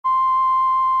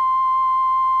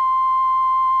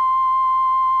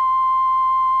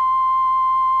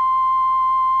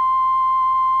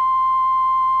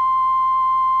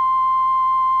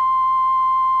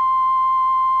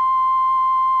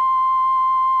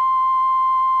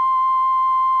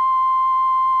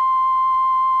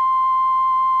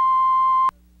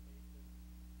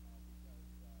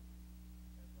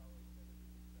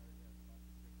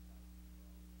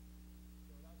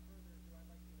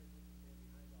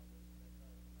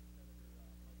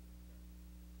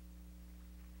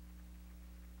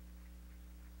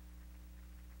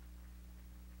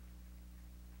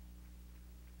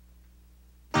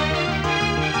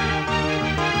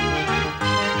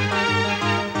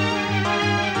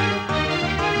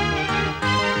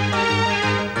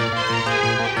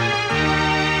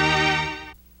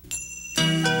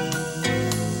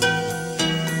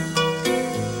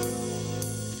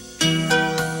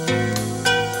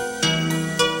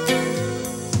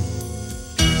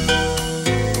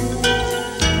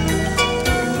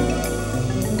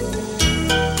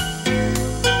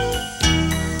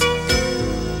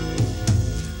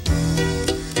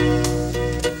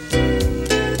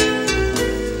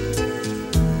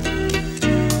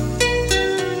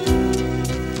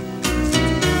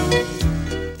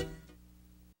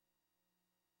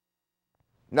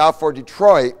Now for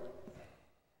Detroit,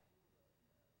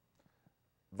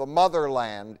 the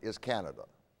motherland is Canada.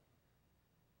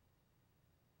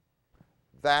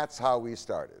 That's how we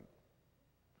started.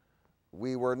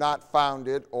 We were not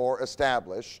founded or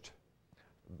established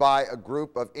by a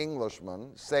group of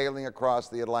Englishmen sailing across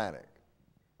the Atlantic.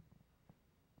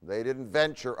 They didn't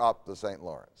venture up the St.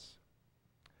 Lawrence.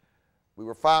 We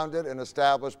were founded and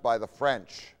established by the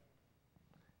French,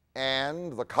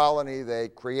 and the colony they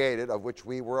created, of which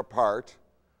we were a part,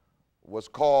 was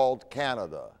called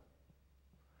Canada.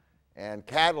 And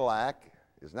Cadillac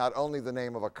is not only the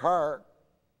name of a car,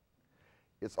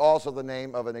 it's also the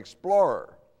name of an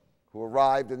explorer who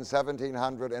arrived in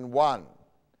 1701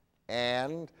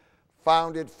 and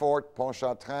founded Fort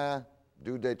Pontchartrain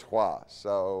du Détroit.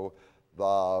 So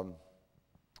the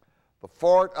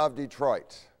Fort of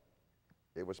Detroit,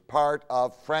 it was part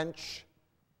of French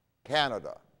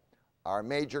Canada. Our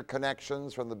major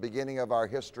connections from the beginning of our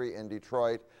history in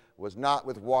Detroit was not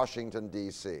with Washington,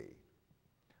 D.C.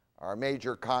 Our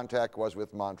major contact was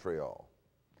with Montreal.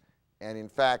 And in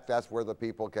fact, that's where the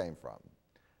people came from.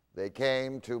 They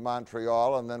came to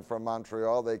Montreal, and then from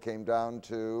Montreal they came down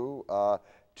to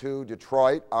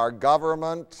Detroit. Our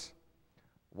government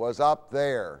was up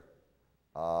there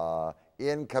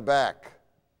in Quebec.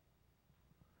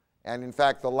 And in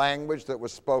fact, the language that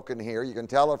was spoken here, you can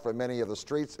tell it from many of the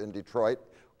streets in Detroit,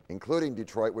 including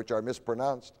Detroit, which are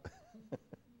mispronounced.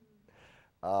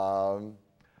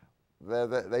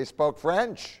 They spoke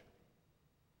French.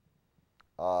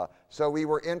 So we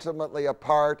were intimately a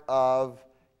part of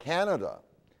Canada.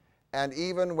 And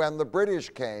even when the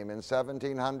British came in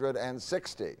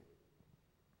 1760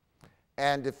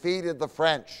 and defeated the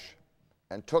French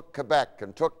and took Quebec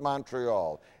and took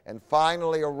Montreal and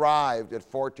finally arrived at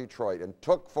Fort Detroit and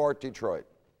took Fort Detroit,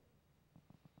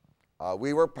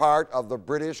 we were part of the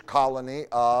British colony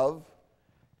of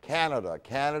Canada.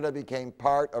 Canada became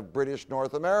part of British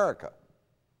North America.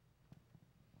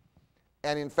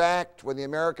 And in fact, when the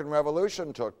American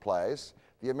Revolution took place,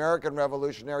 the American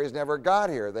revolutionaries never got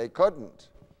here. They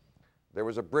couldn't. There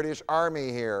was a British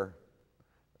army here.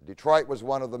 Detroit was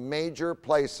one of the major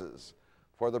places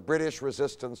for the British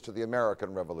resistance to the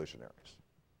American revolutionaries.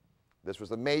 This was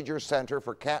the major center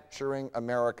for capturing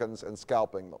Americans and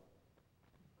scalping them.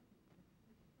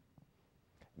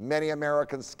 Many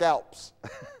American scalps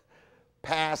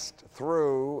passed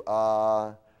through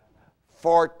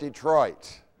Fort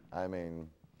Detroit. I mean,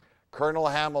 Colonel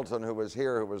Hamilton, who was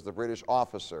here, who was the British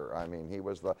officer, I mean, he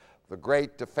was the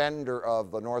great defender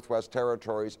of the Northwest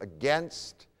Territories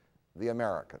against the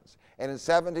Americans. And in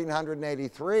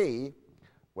 1783,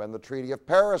 when the Treaty of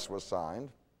Paris was signed,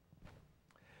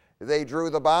 they drew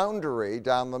the boundary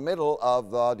down the middle of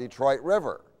the Detroit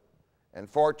River, and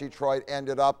Fort Detroit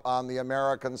ended up on the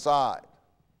American side.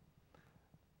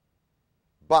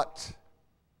 But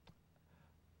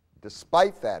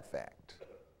despite that fact,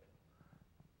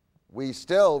 we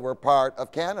still were part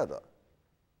of Canada.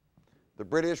 The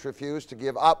British refused to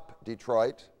give up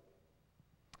Detroit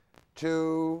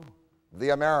to the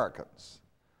Americans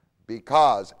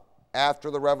because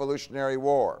after the Revolutionary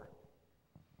War,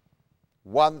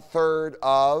 1/3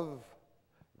 of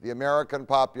the American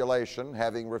population,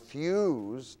 having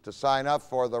refused to sign up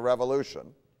for the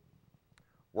revolution,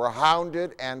 were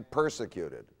hounded and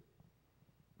persecuted.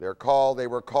 They were called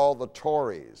the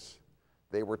Tories.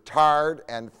 They were tarred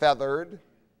and feathered.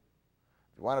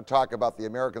 If you want to talk about the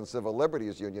American Civil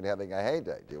Liberties Union having a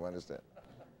heyday, do you understand?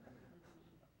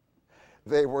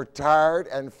 They were tarred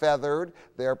and feathered.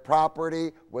 Their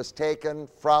property was taken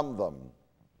from them.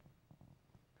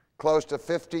 Close to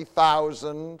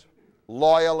 50,000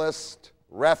 loyalist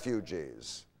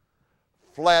refugees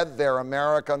fled their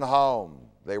American home.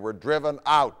 They were driven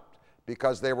out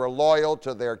because they were loyal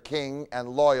to their king and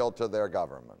loyal to their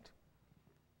government.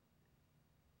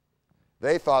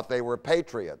 They thought they were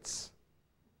patriots.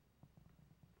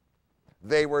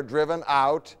 They were driven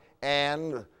out,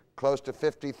 and close to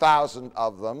 50,000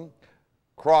 of them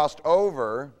crossed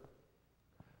over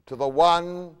to the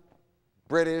one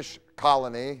British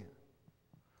colony,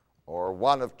 or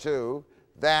one of two,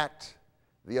 that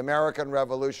the American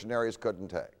revolutionaries couldn't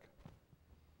take.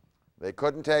 They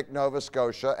couldn't take Nova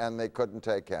Scotia, and they couldn't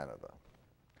take Canada.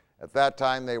 At that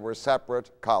time, they were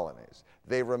separate colonies.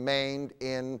 They remained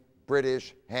in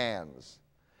British hands.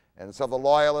 And so the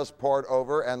Loyalists poured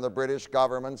over, and the British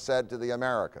government said to the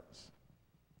Americans,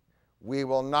 "We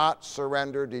will not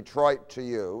surrender Detroit to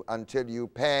you until you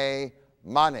pay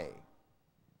money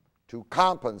to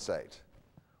compensate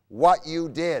what you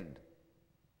did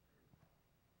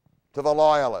to the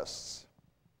Loyalists."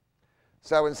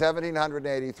 So in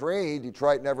 1783,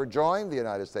 Detroit never joined the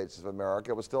United States of America.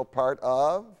 It was still part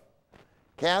of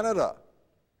Canada.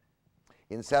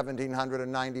 In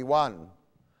 1791,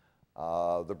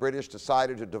 the British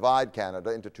decided to divide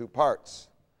Canada into two parts.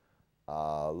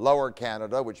 Lower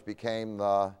Canada, which became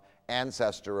the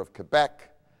ancestor of Quebec,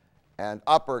 and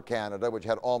Upper Canada, which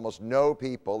had almost no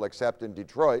people except in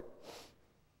Detroit,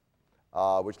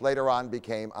 which later on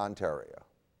became Ontario.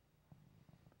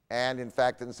 And in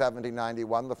fact, in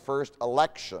 1791, the first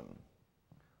election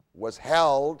was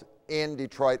held in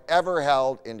Detroit, ever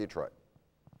held in Detroit.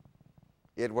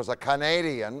 It was a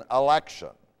Canadian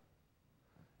election.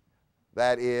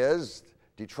 That is,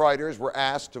 Detroiters were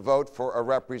asked to vote for a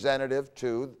representative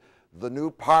to the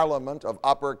new Parliament of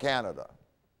Upper Canada,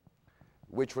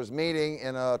 which was meeting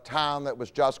in a town that was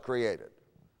just created.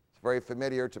 It's very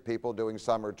familiar to people doing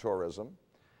summer tourism.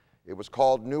 It was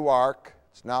called Newark.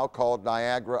 It's now called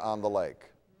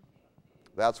Niagara-on-the-Lake.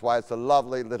 That's why it's a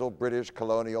lovely little British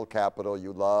colonial capital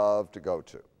you love to go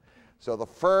to. So the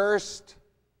first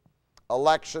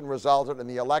election resulted in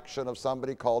the election of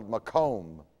somebody called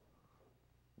Macomb.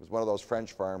 He was one of those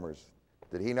French farmers.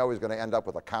 Did he know he was going to end up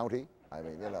with a county? I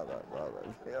mean, you know,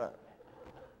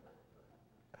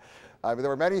 I mean, there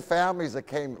were many families that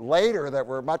came later that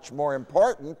were much more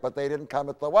important, but they didn't come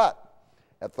at the what?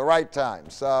 At the right time.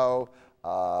 So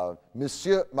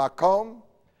Monsieur Macomb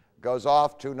goes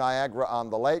off to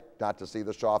Niagara-on-the-Lake, not to see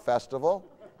the Shaw Festival,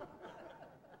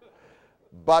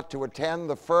 but to attend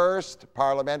the first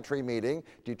parliamentary meeting.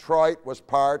 Detroit was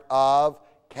part of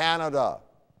Canada.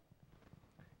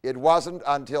 It wasn't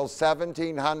until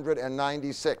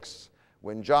 1796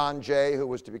 when John Jay, who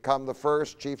was to become the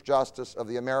first Chief Justice of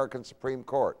the American Supreme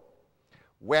Court,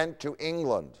 went to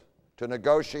England to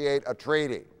negotiate a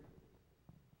treaty.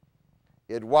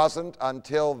 It wasn't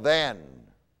until then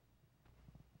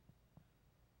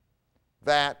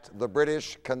that the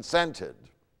British consented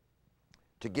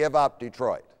to give up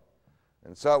Detroit.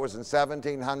 And so it was in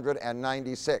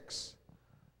 1796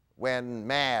 when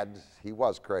mad, he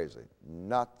was crazy,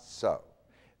 not so,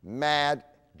 mad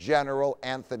General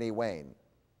Anthony Wayne,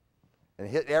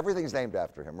 and everything's named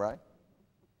after him, right?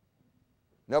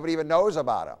 Nobody even knows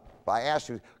about him. If I asked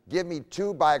you, give me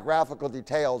 2 biographical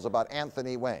details about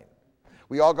Anthony Wayne.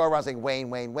 We all go around saying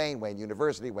Wayne, Wayne, Wayne, Wayne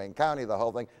University, Wayne County, the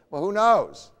whole thing. Well, who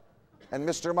knows? And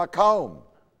Mr. Macomb,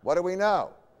 what do we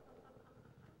know?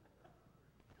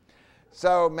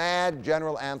 So mad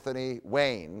General Anthony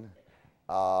Wayne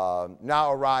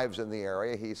now arrives in the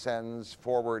area. He sends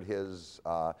forward his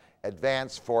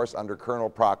advance force under Colonel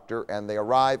Proctor, and they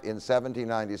arrive in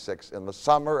 1796, in the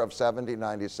summer of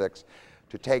 1796,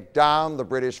 to take down the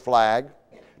British flag,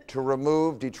 to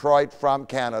remove Detroit from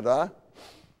Canada,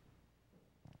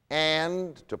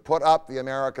 and to put up the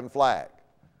American flag.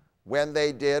 When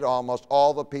they did, almost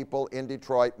all the people in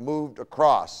Detroit moved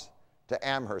across to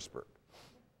Amherstburg.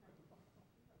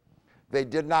 They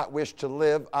did not wish to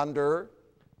live under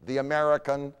the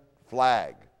American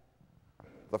flag.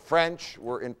 The French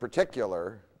were in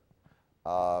particular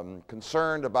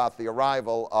concerned about the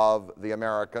arrival of the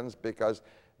Americans because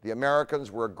the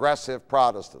Americans were aggressive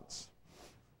Protestants.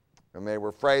 And they were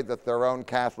afraid that their own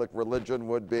Catholic religion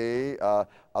would be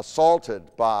assaulted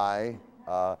by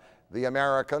the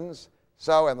Americans.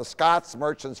 So, and the Scots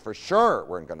merchants for sure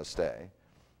weren't going to stay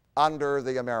under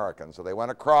the Americans. So they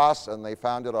went across and they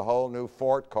founded a whole new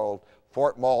fort called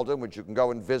Fort Malden, which you can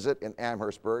go and visit in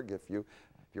Amherstburg if you're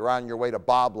on your way to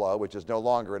Boblo, which is no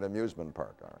longer an amusement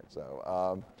park. All right, so,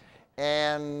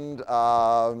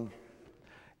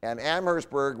 and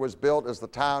Amherstburg was built as the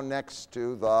town next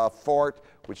to the fort,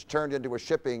 which turned into a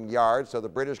shipping yard so the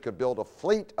British could build a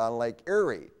fleet on Lake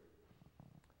Erie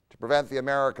to prevent the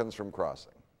Americans from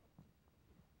crossing.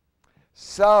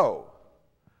 So,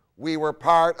 we were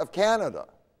part of Canada.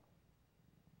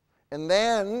 And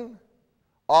then,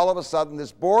 all of a sudden,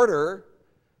 this border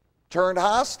turned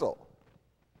hostile.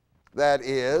 That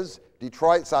is,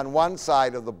 Detroit's on one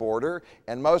side of the border,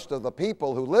 and most of the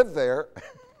people who live there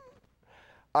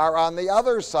are on the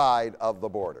other side of the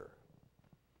border.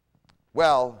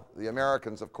 Well, the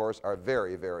Americans, of course, are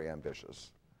very, very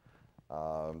ambitious.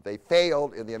 They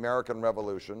failed in the American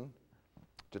Revolution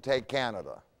to take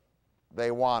Canada. They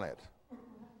want it.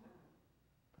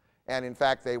 And in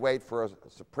fact, they wait for a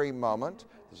supreme moment.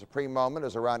 The supreme moment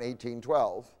is around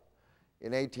 1812.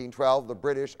 In 1812, the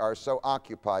British are so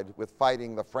occupied with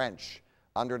fighting the French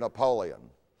under Napoleon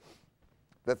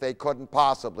that they couldn't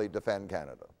possibly defend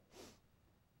Canada.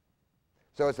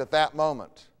 So it's at that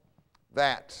moment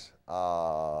that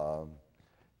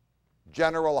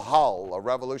General Hull, a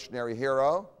revolutionary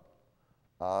hero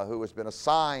who has been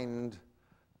assigned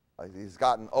he's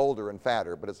gotten older and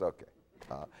fatter, but it's okay,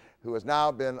 who has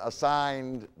now been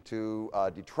assigned to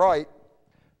Detroit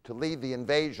to lead the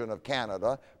invasion of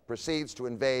Canada, proceeds to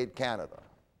invade Canada.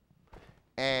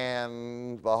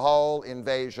 And the whole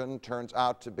invasion turns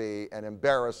out to be an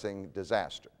embarrassing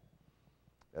disaster.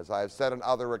 As I have said on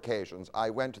other occasions, I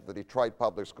went to the Detroit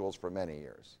public schools for many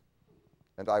years,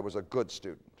 and I was a good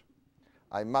student.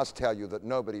 I must tell you that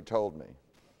nobody told me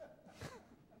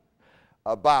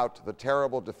about the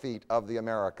terrible defeat of the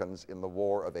Americans in the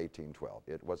War of 1812.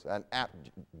 It was an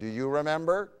do you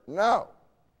remember? No.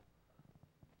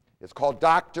 It's called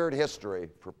doctored history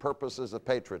for purposes of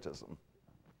patriotism.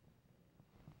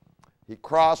 He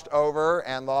crossed over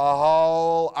and the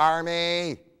whole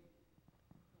army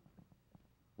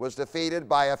was defeated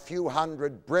by a few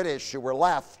hundred British who were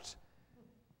left,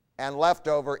 and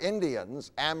leftover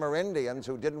Indians, Amerindians,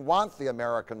 who didn't want the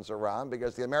Americans around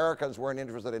because the Americans weren't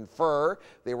interested in fur,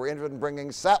 they were interested in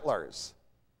bringing settlers.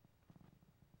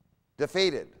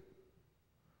 Defeated.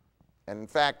 And in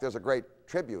fact, there's a great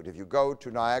tribute. If you go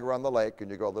to Niagara-on-the-Lake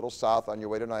and you go a little south on your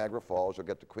way to Niagara Falls, you'll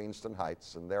get to Queenston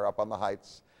Heights, and there up on the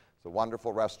heights, it's a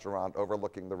wonderful restaurant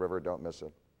overlooking the river, don't miss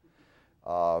it.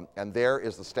 And there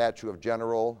is the statue of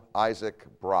General Isaac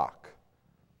Brock.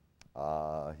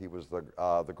 He was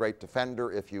the great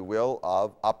defender, if you will,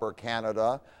 of Upper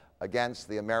Canada against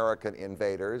the American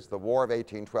invaders. The War of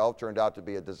 1812 turned out to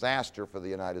be a disaster for the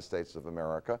United States of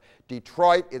America.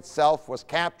 Detroit itself was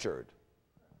captured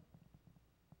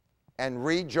and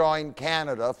rejoined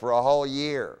Canada for a whole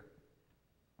year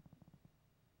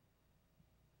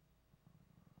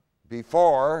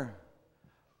before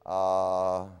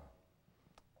an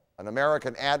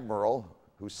American admiral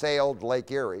who sailed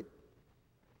Lake Erie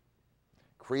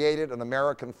created an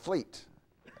American fleet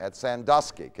at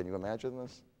Sandusky. Can you imagine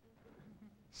this?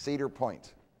 Cedar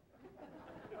Point.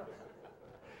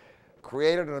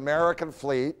 Created an American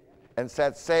fleet and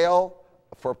set sail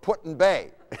for Put-in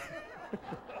Bay.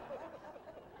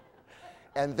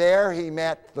 And there he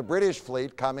met the British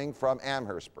fleet coming from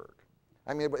Amherstburg.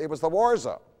 I mean, it was the war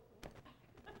zone.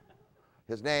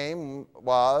 His name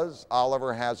was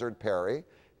Oliver Hazard Perry,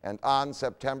 and on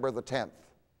September the 10th,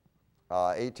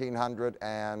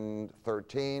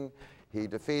 1813, he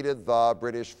defeated the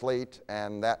British fleet,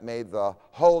 and that made the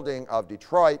holding of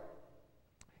Detroit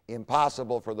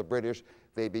impossible for the British.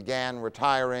 They began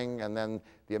retiring, and then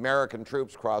the American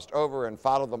troops crossed over and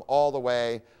followed them all the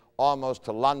way almost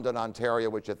to London, Ontario,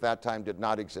 which at that time did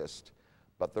not exist.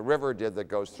 But the river did that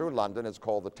goes through London. It's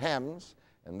called the Thames,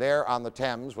 and there on the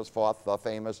Thames was fought the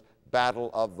famous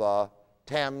Battle of the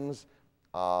Thames,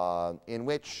 in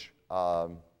which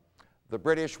the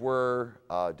British were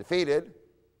defeated,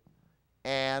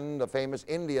 and the famous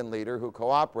Indian leader who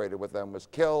cooperated with them was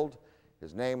killed.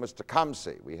 His name was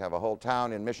Tecumseh. We have a whole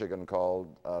town in Michigan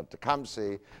called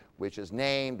Tecumseh, which is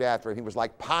named after him. He was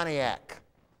like Pontiac.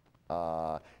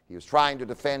 He was trying to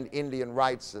defend Indian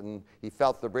rights, and he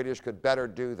felt the British could better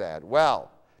do that. Well,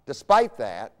 despite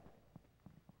that,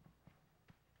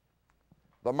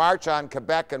 the march on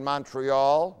Quebec and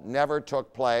Montreal never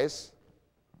took place.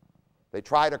 They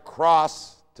tried to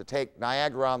cross to take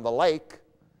Niagara-on-the-Lake,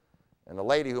 and a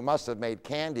lady who must have made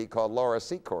candy called Laura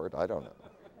Secord, I don't know.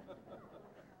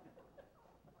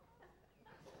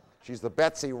 She's the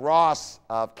Betsy Ross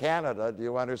of Canada, do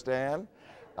you understand?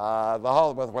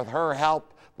 With her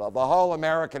help, the whole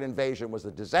American invasion was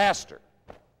a disaster.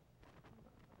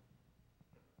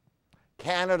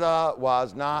 Canada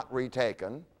was not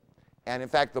retaken, and in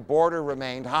fact the border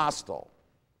remained hostile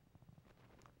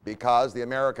because the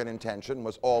American intention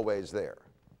was always there.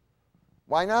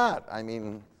 Why not? I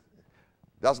mean,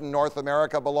 doesn't North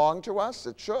America belong to us?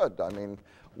 It should. I mean,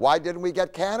 why didn't we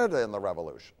get Canada in the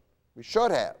Revolution? We should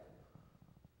have.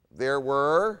 There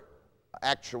were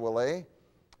actually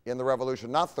in the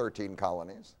Revolution not 13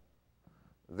 colonies.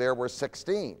 There were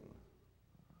 16.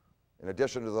 In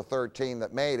addition to the 13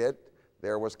 that made it,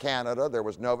 there was Canada, there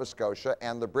was Nova Scotia,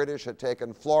 and the British had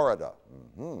taken Florida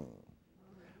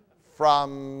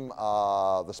from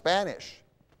the Spanish.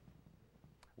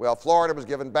 Well, Florida was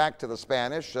given back to the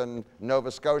Spanish, and Nova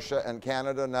Scotia and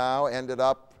Canada now ended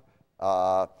up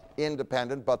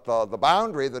independent, but the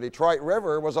boundary, the Detroit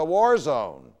River, was a war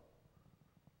zone.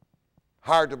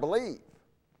 Hard to believe.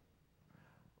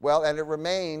 Well, and it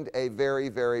remained a very,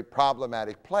 very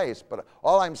problematic place, but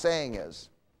all I'm saying is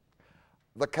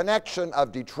the connection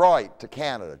of Detroit to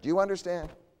Canada. Do you understand?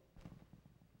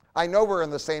 I know we're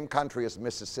in the same country as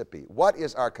Mississippi. What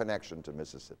is our connection to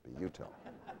Mississippi? You tell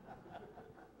me.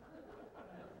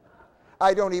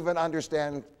 I don't even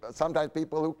understand sometimes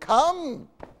people who come.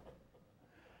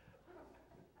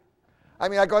 I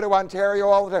mean, I go to Ontario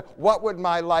all the time. What would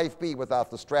my life be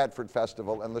without the Stratford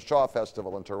Festival and the Shaw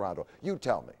Festival in Toronto? You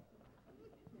tell me.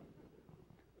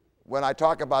 When I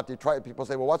talk about Detroit, people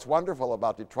say, well, what's wonderful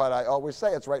about Detroit? I always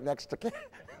say it's right next to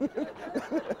Canada.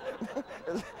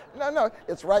 No,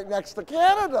 it's right next to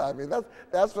Canada. I mean,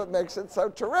 that's what makes it so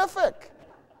terrific.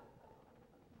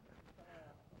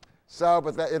 So,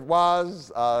 but it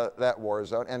was that war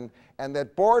zone. And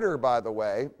that border, by the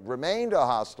way, remained a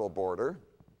hostile border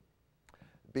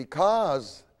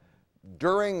because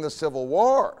during the Civil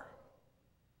War,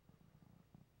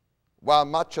 while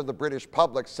much of the British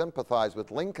public sympathized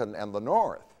with Lincoln and the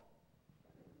North,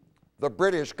 the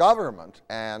British government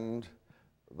and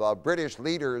the British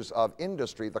leaders of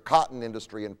industry, the cotton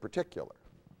industry in particular,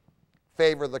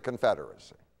 favored the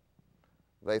Confederacy.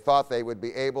 They thought they would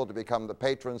be able to become the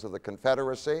patrons of the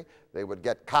Confederacy. They would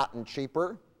get cotton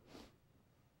cheaper.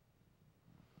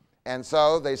 And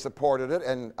so they supported it,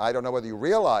 and I don't know whether you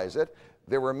realize it,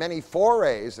 there were many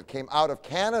forays that came out of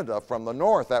Canada from the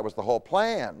North. That was the whole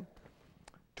plan,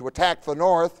 to attack the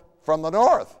North from the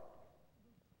North.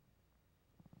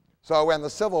 So when the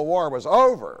Civil War was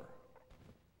over,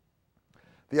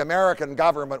 the American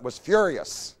government was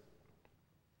furious.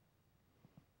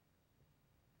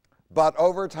 But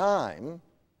over time,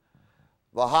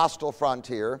 the hostile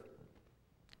frontier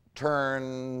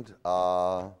turned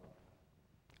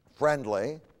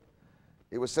friendly.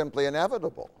 It was simply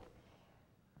inevitable.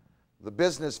 The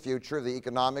business future, the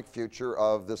economic future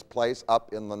of this place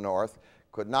up in the north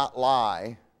could not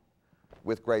lie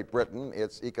with Great Britain.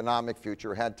 Its economic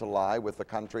future had to lie with the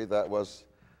country that was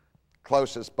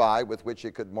closest by, with which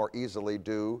it could more easily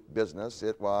do business.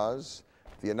 It was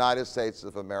the United States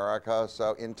of America.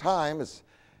 So in time, it's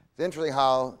interesting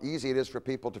how easy it is for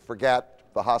people to forget.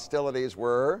 The hostilities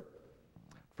were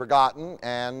forgotten,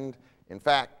 and in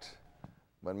fact,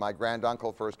 when my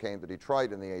granduncle first came to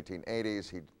Detroit in the 1880s,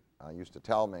 he used to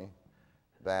tell me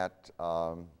that,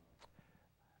 and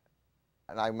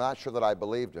I'm not sure that I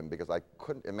believed him because I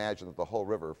couldn't imagine that the whole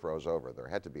river froze over. There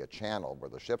had to be a channel where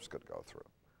the ships could go through.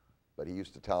 But he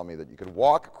used to tell me that you could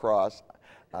walk across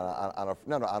on a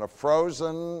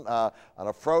frozen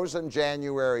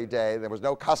January day. There was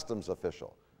no customs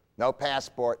official, no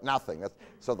passport, nothing.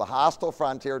 So the hostile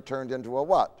frontier turned into a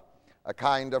what? A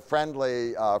kind of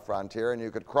friendly frontier, and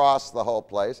you could cross the whole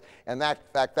place. And in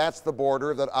fact, that's the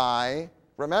border that I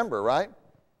remember, right?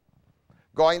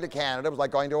 Going to Canada was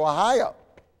like going to Ohio.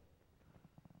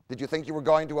 Did you think you were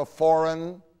going to a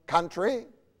foreign country?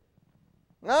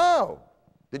 No.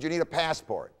 Did you need a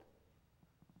passport?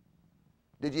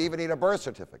 Did you even need a birth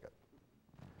certificate?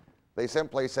 They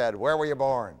simply said, where were you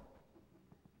born?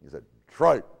 He said,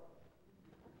 Detroit.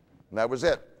 And that was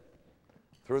it,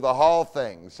 through the whole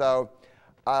thing. So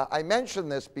I mention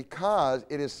this because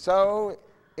it is so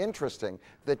interesting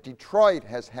that Detroit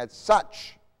has had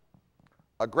such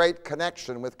a great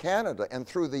connection with Canada. And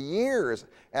through the years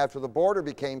after the border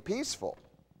became peaceful,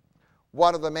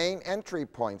 one of the main entry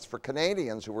points for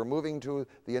Canadians who were moving to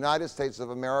the United States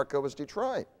of America was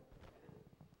Detroit.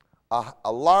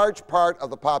 A large part of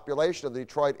the population of the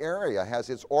Detroit area has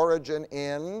its origin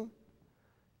in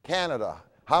Canada.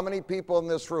 How many people in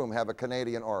this room have a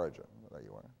Canadian origin? There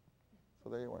you are. So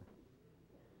there you are.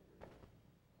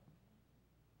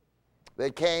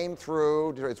 They came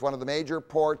through, it's one of the major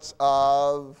ports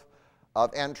of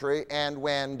entry, and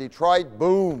when Detroit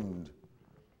boomed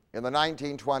in the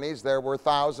 1920s, there were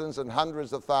thousands and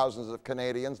hundreds of thousands of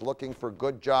Canadians looking for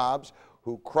good jobs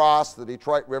who crossed the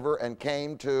Detroit River and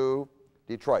came to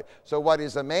Detroit. So what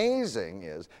is amazing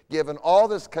is, given all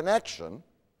this connection,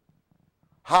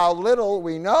 how little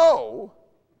we know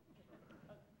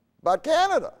about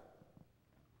Canada.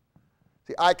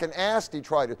 See, I can ask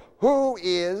Detroiters, who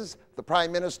is the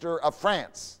Prime Minister of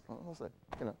France? Well, say,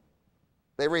 you know,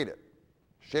 they read it.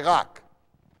 Chirac.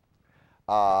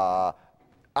 I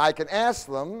can ask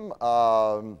them,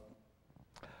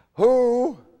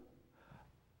 who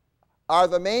are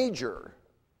the major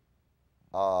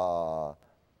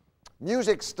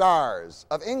music stars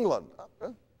of England?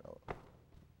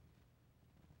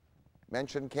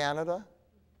 Mention Canada.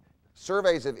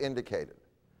 Surveys have indicated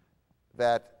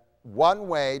that one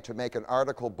way to make an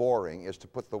article boring is to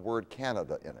put the word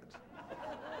Canada in it.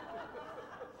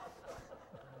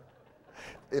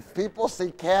 If people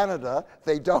see Canada,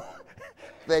 they don't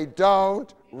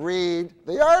read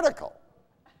the article.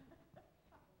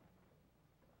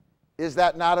 Is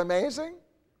that not amazing?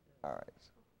 All right.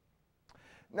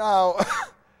 Now,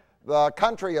 the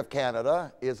country of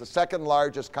Canada is the second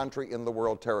largest country in the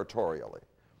world territorially.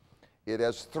 It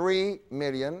has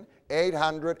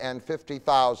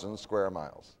 3,850,000 square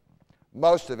miles,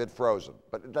 most of it frozen,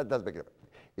 but that doesn't make a difference.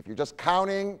 If you're just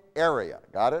counting area,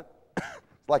 got it?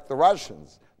 It's like the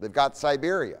Russians. They've got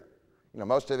Siberia. You know,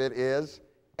 most of it is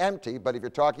empty, but if you're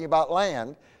talking about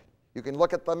land, you can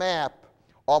look at the map.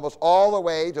 Almost all the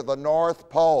way to the North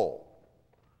Pole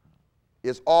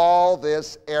is all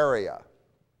this area.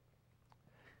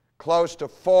 Close to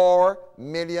 4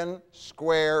 million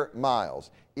square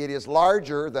miles. It is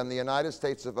larger than the United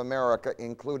States of America,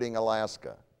 including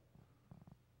Alaska.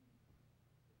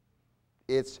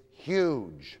 It's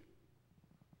huge.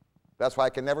 That's why I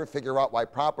can never figure out why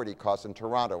property costs in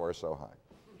Toronto are so high.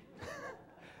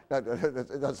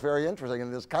 That's very interesting.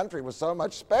 In this country with so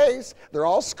much space, they're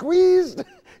all squeezed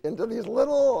into these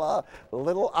little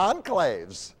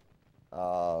enclaves,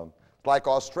 like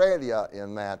Australia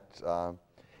in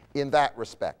that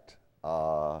respect.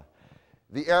 The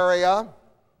area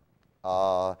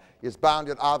is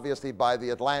bounded obviously by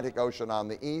the Atlantic Ocean on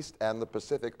the east and the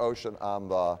Pacific Ocean on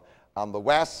the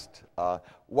west.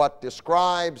 What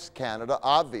describes Canada,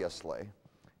 obviously,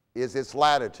 is its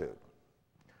latitude.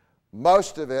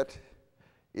 Most of it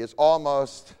is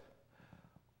almost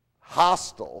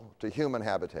hostile to human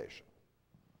habitation.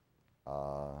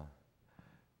 To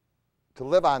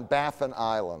live on Baffin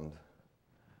Island,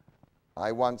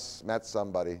 I once met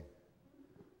somebody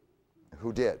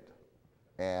who did,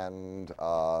 and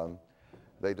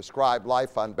they described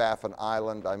life on Baffin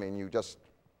Island. I mean,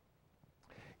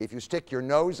 if you stick your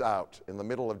nose out in the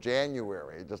middle of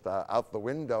January, just out the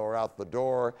window or out the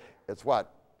door, it's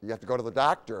what? You have to go to the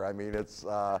doctor. I mean, it's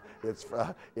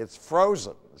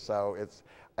frozen. So it's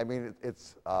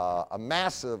a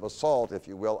massive assault, if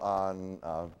you will,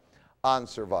 on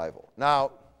survival.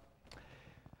 Now,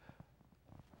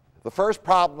 the first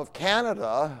problem of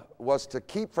Canada was to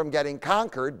keep from getting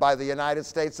conquered by the United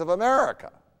States of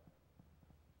America.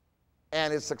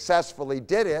 And it successfully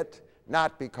did it,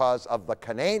 not because of the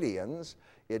Canadians,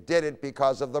 it did it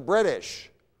because of the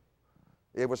British.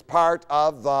 It was part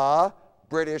of the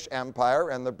British Empire,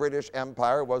 and the British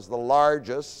Empire was the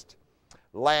largest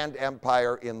land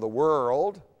empire in the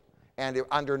world, and it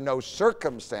under no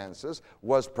circumstances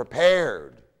was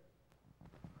prepared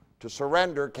to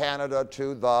surrender Canada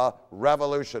to the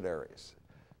revolutionaries.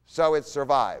 So it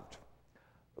survived.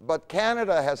 But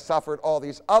Canada has suffered all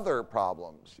these other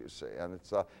problems, you see, and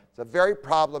it's a very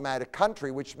problematic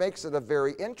country, which makes it a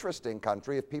very interesting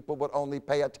country if people would only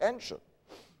pay attention.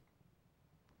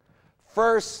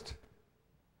 First,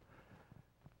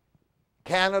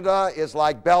 Canada is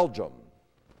like Belgium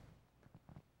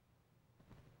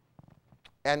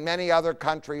and many other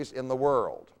countries in the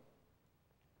world.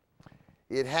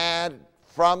 It had,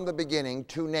 from the beginning,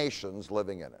 two nations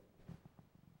living in it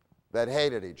that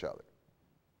hated each other.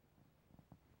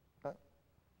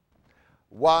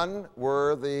 One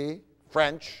were the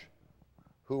French,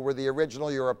 who were the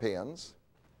original Europeans.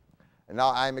 And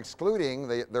now I'm excluding,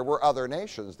 there were other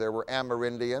nations. There were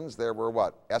Amerindians, there were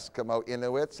what? Eskimo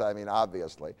Inuits, I mean,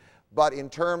 obviously. But in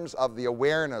terms of the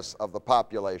awareness of the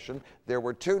population, there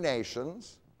were two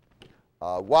nations.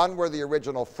 One were the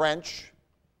original French,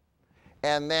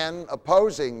 and then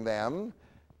opposing them,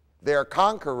 their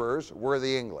conquerors were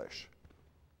the English.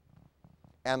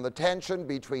 And the tension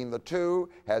between the two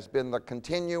has been the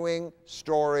continuing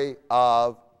story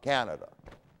of Canada.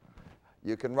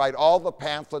 You can write all the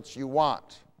pamphlets you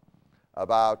want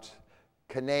about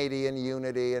Canadian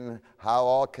unity and how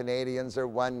all Canadians are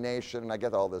one nation. I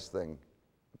get all this thing.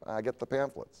 I get the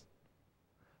pamphlets.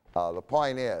 The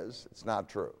point is, it's not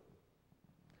true.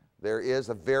 There is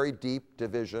a very deep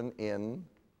division in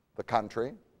the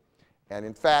country. And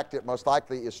in fact, it most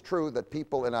likely is true that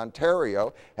people in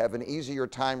Ontario have an easier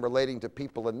time relating to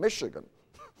people in Michigan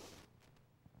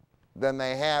than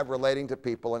they have relating to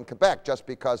people in Quebec. Just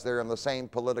because they're in the same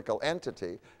political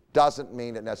entity doesn't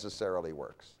mean it necessarily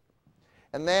works.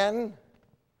 And then,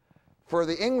 for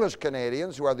the English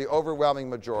Canadians, who are the overwhelming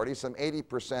majority, some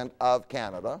 80% of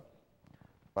Canada,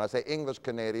 when I say English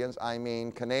Canadians, I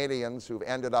mean Canadians who've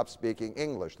ended up speaking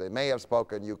English. They may have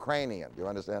spoken Ukrainian, do you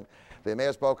understand? They may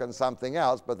have spoken something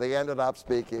else, but they ended up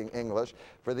speaking English.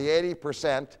 For the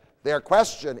 80%, their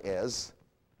question is,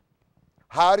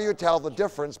 how do you tell the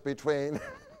difference between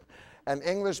an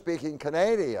English-speaking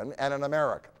Canadian and an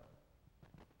American?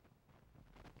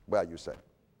 Well, you say.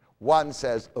 One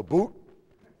says aboot,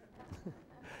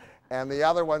 and the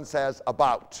other one says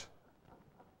about.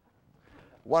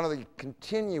 One of the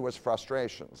continuous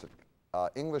frustrations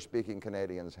that English-speaking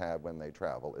Canadians have when they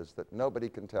travel is that nobody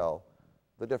can tell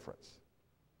the difference.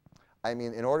 I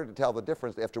mean, in order to tell the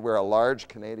difference, they have to wear a large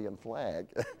Canadian flag.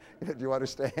 Do you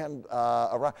understand?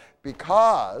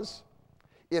 Because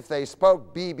if they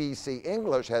spoke BBC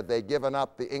English, had they given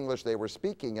up the English they were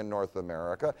speaking in North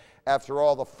America. After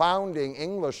all, the founding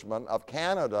Englishmen of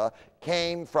Canada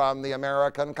came from the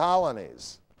American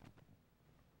colonies.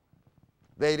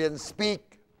 They didn't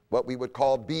speak what we would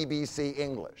call BBC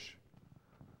English.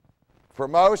 For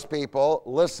most people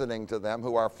listening to them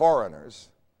who are foreigners,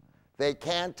 they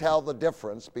can't tell the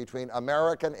difference between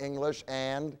American English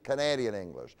and Canadian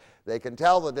English. They can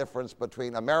tell the difference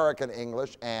between American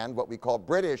English and what we call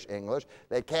British English.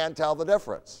 They can't tell the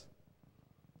difference.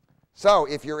 So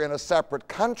if you're in a separate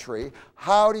country,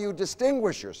 how do you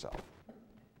distinguish yourself?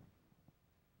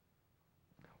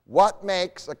 What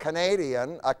makes a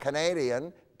Canadian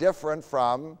different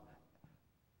from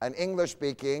an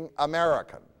English-speaking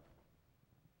American?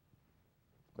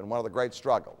 It's been one of the great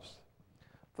struggles.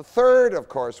 The third, of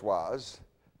course, was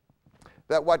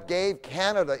that what gave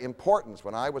Canada importance,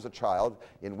 when I was a child,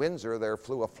 in Windsor there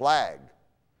flew a flag,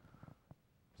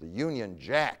 the Union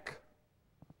Jack.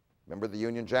 Remember the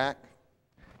Union Jack?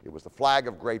 It was the flag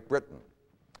of Great Britain,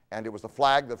 and it was the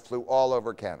flag that flew all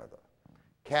over Canada.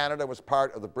 Canada was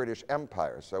part of the British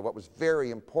Empire, so what was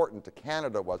very important to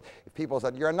Canada was, if people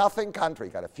said, you're a nothing country,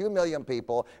 got a few million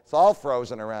people, it's all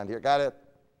frozen around here, got it?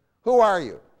 Who are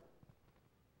you?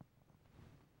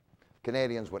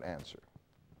 Canadians would answer,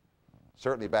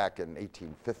 certainly back in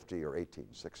 1850 or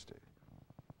 1860.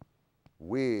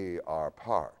 We are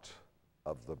part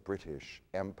of the British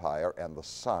Empire, and the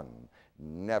sun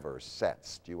never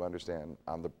sets, do you understand,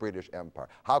 on the British Empire.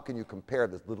 How can you compare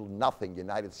this little nothing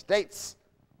United States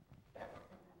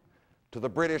to the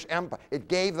British Empire? It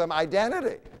gave them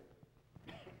identity.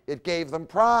 It gave them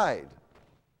pride.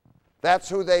 That's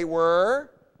who they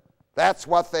were. That's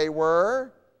what they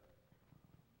were.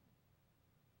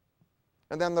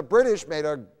 And then the British made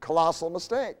a colossal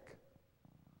mistake.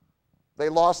 They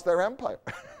lost their empire.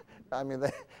 I mean,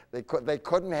 they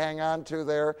couldn't hang on to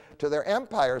their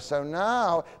empire. So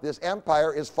now this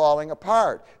empire is falling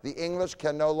apart. The English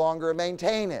can no longer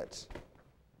maintain it.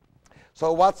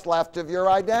 So what's left of your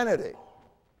identity?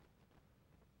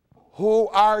 Who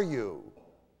are you?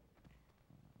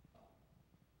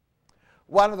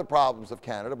 One of the problems of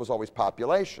Canada was always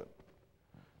population.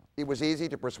 It was easy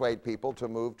to persuade people to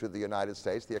move to the United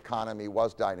States. The economy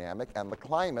was dynamic, and the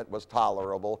climate was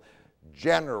tolerable,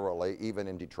 generally, even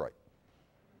in Detroit.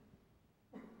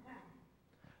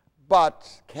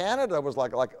 But Canada was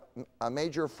like a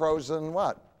major frozen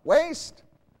what? Waste.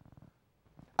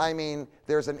 I mean,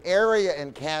 there's an area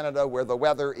in Canada where the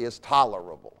weather is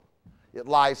tolerable. It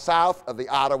lies south of the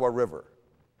Ottawa River.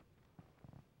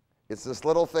 It's this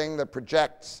little thing that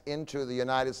projects into the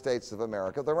United States of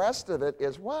America. The rest of it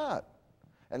is what?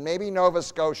 And maybe Nova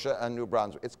Scotia and New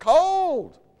Brunswick. It's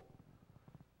cold.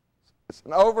 It's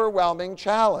an overwhelming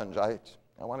challenge, I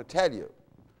want to tell you.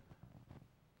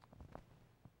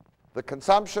 The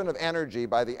consumption of energy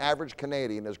by the average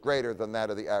Canadian is greater than that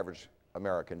of the average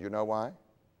American. Do you know why?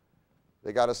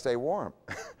 They got to stay warm.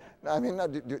 I mean,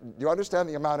 do you understand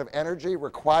the amount of energy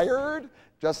required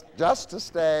just to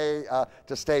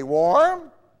stay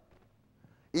warm?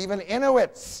 Even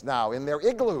Inuits now in their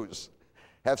igloos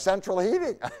have central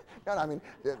heating. I mean,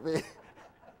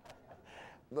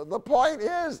 the point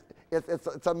is,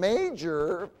 it's a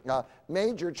major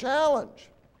challenge.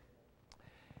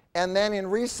 And then in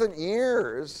recent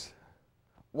years,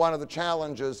 one of the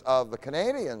challenges of the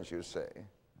Canadians, you see,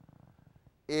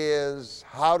 is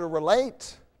how to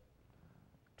relate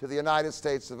to the United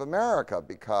States of America,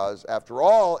 because after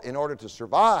all, in order to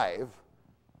survive,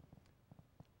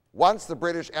 once the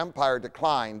British Empire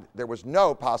declined, there was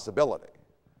no possibility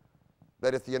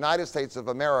that if the United States of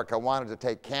America wanted to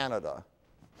take Canada,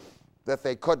 that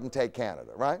they couldn't take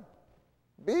Canada, right?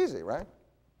 It'd be easy, right?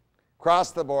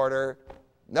 Cross the border,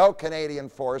 no Canadian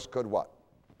force could what?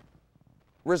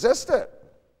 Resist it.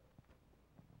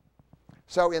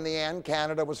 So in the end,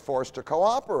 Canada was forced to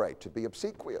cooperate, to be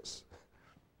obsequious,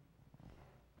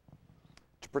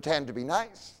 to pretend to be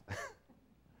nice,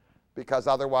 because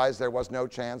otherwise there was no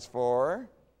chance for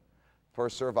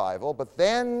survival. But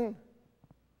then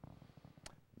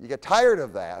you get tired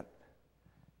of that,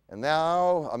 and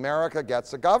now America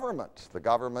gets a government. The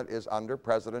government is under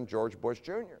President George Bush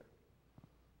Jr.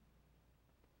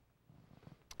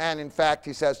 And in fact,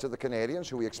 he says to the Canadians,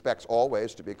 who he expects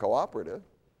always to be cooperative,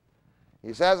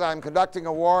 he says, I'm conducting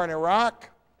a war in Iraq,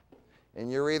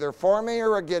 and you're either for me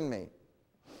or against me.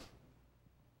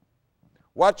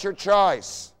 What's your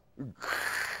choice?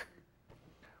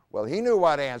 Well, he knew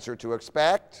what answer to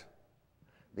expect.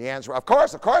 The answer, of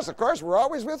course, we're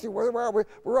always with you.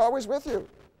 We're always with you.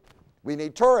 We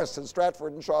need tourists in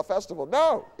Stratford and Shaw Festival.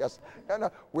 No, yes,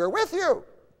 no, we're with you.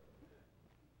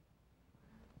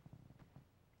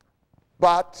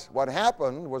 But what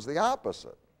happened was the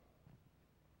opposite.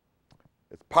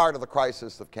 It's part of the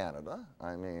crisis of Canada.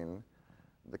 I mean,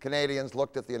 the Canadians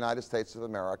looked at the United States of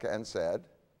America and said,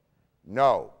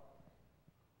 no.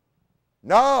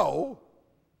 No.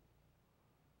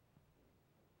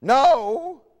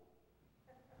 No.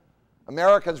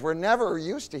 Americans were never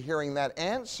used to hearing that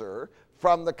answer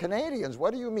from the Canadians.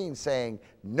 What do you mean saying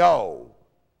no?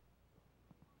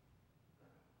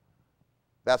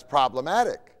 That's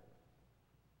problematic.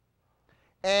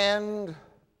 And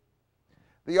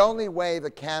the only way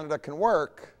that Canada can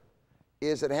work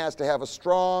is it has to have a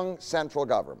strong central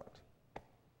government.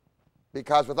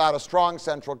 Because without a strong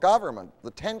central government, the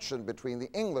tension between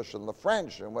the English and the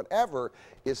French and whatever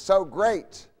is so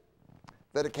great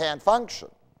that it can't function.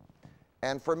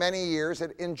 And for many years,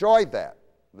 it enjoyed that.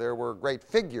 There were great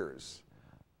figures.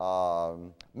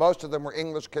 Most of them were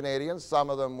English Canadians. Some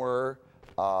of them were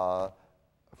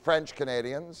French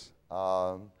Canadians.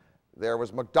 There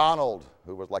was MacDonald,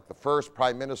 who was like the first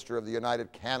Prime Minister of the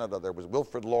United Canada. There was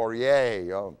Wilfrid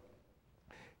Laurier.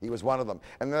 He was one of them.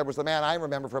 And there was the man I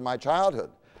remember from my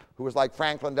childhood, who was like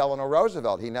Franklin Delano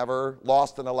Roosevelt. He never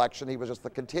lost an election. He was just the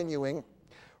continuing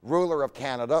ruler of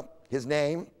Canada. His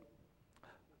name,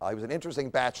 he was an interesting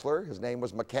bachelor. His name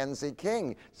was Mackenzie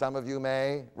King. Some of you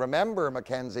may remember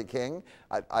Mackenzie King.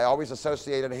 I always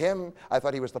associated him. I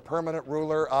thought he was the permanent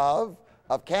ruler of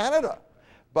Canada.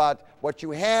 But what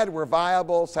you had were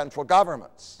viable central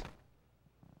governments.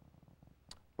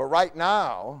 But right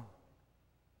now,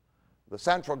 the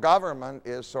central government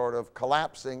is sort of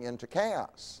collapsing into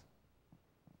chaos.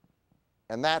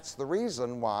 And that's the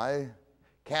reason why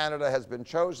Canada has been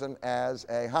chosen as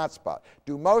a hotspot.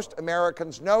 Do most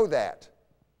Americans know that?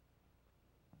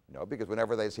 No, because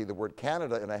whenever they see the word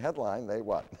Canada in a headline, they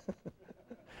what?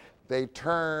 They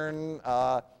turn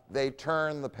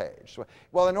the page.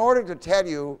 Well, in order to tell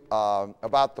you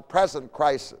about the present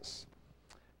crisis,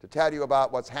 to tell you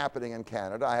about what's happening in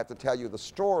Canada, I have to tell you the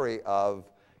story of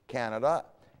Canada.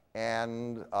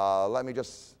 And let me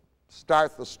just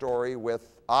start the story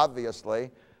with,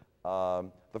 obviously,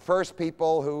 the first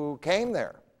people who came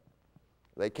there.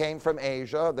 They came from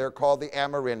Asia. They're called the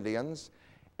Amerindians.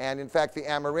 And in fact, the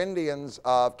Amerindians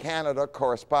of Canada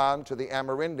correspond to the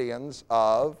Amerindians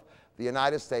of the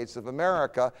United States of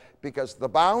America, because the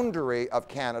boundary of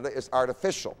Canada is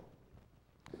artificial.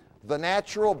 The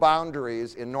natural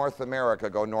boundaries in North America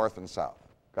go north and south.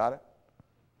 Got it?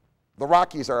 The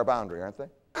Rockies are a boundary, aren't they?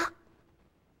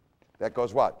 That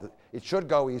goes what? It should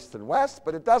go east and west,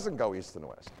 but it doesn't go east and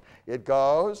west. It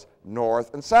goes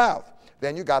north and south.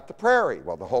 Then you got the prairie.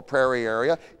 Well, the whole prairie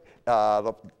area,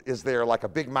 is there like a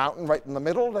big mountain right in the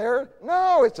middle there?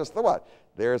 No, it's just the what?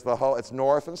 There's the whole, it's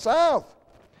north and south.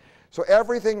 So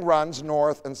everything runs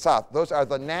north and south. Those are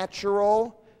the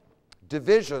natural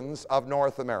divisions of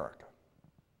North America.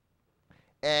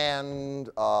 And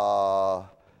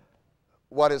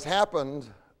what has happened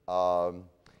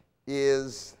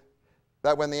is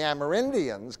that when the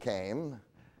Amerindians came,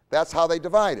 that's how they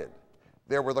divided.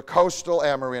 There were the coastal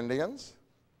Amerindians.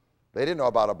 They didn't know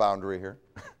about a boundary here.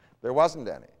 There wasn't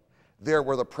any. There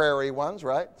were the prairie ones,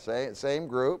 right? Same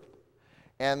group.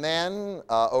 And then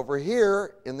over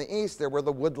here in the east, there were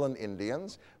the woodland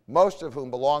Indians, most of whom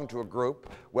belonged to a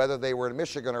group. Whether they were in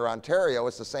Michigan or Ontario,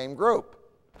 it's the same group.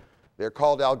 They're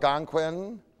called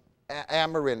Algonquin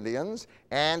Amerindians,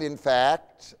 and in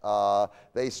fact,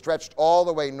 they stretched all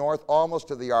the way north almost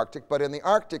to the Arctic, but in the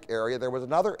Arctic area, there was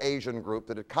another Asian group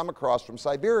that had come across from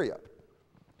Siberia.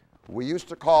 We used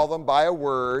to call them by a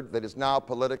word that is now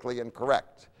politically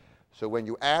incorrect. So when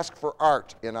you ask for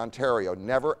art in Ontario,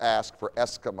 never ask for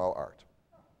Eskimo art.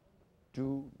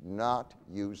 Do not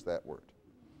use that word.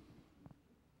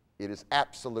 It is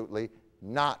absolutely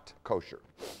not kosher.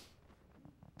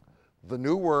 The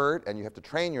new word, and you have to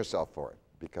train yourself for it,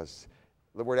 because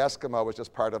the word Eskimo was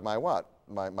just part of my what?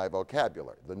 My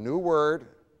vocabulary. The new word,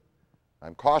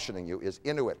 I'm cautioning you, is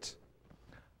Inuit.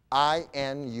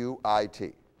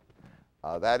 I-N-U-I-T.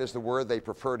 That is the word they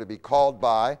prefer to be called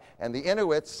by. And the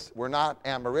Inuits were not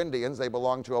Amerindians. They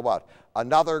belonged to a what?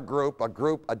 Another group, a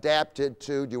group adapted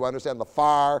to, do you understand, the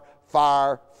far,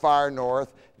 far, far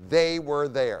north. They were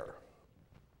there.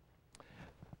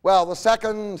 Well, the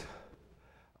second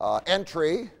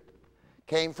entry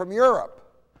came from Europe.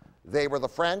 They were the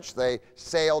French. They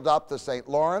sailed up the St.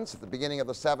 Lawrence at the beginning of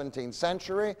the 17th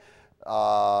century.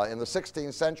 In the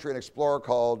 16th century, an explorer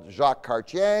called Jacques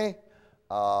Cartier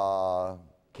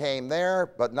came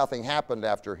there, but nothing happened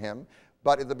after him.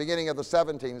 But at the beginning of the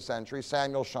 17th century,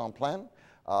 Samuel Champlain,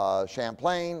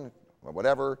 or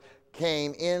whatever,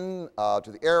 came in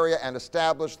to the area and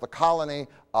established the colony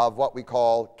of what we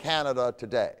call Canada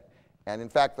today. And in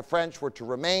fact, the French were to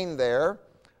remain there,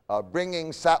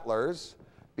 bringing settlers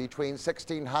between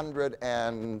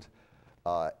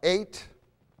 1608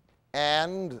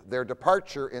 and their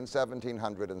departure in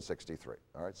 1763.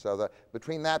 All right, so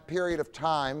between that period of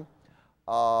time,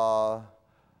 about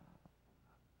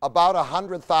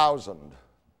 100,000,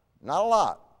 not a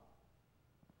lot.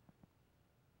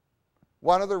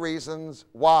 One of the reasons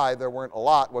why there weren't a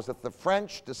lot was that the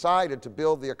French decided to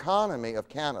build the economy of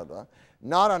Canada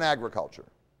not on agriculture,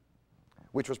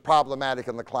 which was problematic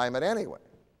in the climate anyway.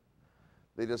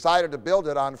 They decided to build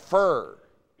it on fur.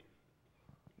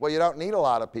 Well, you don't need a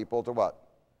lot of people to what?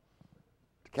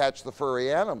 To catch the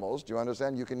furry animals. Do you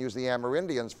understand? You can use the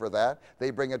Amerindians for that.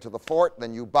 They bring it to the fort,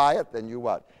 then you buy it, then you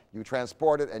what? You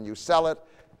transport it and you sell it.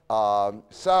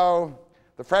 So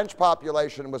the French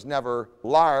population was never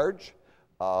large.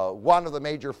 One of the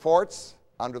major forts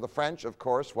under the French, of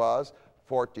course, was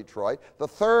Fort Detroit. The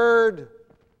third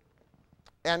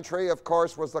entry, of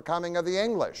course, was the coming of the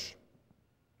English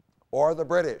or the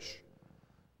British,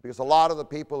 because a lot of the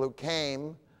people who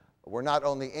came were not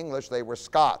only English, they were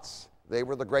Scots. They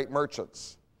were the great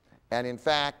merchants. And in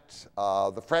fact,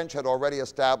 the French had already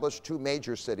established two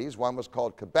major cities. One was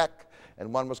called Quebec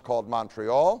and one was called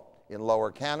Montreal in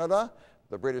Lower Canada.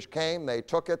 The British came, they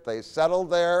took it, they settled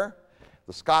there.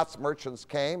 The Scots merchants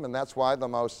came, and that's why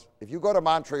if you go to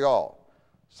Montreal,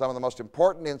 some of the most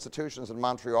important institutions in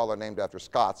Montreal are named after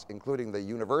Scots, including the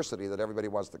university that everybody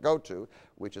wants to go to,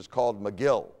 which is called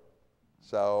McGill.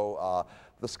 So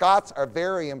the Scots are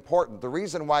very important. The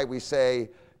reason why we say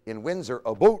in Windsor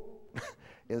about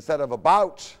instead of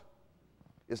about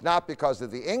is not because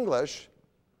of the English.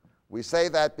 We say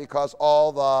that because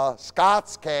all the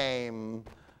Scots came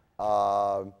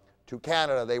to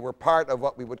Canada. They were part of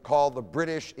what we would call the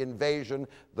British invasion,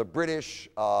 the British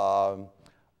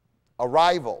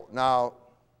arrival. Now,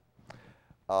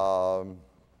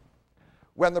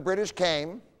 when the British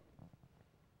came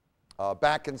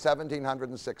back in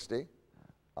 1760,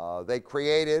 they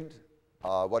created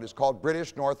what is called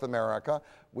British North America,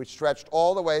 which stretched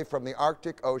all the way from the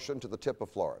Arctic Ocean to the tip of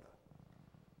Florida.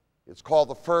 It's called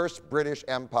the First British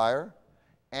Empire,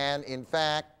 and in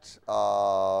fact,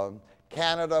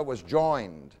 Canada was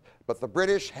joined. But the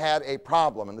British had a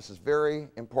problem, and this is very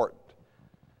important.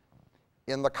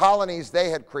 In the colonies they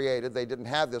had created, they didn't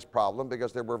have this problem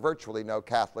because there were virtually no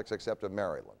Catholics except in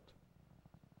Maryland.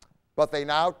 But they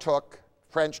now took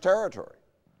French territory,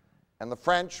 and the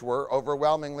French were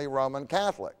overwhelmingly Roman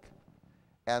Catholic,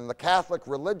 and the Catholic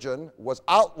religion was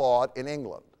outlawed in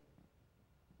England.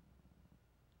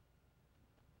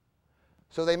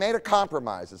 So they made a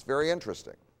compromise. It's very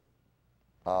interesting.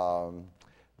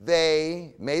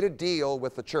 They made a deal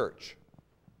with the church.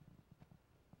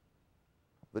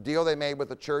 The deal they made with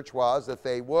the church was that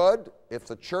they would, if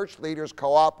the church leaders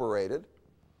cooperated,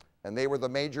 and they were the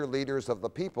major leaders of the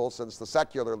people since the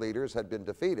secular leaders had been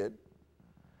defeated,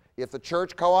 if the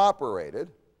church cooperated,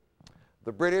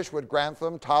 the British would grant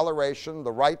them toleration,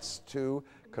 the rights to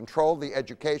control the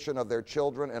education of their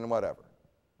children and whatever.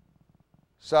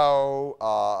 So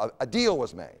a deal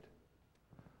was made.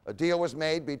 A deal was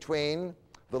made between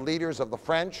the leaders of the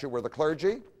French, who were the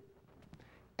clergy,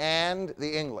 and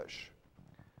the English,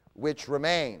 which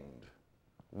remained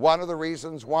one of the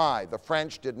reasons why the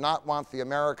French did not want the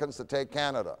Americans to take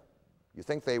Canada. You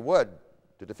think they would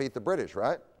to defeat the British,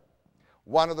 right?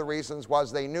 One of the reasons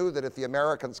was they knew that if the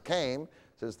Americans came,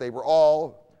 since they were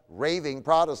all raving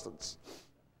Protestants,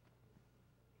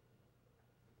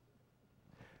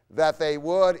 that they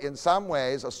would in some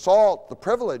ways assault the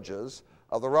privileges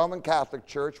of the Roman Catholic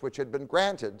Church, which had been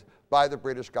granted by the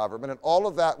British government, and all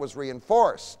of that was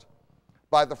reinforced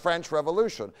by the French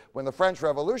Revolution. When the French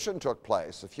Revolution took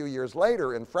place a few years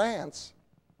later in France,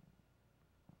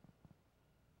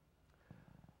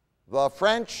 the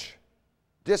French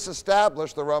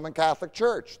disestablished the Roman Catholic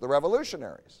Church, the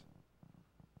revolutionaries.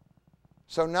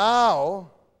 So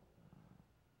now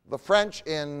the French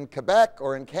in Quebec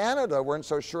or in Canada weren't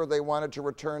so sure they wanted to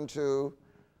return to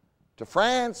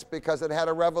France because it had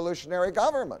a revolutionary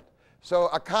government. So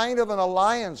a kind of an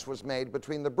alliance was made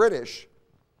between the British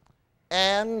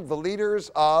and the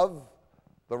leaders of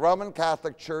the Roman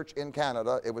Catholic Church in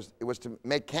Canada. It was to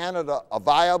make Canada a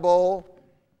viable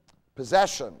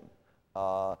possession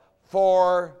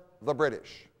for the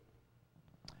British.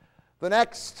 The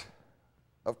next,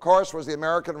 of course, was the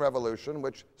American Revolution,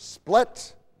 which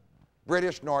split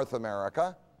British North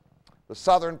America. The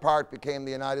southern part became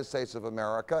the United States of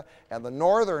America, and the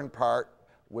northern part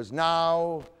was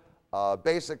now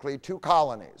basically two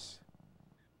colonies.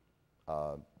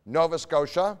 Nova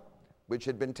Scotia, which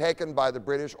had been taken by the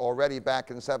British already back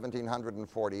in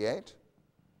 1748,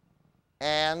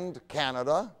 and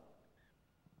Canada,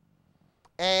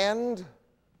 and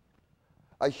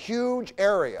a huge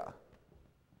area.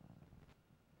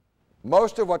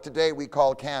 Most of what today we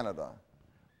call Canada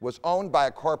was owned by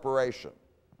a corporation.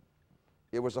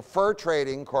 It was a fur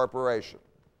trading corporation.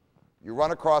 You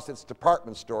run across its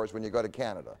department stores when you go to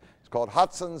Canada. It's called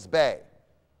Hudson's Bay.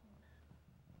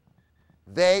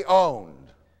 They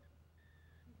owned,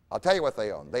 I'll tell you what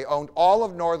they owned. They owned all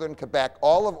of northern Quebec,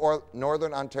 all of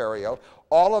northern Ontario,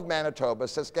 all of Manitoba,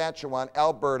 Saskatchewan,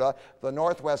 Alberta, the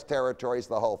Northwest Territories,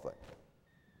 the whole thing.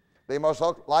 They most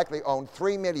likely owned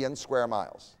 3 million square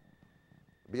miles,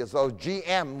 because though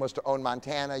GM was to own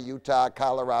Montana, Utah,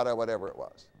 Colorado, whatever it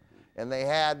was. And they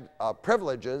had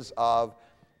privileges of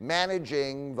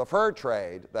managing the fur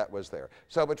trade that was there.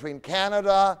 So between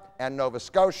Canada and Nova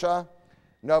Scotia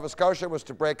was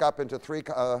to break up into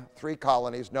three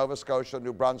colonies, Nova Scotia,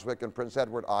 New Brunswick, and Prince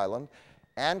Edward Island,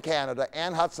 and Canada,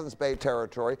 and Hudson's Bay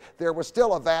Territory. There was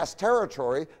still a vast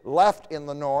territory left in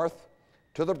the north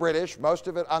to the British, most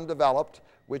of it undeveloped,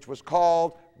 which was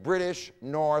called British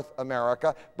North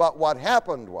America. But what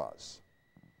happened was,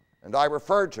 and I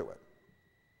referred to it,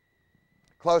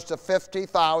 close to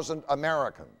 50,000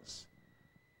 Americans,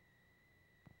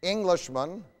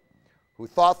 Englishmen who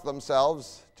thought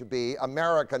themselves to be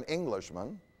American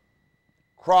Englishmen,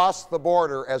 crossed the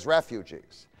border as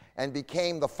refugees and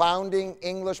became the founding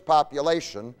English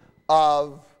population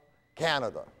of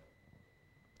Canada.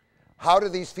 How do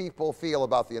these people feel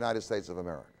about the United States of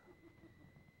America?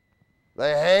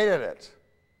 They hated it.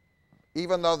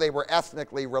 Even though they were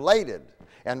ethnically related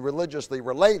and religiously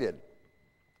related,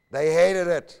 they hated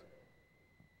it.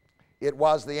 It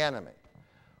was the enemy.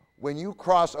 When you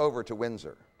cross over to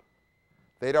Windsor,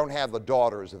 they don't have the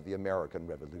Daughters of the American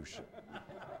Revolution.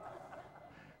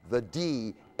 The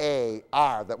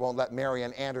D-A-R that won't let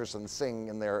Marian Anderson sing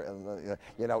in their,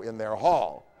 in their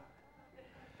hall.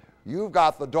 You've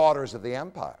got the Daughters of the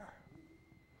Empire.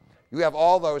 You have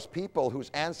all those people whose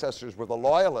ancestors were the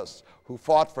loyalists, who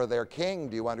fought for their king,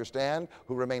 do you understand?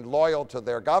 Who remained loyal to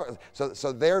their government.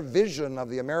 So their vision of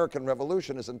the American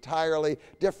Revolution is entirely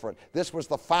different. This was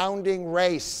the founding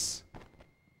race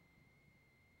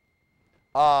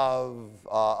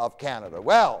of Canada.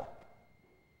 Well,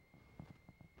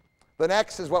 the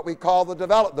next is what we call the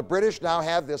development. The British now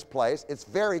have this place. It's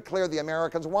very clear the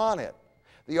Americans want it.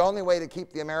 The only way to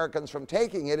keep the Americans from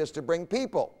taking it is to bring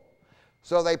people.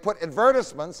 So they put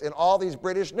advertisements in all these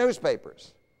British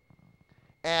newspapers.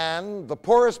 And the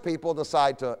poorest people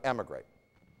decide to emigrate.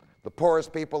 The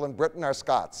poorest people in Britain are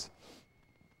Scots.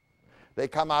 They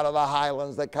come out of the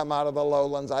Highlands, they come out of the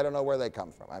Lowlands, I don't know where they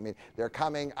come from. I mean, they're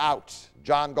coming out.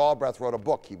 John Galbraith wrote a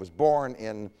book. He was born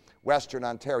in Western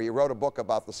Ontario. He wrote a book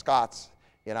about the Scots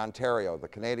in Ontario, the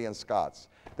Canadian Scots.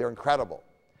 They're incredible.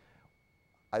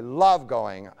 I love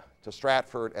going to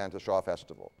Stratford and to Shaw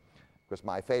Festival, because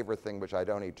my favorite thing, which I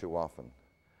don't eat too often,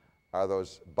 are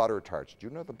those butter tarts. Do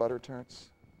you know the butter tarts?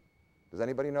 Does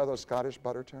anybody know those Scottish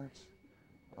butter tarts?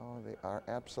 Oh, they are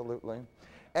absolutely.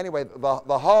 Anyway,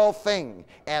 the whole thing.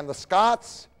 And the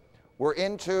Scots were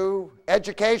into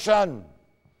education.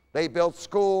 They built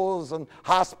schools and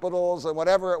hospitals and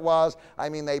whatever it was. I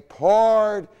mean, they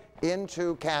poured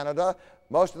into Canada.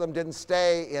 Most of them didn't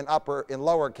stay in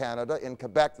lower Canada. In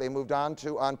Quebec, they moved on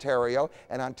to Ontario.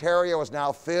 And Ontario is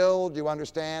now filled, you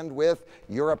understand, with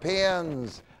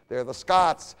Europeans. They're the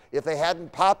Scots. If they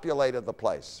hadn't populated the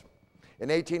place. In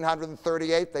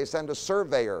 1838, they sent a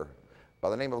surveyor by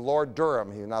the name of Lord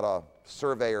Durham. He's not a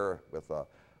surveyor with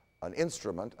an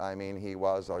instrument. I mean, he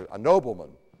was a nobleman,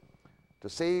 to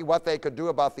see what they could do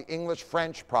about the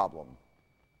English-French problem.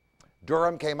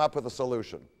 Durham came up with a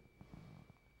solution,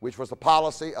 which was the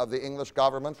policy of the English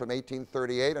government from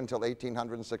 1838 until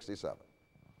 1867.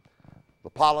 The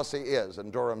policy is,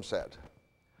 and Durham said,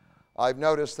 I've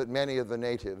noticed that many of the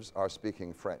natives are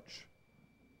speaking French.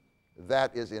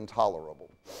 That is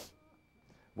intolerable.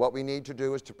 What we need to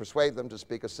do is to persuade them to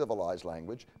speak a civilized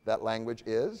language. That language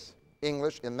is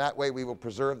English. In that way, we will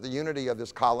preserve the unity of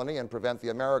this colony and prevent the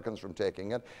Americans from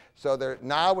taking it. So there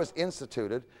now was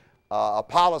instituted a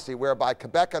policy whereby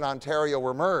Quebec and Ontario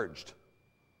were merged.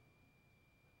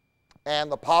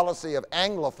 And the policy of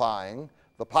anglifying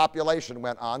the population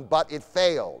went on, but it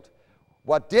failed.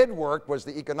 What did work was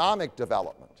the economic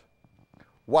development.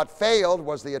 What failed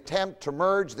was the attempt to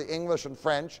merge the English and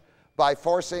French by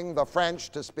forcing the French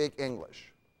to speak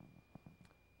English.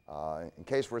 In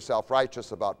case we're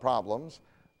self-righteous about problems,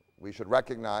 we should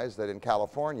recognize that in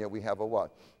California we have a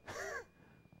what?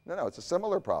 No, it's a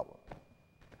similar problem.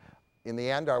 In the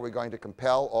end, are we going to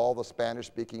compel all the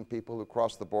Spanish-speaking people who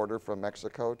cross the border from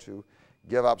Mexico to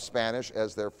give up Spanish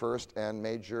as their first and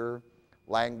major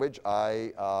language,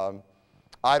 I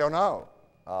don't know.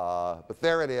 But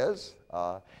there it is.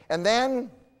 And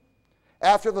then,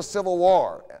 after the Civil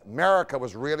War, America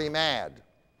was really mad.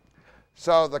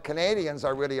 So the Canadians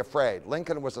are really afraid.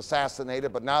 Lincoln was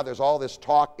assassinated, but now there's all this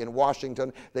talk in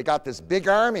Washington. They got this big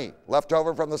army left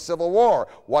over from the Civil War.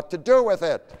 What to do with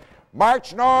it?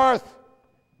 March north!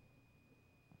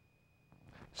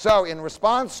 So in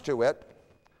response to it,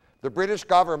 the British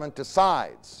government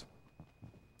decides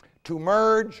to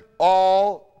merge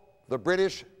all the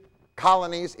British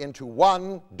colonies into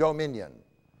one dominion.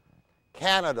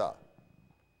 Canada,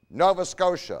 Nova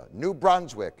Scotia, New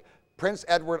Brunswick, Prince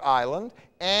Edward Island,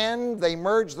 and they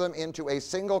merged them into a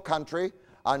single country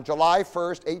on July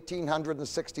 1st,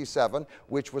 1867,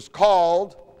 which was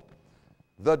called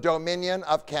the Dominion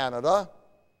of Canada,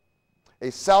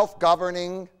 a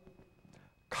self-governing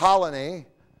colony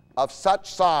of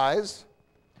such size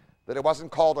that it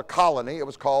wasn't called a colony, it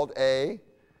was called a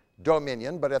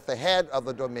dominion, but at the head of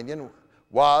the dominion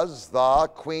was the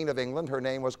Queen of England. Her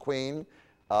name was Queen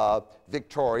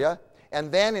Victoria. And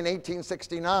then in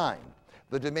 1869,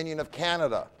 the Dominion of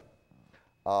Canada,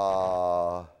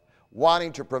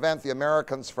 wanting to prevent the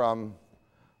Americans from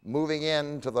moving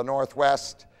into the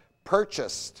Northwest,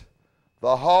 purchased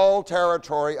the whole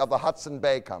territory of the Hudson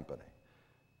Bay Company,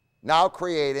 now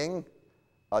creating,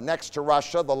 next to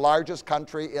Russia, the largest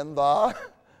country in the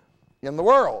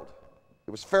world.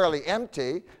 It was fairly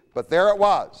empty, but there it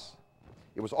was.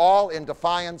 It was all in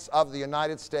defiance of the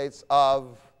United States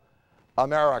of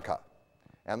America.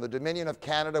 And the Dominion of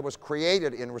Canada was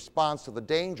created in response to the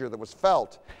danger that was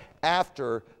felt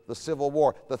after the Civil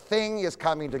War. The thing is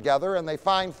coming together, and they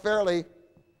find fairly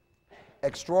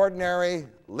extraordinary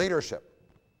leadership.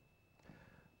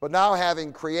 But now,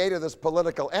 having created this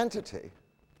political entity,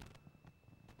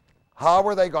 how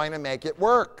were they going to make it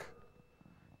work?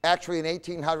 Actually, in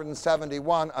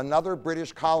 1871, another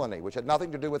British colony, which had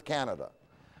nothing to do with Canada,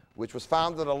 which was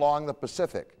founded along the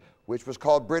Pacific, which was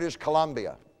called British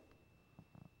Columbia,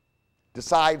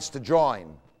 decides to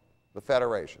join the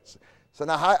federations. So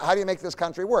now how do you make this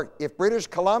country work? If British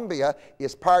Columbia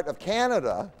is part of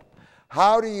Canada,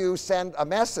 how do you send a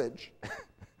message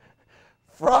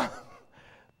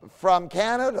from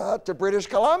Canada to British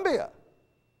Columbia?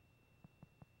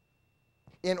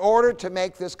 In order to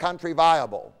make this country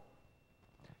viable,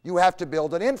 you have to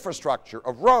build an infrastructure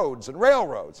of roads and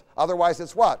railroads. Otherwise,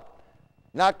 it's what?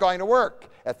 Not going to work.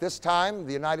 At this time,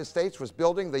 the United States was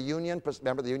building the Union,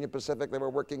 remember the Union Pacific? They were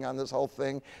working on this whole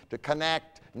thing to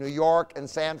connect New York and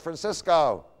San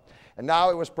Francisco. And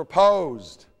now it was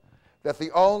proposed that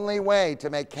the only way to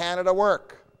make Canada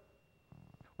work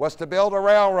was to build a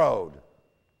railroad.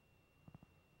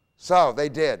 So they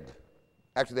did.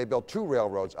 Actually, they built two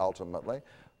railroads ultimately,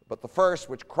 but the first,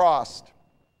 which crossed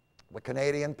the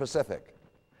Canadian Pacific,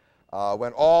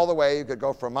 went all the way. You could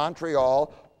go from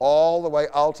Montreal all the way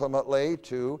ultimately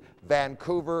to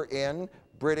Vancouver in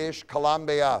British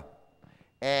Columbia.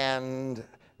 And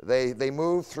they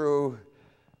moved through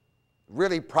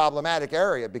really problematic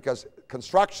area because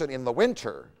construction in the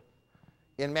winter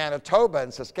in Manitoba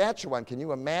and Saskatchewan, can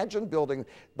you imagine building?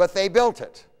 But they built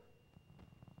it.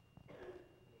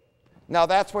 Now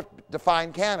that's what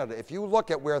defined Canada. If you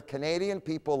look at where Canadian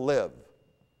people live,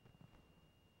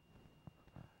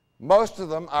 most of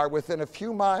them are within a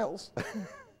few miles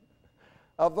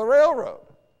of the railroad.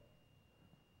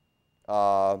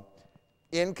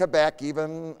 In Quebec,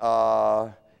 even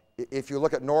if you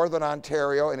look at northern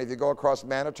Ontario, and if you go across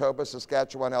Manitoba,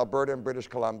 Saskatchewan, Alberta, and British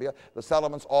Columbia, the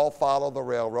settlements all follow the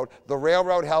railroad. The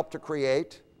railroad helped to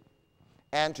create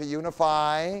and to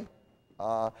unify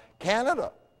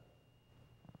Canada.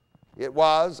 It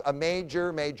was a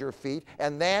major, major feat.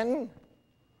 And then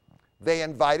they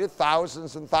invited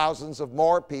thousands and thousands of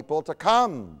more people to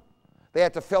come. They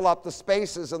had to fill up the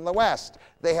spaces in the West.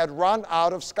 They had run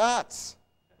out of Scots.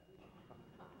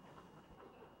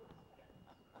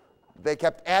 They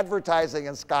kept advertising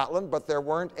in Scotland, but there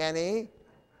weren't any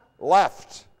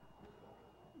left.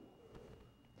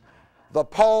 The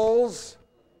Poles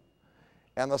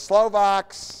and the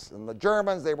Slovaks and the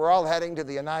Germans, they were all heading to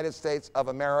the United States of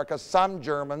America. Some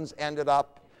Germans ended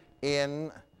up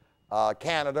in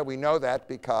Canada. We know that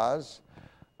because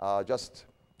just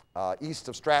east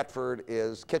of Stratford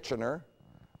is Kitchener,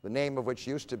 the name of which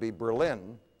used to be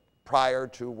Berlin prior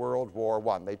to World War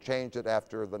I. They changed it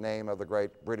after the name of the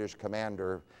great British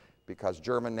commander because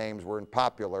German names weren't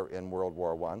popular in World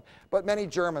War I. But many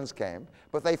Germans came.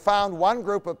 But they found one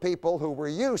group of people who were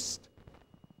used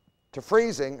to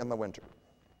freezing in the winter.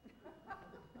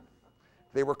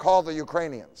 They were called the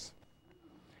Ukrainians.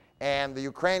 And the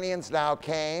Ukrainians now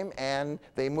came and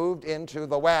they moved into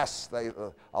the West. Now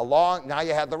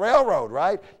you had the railroad,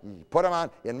 right? You put them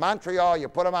on, in Montreal, you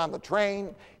put them on the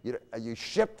train, you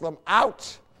ship them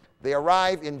out. They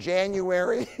arrive in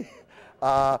January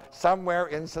somewhere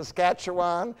in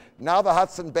Saskatchewan. Now the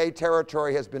Hudson Bay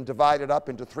Territory has been divided up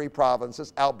into 3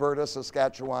 provinces, Alberta,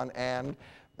 Saskatchewan, and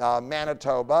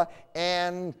Manitoba.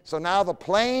 And so now the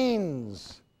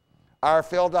plains are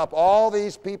filled up, all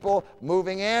these people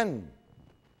moving in.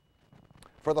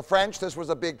 For the French, this was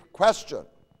a big question.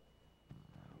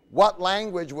 What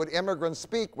language would immigrants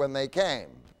speak when they came?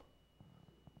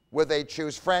 Would they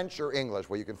choose French or English?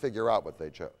 Well, you can figure out what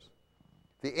they chose.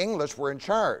 The English were in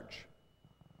charge.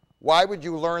 Why would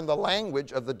you learn the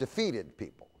language of the defeated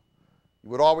people? You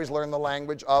would always learn the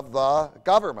language of the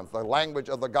government. The language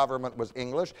of the government was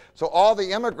English. So all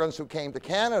the immigrants who came to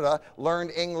Canada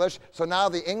learned English. So now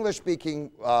the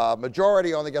English-speaking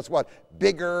majority only gets what?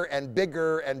 Bigger and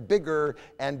bigger and bigger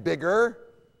and bigger.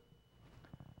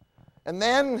 And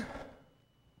then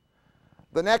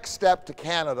the next step to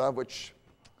Canada, which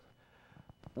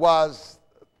was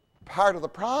part of the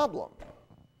problem.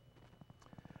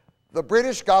 The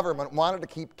British government wanted to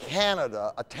keep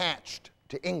Canada attached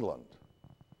to England.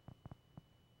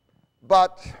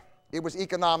 But it was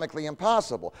economically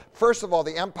impossible. First of all,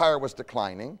 the empire was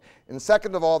declining. And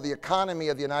second of all, the economy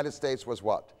of the United States was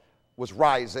what? Was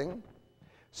rising.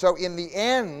 So in the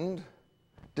end,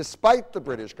 despite the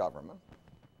British government,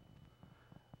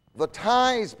 the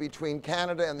ties between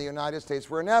Canada and the United States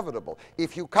were inevitable.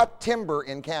 If you cut timber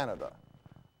in Canada,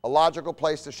 a logical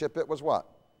place to ship it was what?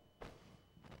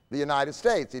 The United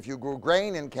States. If you grew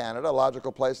grain in Canada, a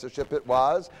logical place to ship it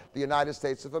was the United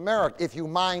States of America. If you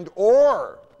mined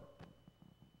ore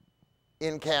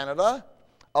in Canada,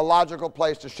 a logical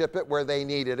place to ship it where they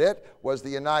needed it was the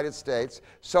United States.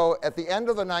 So at the end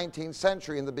of the 19th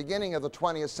century and the beginning of the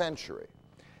 20th century,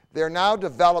 there now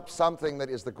developed something that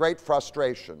is the great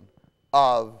frustration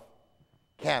of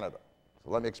Canada.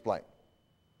 So let me explain.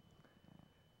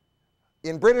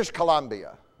 In British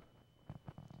Columbia,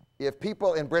 if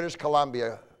people in British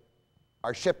Columbia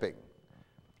are shipping,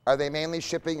 are they mainly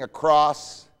shipping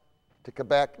across to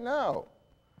Quebec? No.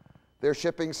 They're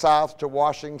shipping south to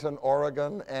Washington,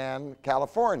 Oregon, and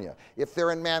California. If they're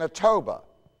in Manitoba,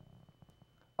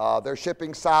 they're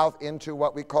shipping south into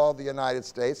what we call the United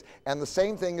States. And the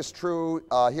same thing is true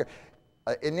here.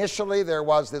 Initially, there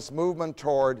was this movement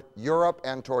toward Europe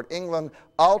and toward England.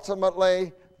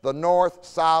 Ultimately, the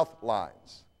north-south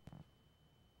lines.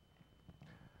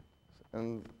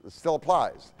 And it still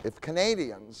applies. If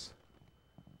Canadians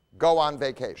go on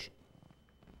vacation,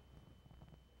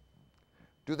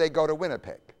 do they go to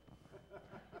Winnipeg?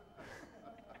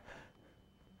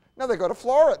 No, they go to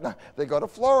Florida. No, they go to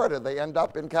Florida. They end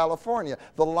up in California.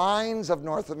 The lines of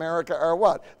North America are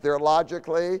what? They're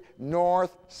logically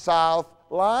north-south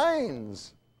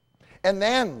lines. And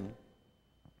then,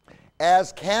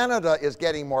 as Canada is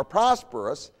getting more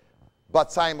prosperous,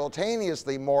 but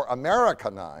simultaneously more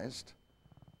Americanized,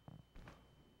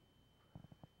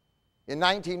 in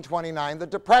 1929, the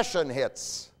Depression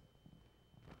hits.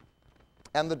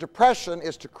 And the Depression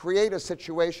is to create a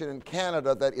situation in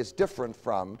Canada that is different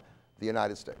from the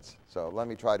United States. So let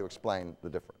me try to explain the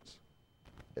difference.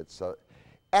 It's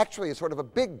actually sort of a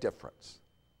big difference.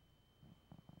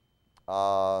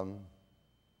 One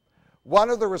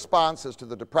of the responses to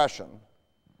the Depression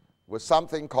was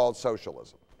something called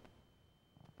socialism.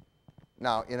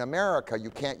 Now, in America,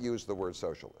 you can't use the word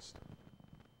socialist.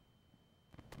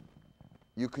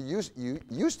 You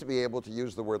used to be able to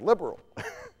use the word liberal,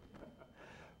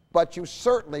 but you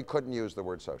certainly couldn't use the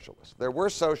word socialist. There were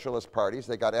socialist parties.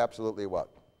 They got absolutely what?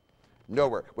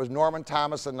 Nowhere. Was Norman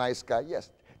Thomas a nice guy?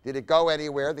 Yes. Did it go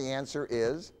anywhere? The answer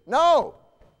is no.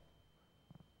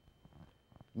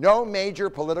 No major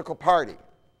political party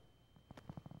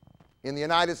in the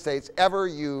United States ever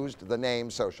used the name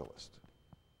socialist.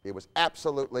 It was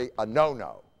absolutely a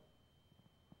no-no.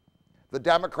 The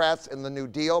Democrats in the New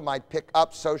Deal might pick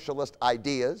up socialist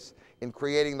ideas in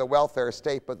creating the welfare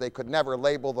state, but they could never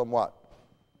label them what?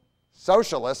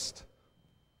 Socialist.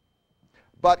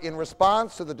 But in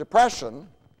response to the Depression,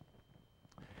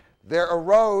 there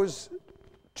arose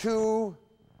 2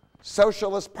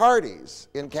 socialist parties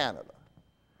in Canada.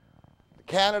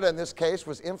 Canada, in this case,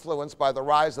 was influenced by the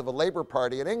rise of the Labour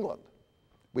Party in England,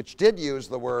 which did use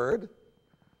the word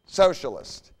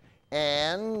socialist.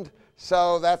 And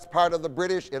so that's part of the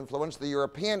British influence, the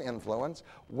European influence.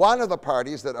 One of the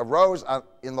parties that arose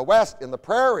in the West, in the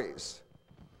prairies,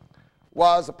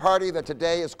 was a party that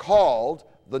today is called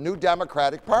the New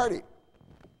Democratic Party.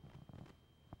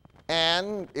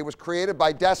 And it was created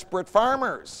by desperate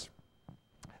farmers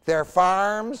Their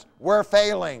farms were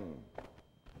failing.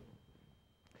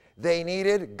 They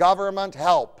needed government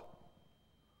help.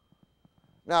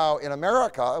 Now, in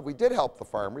America, we did help the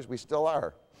farmers. We still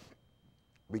are.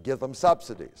 We give them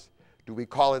subsidies. Do we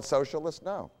call it socialist?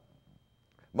 No.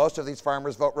 Most of these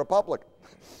farmers vote Republican.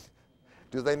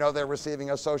 Do they know they're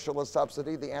receiving a socialist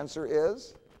subsidy? The answer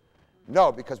is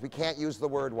no, because we can't use the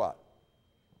word what?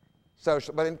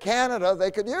 Social. But in Canada,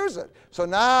 they could use it. So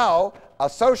now a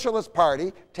socialist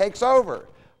party takes over.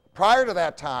 Prior to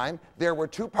that time, there were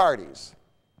two parties.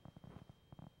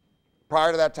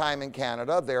 Prior to that time in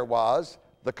Canada, there was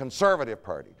the Conservative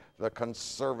Party. The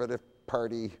Conservative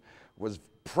Party was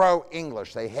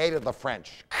pro-English. They hated the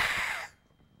French.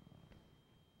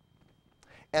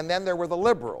 And then there were the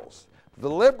Liberals. The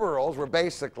Liberals were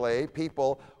basically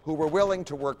people who were willing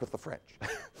to work with the French.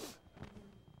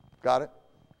 Got it?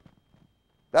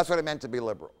 That's what it meant to be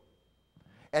liberal.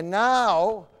 And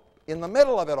now, in the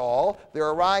middle of it all, there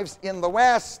arrives in the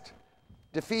West,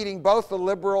 defeating both the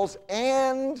Liberals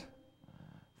and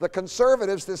the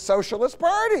Conservatives, this Socialist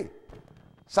Party.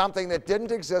 Something that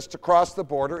didn't exist across the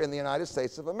border in the United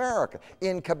States of America.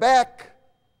 In Quebec,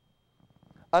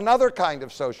 another kind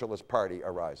of socialist party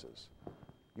arises.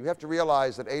 You have to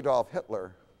realize that Adolf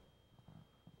Hitler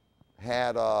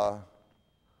had a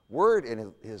word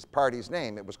in his party's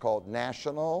name. It was called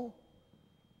National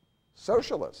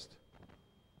Socialist.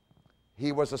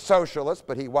 He was a socialist,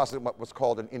 but he wasn't what was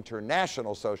called an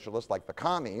international socialist like the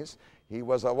commies. He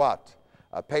was a what?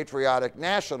 A patriotic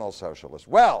national socialist.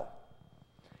 Well,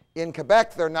 in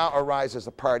Quebec, there now arises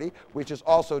a party which is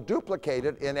also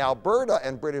duplicated in Alberta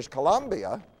and British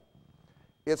Columbia.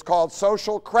 It's called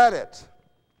social credit.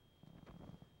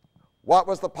 What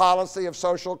was the policy of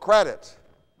social credit?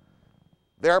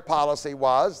 Their policy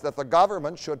was that the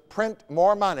government should print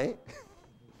more money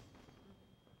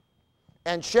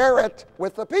and share it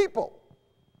with the people.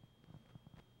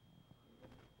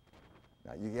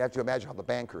 Now, you have to imagine how the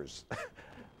bankers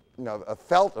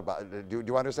felt about it. Do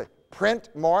you understand? Print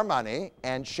more money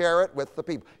and share it with the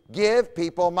people. Give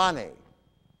people money.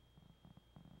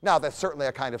 Now, that's certainly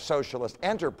a kind of socialist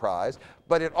enterprise,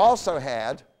 but it also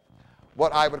had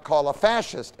what I would call a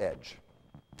fascist edge.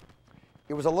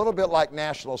 It was a little bit like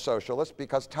National Socialist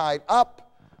because tied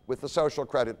up with the Social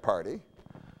Credit Party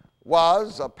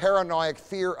was a paranoid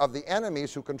fear of the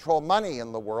enemies who control money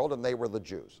in the world, and they were the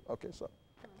Jews. Okay,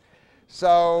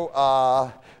 so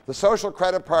the Social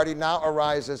Credit Party now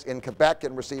arises in Quebec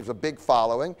and receives a big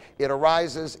following. It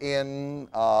arises in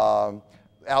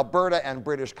Alberta and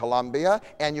British Columbia,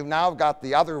 and you've now got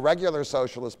the other regular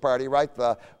Socialist Party, right?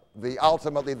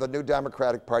 Ultimately the New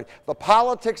Democratic Party. The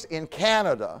politics in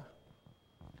Canada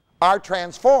are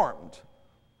transformed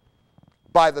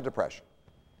by the Depression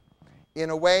in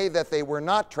a way that they were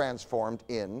not transformed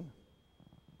in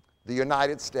the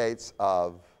United States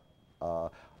of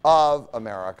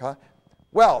America.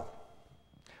 Well,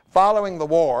 following the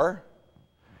war,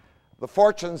 the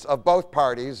fortunes of both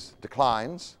parties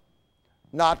declines.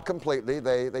 Not completely.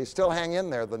 They still hang in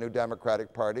there, the New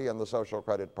Democratic Party and the Social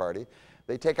Credit Party.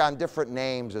 They take on different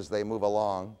names as they move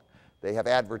along. They have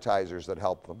advertisers that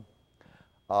help them.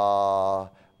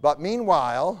 But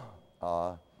meanwhile,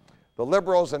 the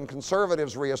liberals and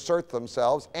conservatives reassert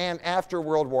themselves, and after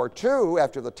World War II,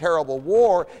 after the terrible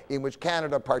war in which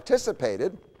Canada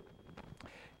participated,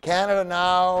 Canada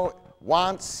now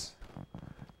wants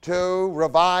to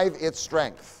revive its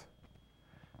strength.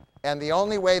 And the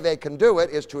only way they can do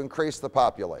it is to increase the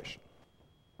population.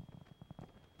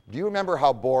 Do you remember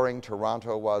how boring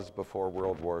Toronto was before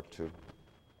World War II?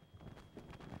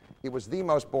 It was the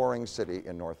most boring city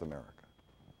in North America.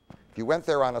 If you went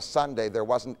there on a Sunday, there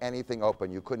wasn't anything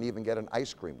open. You couldn't even get an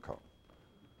ice cream cone.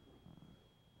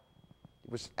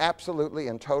 It was absolutely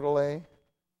and totally.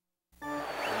 Did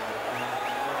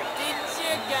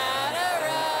you got a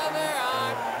rubber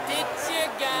arm? Did you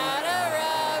got a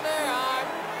rubber arm?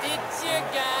 Did you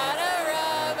got a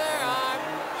rubber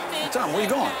arm? Tom, where are you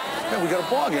going? Man, we got a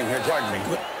ball game here. Pardon me.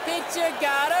 Did you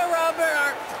got a rubber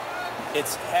arm?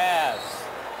 It's has.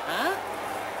 Huh?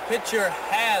 Pitcher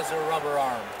has a rubber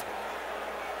arm.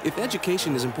 If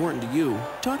education is important to you,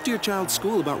 talk to your child's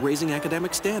school about raising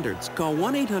academic standards. Call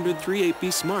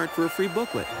 1-800-38-BE-SMART for a free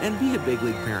booklet and be a big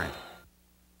league parent.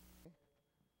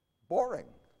 Boring.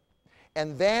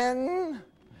 And then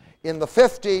in the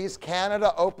 50s,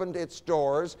 Canada opened its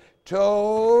doors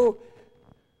to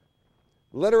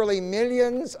literally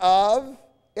millions of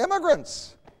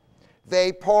immigrants.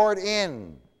 They poured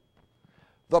in.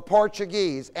 The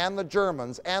Portuguese and the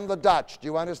Germans and the Dutch, do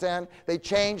you understand? They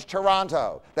changed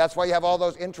Toronto. That's why you have all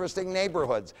those interesting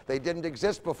neighborhoods. They didn't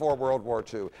exist before World War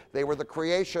II. They were the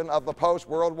creation of the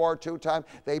post-World War II time.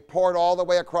 They poured all the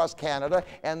way across Canada,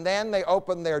 and then they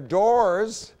opened their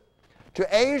doors to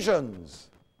Asians.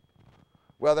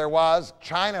 Well,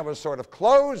 China was sort of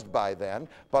closed by then,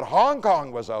 but Hong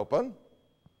Kong was open.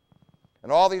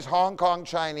 And all these Hong Kong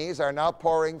Chinese are now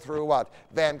pouring through what?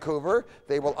 Vancouver.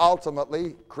 They will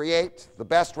ultimately create the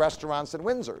best restaurants in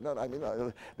Windsor. No, I mean,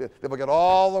 they will get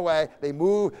all the way. They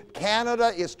move.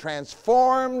 Canada is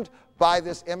transformed by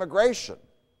this immigration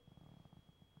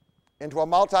into a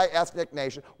multi-ethnic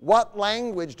nation. What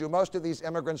language do most of these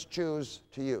immigrants choose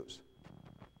to use?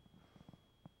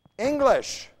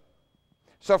 English.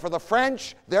 So for the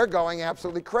French, they're going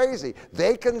absolutely crazy.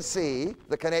 They can see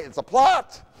the Canadian, it's a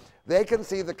plot. They can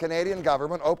see the Canadian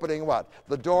government opening what?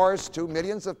 The doors to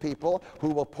millions of people who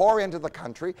will pour into the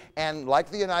country, and like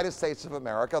the United States of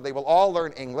America, they will all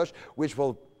learn English, which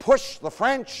will push the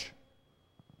French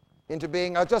into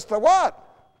being just a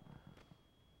what?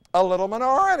 A little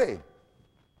minority.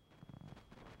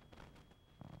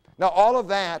 Now, all of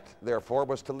that, therefore,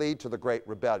 was to lead to the Great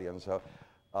Rebellion. So,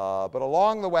 but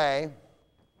along the way,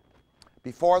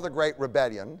 before the Great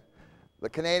Rebellion, the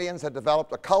Canadians had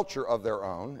developed a culture of their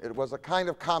own. It was a kind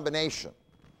of combination.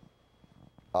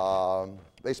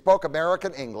 They spoke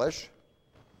American English,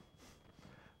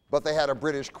 but they had a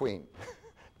British queen.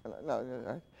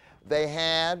 They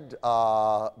had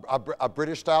a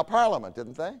British-style parliament,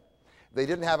 didn't they? They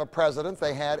didn't have a president.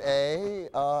 They had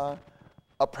a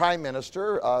prime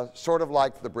minister, sort of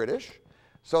like the British.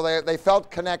 So they felt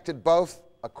connected both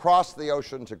across the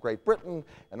ocean to Great Britain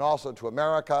and also to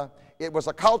America. It was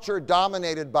a culture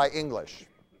dominated by English.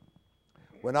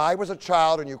 When I was a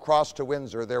child and you crossed to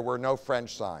Windsor, there were no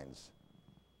French signs.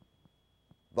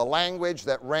 The language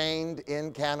that reigned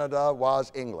in Canada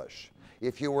was English.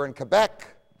 If you were in Quebec,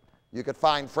 you could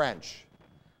find French,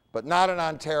 but not in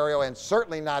Ontario, and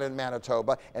certainly not in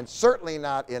Manitoba, and certainly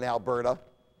not in Alberta.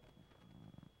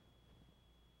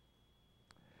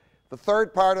 The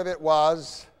third part of it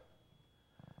was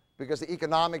because the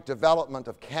economic development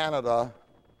of Canada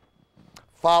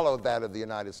followed that of the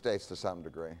United States to some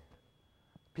degree.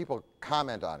 People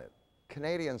comment on it.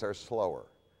 Canadians are slower.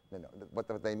 You know,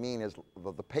 what they mean is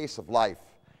the pace of life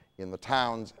in the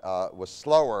towns was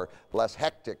slower, less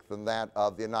hectic than that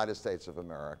of the United States of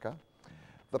America.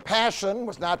 The passion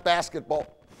was not basketball.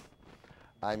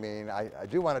 I mean, I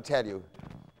do want to tell you,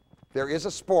 there is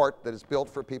a sport that is built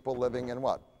for people living in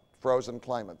what? Frozen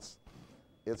climates.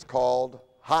 It's called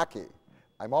hockey.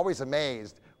 I'm always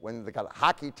amazed when they got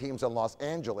hockey teams in Los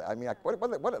Angeles. I mean, like, what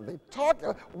are they talking?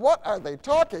 What are they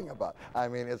talking about? I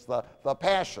mean, it's the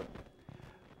passion.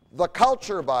 The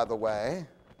culture, by the way,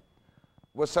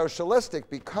 was socialistic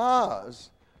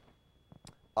because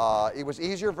it was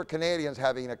easier for Canadians,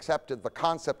 having accepted the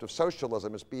concept of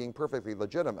socialism as being perfectly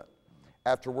legitimate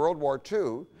after World War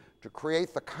II, to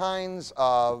create the kinds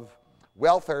of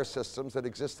welfare systems that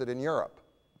existed in Europe.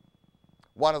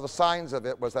 One of the signs of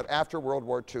it was that after World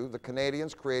War II, the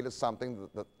Canadians created something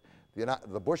that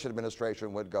the Bush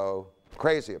administration would go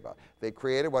crazy about. They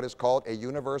created what is called a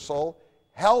universal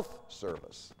health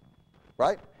service,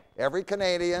 right? Every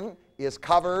Canadian is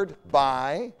covered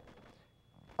by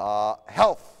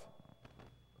health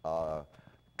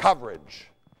coverage.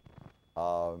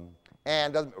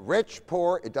 And rich,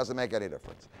 poor, it doesn't make any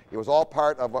difference. It was all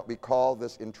part of what we call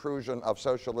this intrusion of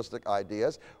socialistic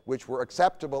ideas, which were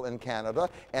acceptable in Canada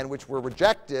and which were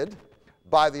rejected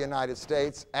by the United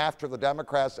States after the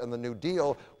Democrats and the New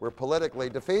Deal were politically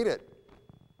defeated.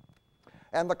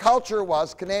 And the culture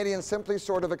was Canadians simply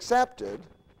sort of accepted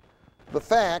the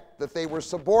fact that they were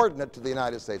subordinate to the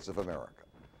United States of America.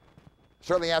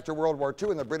 Certainly after World War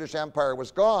II and the British Empire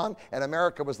was gone and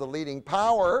America was the leading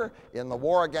power in the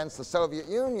war against the Soviet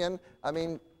Union, I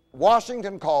mean,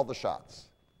 Washington called the shots.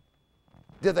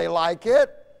 Did they like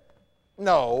it?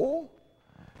 No.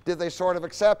 Did they sort of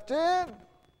accept it?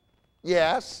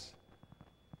 Yes.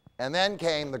 And then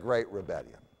came the Great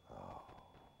Rebellion. Oh.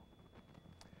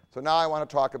 So now I want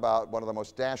to talk about one of the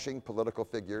most dashing political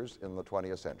figures in the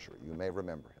 20th century. You may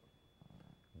remember him.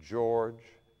 George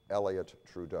Eliot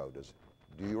Trudeau.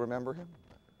 Do you remember him?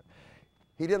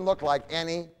 He didn't look like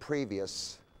any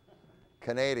previous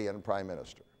Canadian prime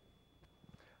minister.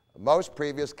 Most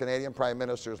previous Canadian prime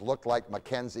ministers looked like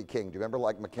Mackenzie King. Do you remember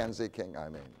like Mackenzie King? I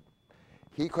mean,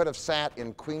 he could have sat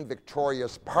in Queen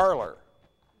Victoria's parlor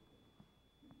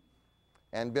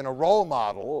and been a role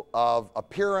model of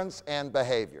appearance and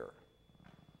behavior.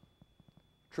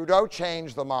 Trudeau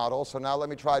changed the model, so now let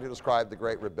me try to describe the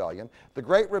Great Rebellion. The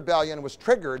Great Rebellion was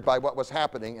triggered by what was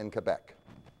happening in Quebec.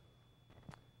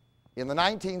 In the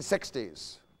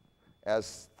 1960s,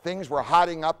 as things were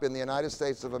hotting up in the United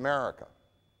States of America,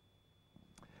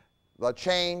 the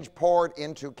change poured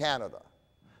into Canada.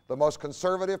 The most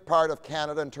conservative part of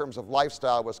Canada in terms of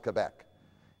lifestyle was Quebec.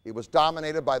 It was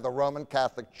dominated by the Roman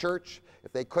Catholic Church.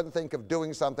 If they couldn't think of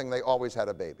doing something, they always had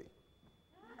a baby.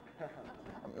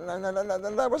 No,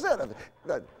 that was it.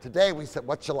 Today we said,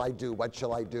 what shall I do? What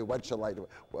shall I do? What shall I do?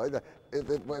 They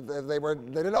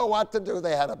didn't know what to do.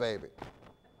 They had a baby.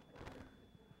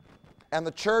 And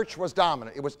the church was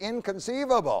dominant. It was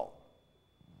inconceivable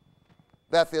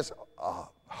that this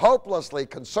hopelessly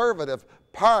conservative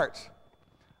part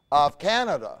of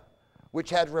Canada, which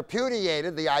had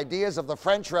repudiated the ideas of the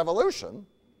French Revolution,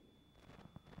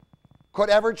 could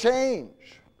ever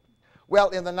change. Well,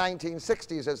 in the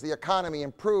 1960s, as the economy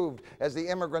improved, as the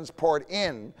immigrants poured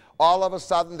in, all of a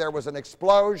sudden there was an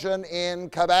explosion in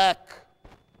Quebec.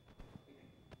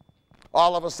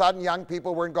 All of a sudden, young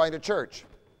people weren't going to church.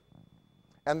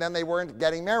 And then they weren't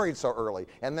getting married so early.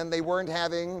 And then they weren't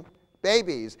having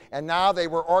babies. And now they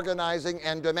were organizing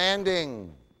and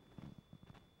demanding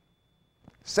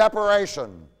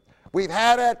separation. We've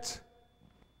had it.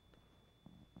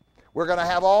 We're going to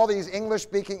have all these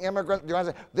English-speaking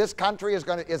immigrants. This country is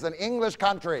an English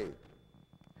country.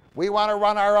 We want to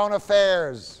run our own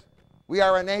affairs. We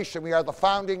are a nation. We are the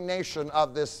founding nation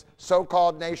of this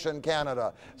so-called nation,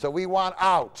 Canada. So we want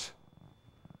out.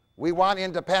 We want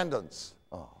independence.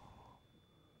 Oh.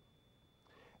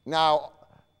 Now,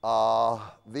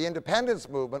 the independence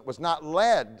movement was not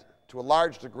led to a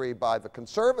large degree by the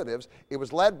conservatives. It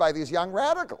was led by these young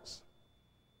radicals.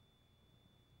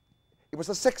 It was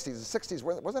the 60s. The 60s,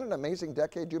 wasn't it an amazing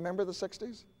decade? Do you remember the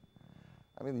 60s?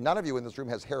 I mean, none of you in this room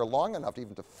has hair long enough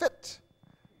even to fit.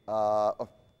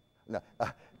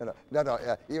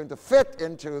 Even to fit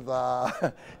into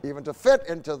the, even to fit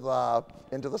into the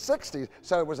 60s.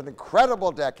 So it was an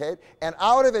incredible decade, and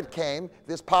out of it came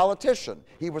this politician.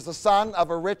 He was the son of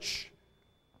a rich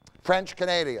French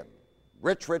Canadian,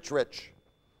 rich.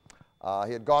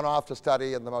 He had gone off to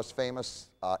study in the most famous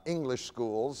English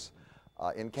schools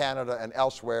in Canada and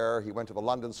elsewhere. He went to the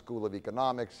London School of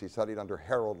Economics. He studied under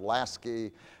Harold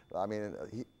Lasky. I mean,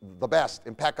 the best,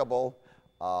 impeccable,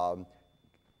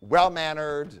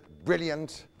 well-mannered,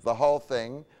 brilliant, the whole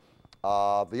thing.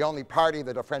 The only party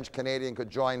that a French Canadian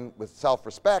could join with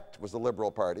self-respect was the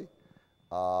Liberal Party.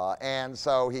 And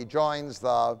so he joins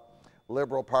the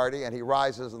Liberal Party and he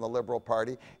rises in the Liberal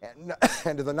Party. And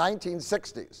in the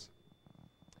 1960s,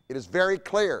 it is very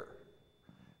clear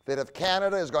that if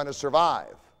Canada is going to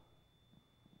survive,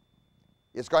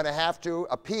 it's going to have to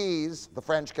appease the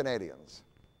French Canadians.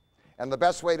 And the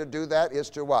best way to do that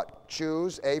is to what?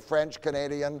 Choose a French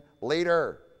Canadian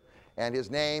leader. And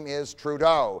his name is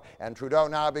Trudeau. And Trudeau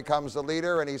now becomes the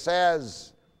leader, and he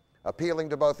says, appealing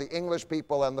to both the English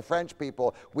people and the French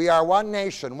people, we are one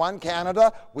nation, one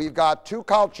Canada. We've got two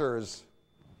cultures.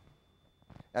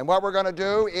 And what we're going to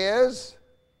do is,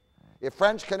 if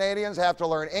French Canadians have to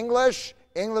learn English,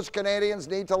 English Canadians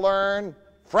need to learn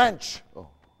French. Oh.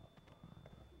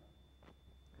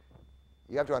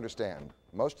 You have to understand,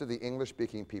 most of the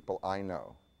English-speaking people I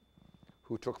know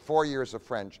who took 4 years of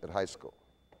French at high school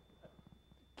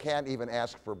can't even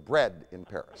ask for bread in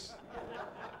Paris.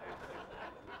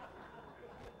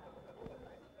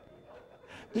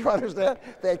 Do you understand?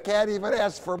 They can't even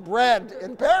ask for bread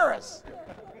in Paris.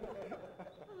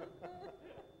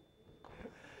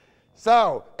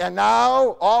 So, and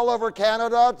now, all over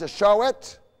Canada, to show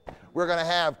it, we're going to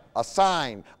have a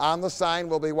sign. On the sign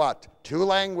will be what? 2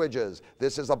 languages.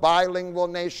 This is a bilingual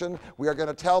nation. We are going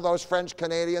to tell those French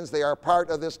Canadians they are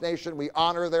part of this nation. We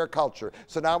honor their culture.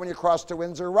 So now when you cross to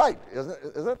Windsor, right,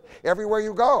 isn't it? Everywhere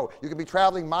you go, you can be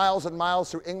traveling miles and miles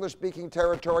through English-speaking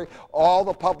territory. All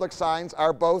the public signs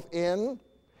are both in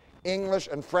English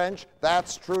and French.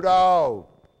 That's Trudeau.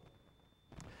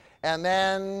 And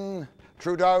then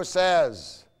Trudeau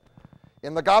says,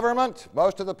 in the government,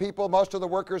 most of the people, most of the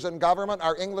workers in government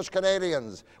are English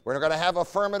Canadians. We're going to have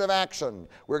affirmative action.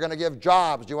 We're going to give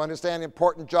jobs. Do you understand?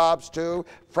 Important jobs to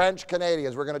French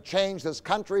Canadians. We're going to change this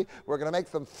country. We're going to make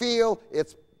them feel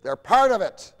they're part of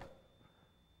it.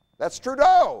 That's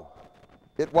Trudeau.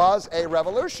 It was a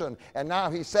revolution. And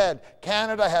now he said,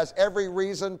 Canada has every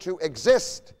reason to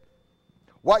exist.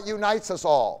 What unites us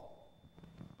all?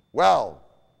 Well,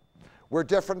 we're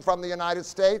different from the United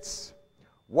States.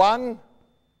 1,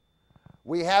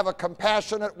 we have a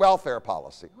compassionate welfare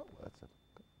policy. Oh, that's it.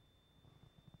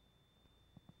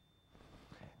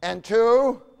 And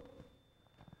 2,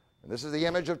 and this is the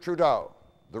image of Trudeau,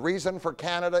 The reason for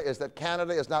Canada is that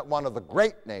Canada is not one of the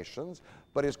great nations,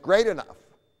 but is great enough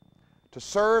to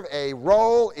serve a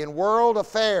role in world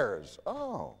affairs.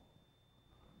 Oh,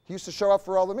 he used to show up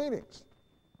for all the meetings.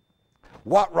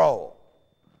 What role?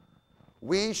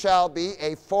 We shall be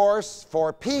a force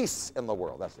for peace in the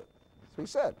world. That's it. That's what he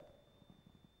said.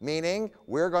 Meaning,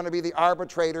 we're going to be the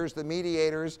arbitrators, the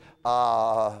mediators,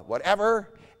 whatever.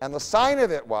 And the sign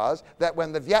of it was that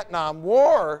when the Vietnam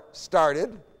War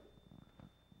started,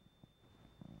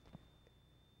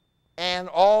 and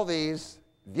all these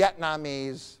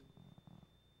Vietnamese,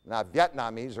 not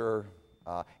Vietnamese, or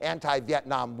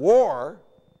anti-Vietnam War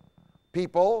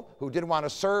people who didn't want to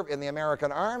serve in the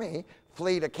American Army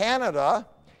flee to Canada,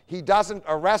 he doesn't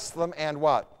arrest them and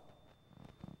what?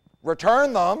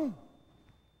 Return them.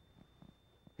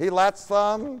 He lets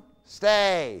them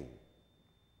stay.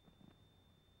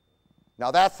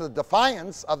 Now that's the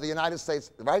defiance of the United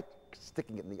States, right?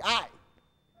 Sticking it in the eye.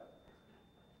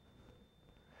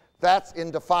 That's in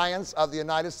defiance of the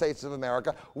United States of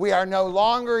America. We are no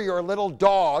longer your little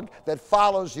dog that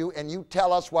follows you and you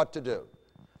tell us what to do.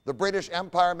 The British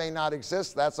Empire may not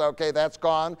exist. That's okay. That's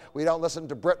gone. We don't listen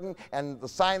to Britain. And the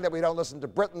sign that we don't listen to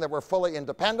Britain, that we're fully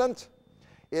independent,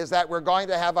 is that we're going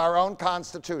to have our own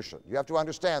constitution. You have to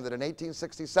understand that in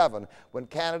 1867, when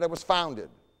Canada was founded,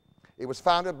 it was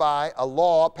founded by a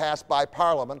law passed by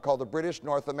Parliament called the British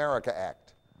North America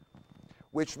Act,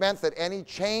 which meant that any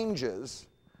changes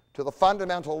to the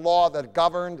fundamental law that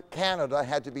governed Canada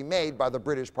had to be made by the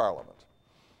British Parliament.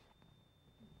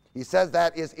 He says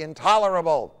that is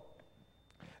intolerable.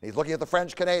 He's looking at the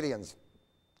French Canadians.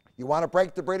 You want to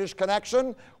break the British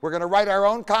connection? We're going to write our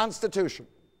own constitution.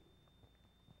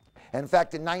 And in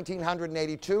fact, in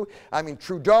 1982,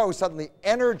 Trudeau suddenly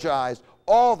energized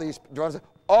all these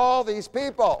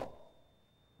people.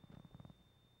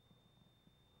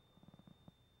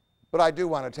 But I do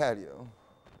want to tell you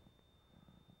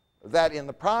that in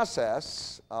the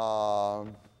process, there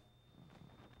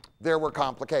were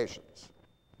complications.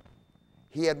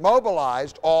 He had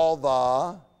mobilized all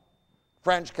the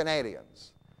French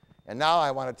Canadians. And now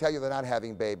I want to tell you they're not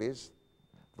having babies.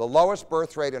 The lowest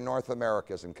birth rate in North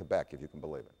America is in Quebec, if you can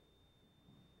believe it.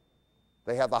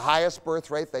 They have the highest birth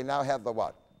rate. They now have the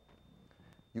what?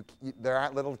 There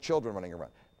aren't little children running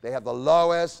around. They have the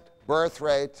lowest birth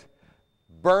rate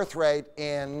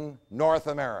in North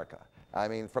America.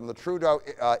 From the Trudeau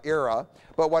era.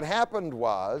 But what happened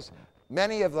was,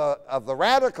 many of the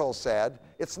radicals said,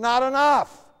 it's not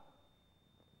enough.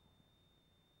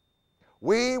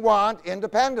 We want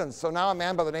independence. So now a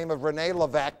man by the name of René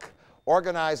Lévesque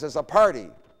organizes a party,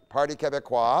 Parti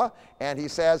Québécois, and he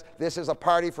says this is a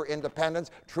party for independence.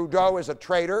 Trudeau is a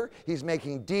traitor. He's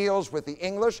making deals with the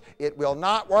English. It will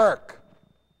not work.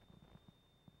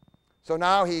 So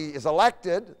now he is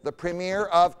elected the Premier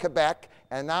of Quebec,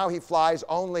 and now he flies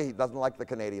only, he doesn't like the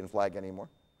Canadian flag anymore,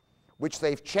 which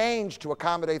they've changed to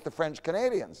accommodate the French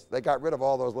Canadians. They got rid of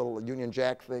all those little Union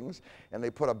Jack things, and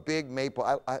they put a big maple.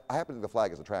 I happen to think the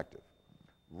flag is attractive.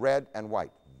 Red and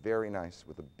white, very nice,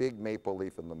 with a big maple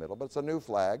leaf in the middle, but it's a new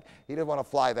flag. He didn't want to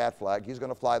fly that flag. He's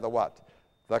going to fly the what?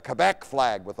 The Quebec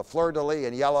flag with the fleur-de-lis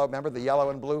in yellow. Remember the yellow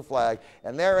and blue flag?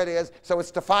 And there it is. So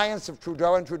it's defiance of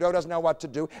Trudeau, and Trudeau doesn't know what to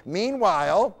do.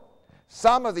 Meanwhile,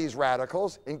 some of these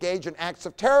radicals engage in acts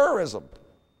of terrorism.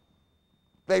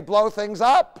 They blow things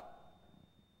up.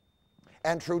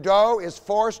 And Trudeau is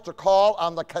forced to call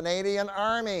on the Canadian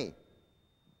Army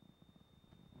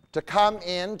to come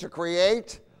in to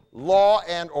create law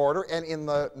and order. And in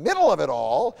the middle of it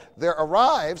all, there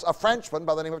arrives a Frenchman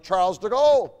by the name of Charles de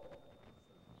Gaulle.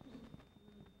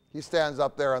 He stands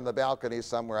up there on the balcony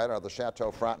somewhere, I don't know, the Chateau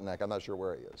Frontenac, I'm not sure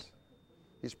where he is.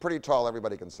 He's pretty tall,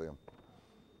 everybody can see him.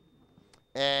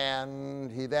 And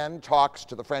he then talks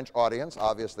to the French audience,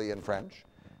 obviously in French,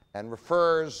 and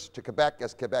refers to Quebec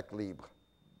as Quebec libre.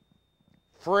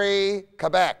 Free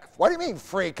Quebec. What do you mean,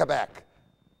 free Quebec?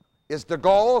 Is de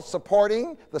Gaulle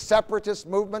supporting the separatist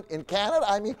movement in Canada?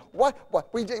 What?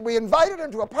 We invited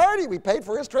him to a party. We paid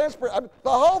for his transport. The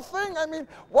whole thing,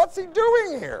 what's he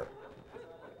doing here?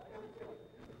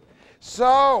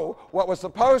 So what was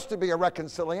supposed to be a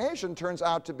reconciliation turns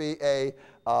out to be a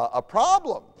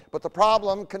problem. But the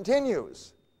problem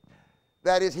continues.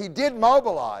 That is, he did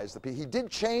mobilize the people. He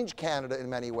did change Canada in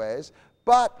many ways,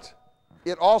 but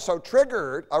it also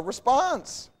triggered a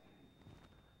response.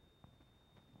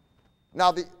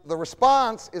 Now, the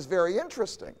response is very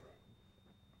interesting.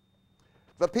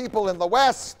 The people in the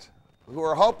West, who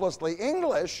are hopelessly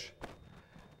English,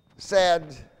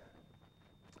 said,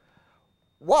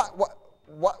 why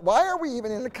are we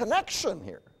even in a connection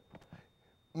here?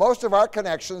 most of our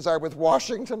connections are with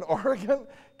Washington, Oregon.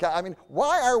 I mean,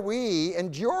 why are we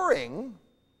enduring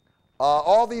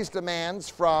all these demands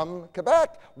from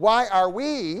Quebec? Why are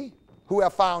we, who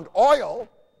have found oil,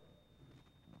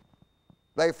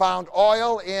 they found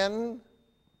oil in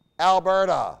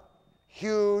Alberta,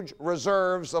 huge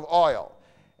reserves of oil.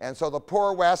 And so the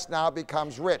poor West now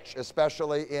becomes rich,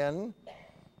 especially in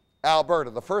Alberta.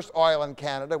 The first oil in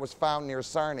Canada was found near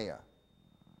Sarnia.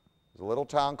 There's a little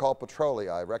town called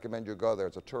Petrolia. I recommend you go there.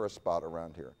 It's a tourist spot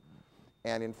around here.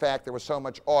 And in fact, there was so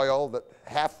much oil that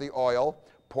half the oil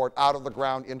poured out of the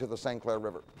ground into the St. Clair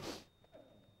River.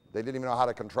 They didn't even know how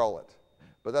to control it.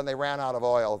 But then they ran out of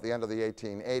oil at the end of the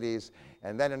 1880s.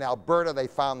 And then in Alberta, they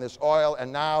found this oil,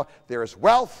 and now there's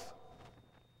wealth.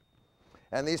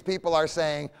 And these people are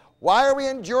saying, why are we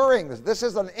enduring this? This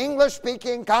is an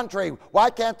English-speaking country. Why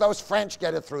can't those French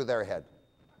get it through their head?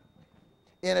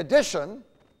 In addition,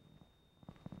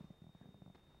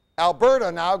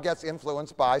 Alberta now gets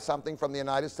influenced by something from the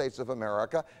United States of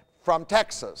America, from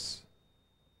Texas.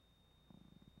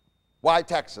 Why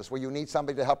Texas? Well, you need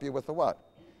somebody to help you with the what?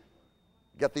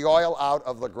 Get the oil out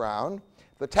of the ground.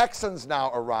 The Texans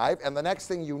now arrive, and the next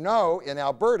thing you know, in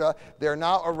Alberta, there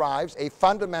now arrives a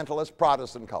fundamentalist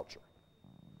Protestant culture.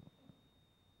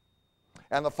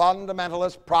 And the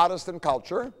fundamentalist Protestant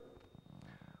culture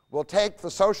will take the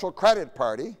Social Credit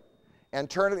Party and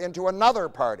turn it into another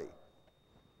party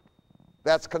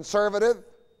that's conservative,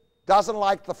 doesn't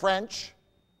like the French,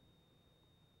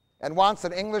 and wants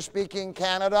an English-speaking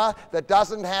Canada that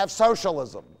doesn't have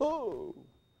socialism. Ooh.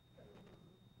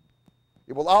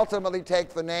 It will ultimately take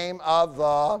the name of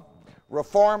the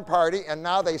Reform Party, and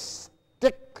now they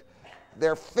stick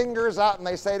their fingers out and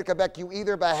they say to Quebec, you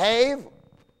either behave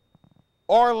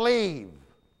or leave.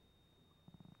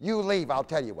 You leave, I'll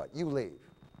tell you what, you leave.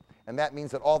 And that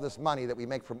means that all this money that we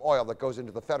make from oil that goes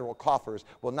into the federal coffers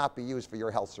will not be used for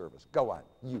your health service. Go on,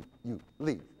 you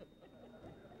leave.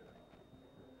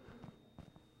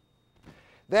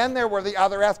 Then there were the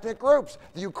other ethnic groups.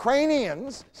 The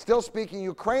Ukrainians, still speaking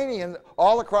Ukrainian,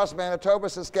 all across Manitoba,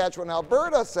 Saskatchewan,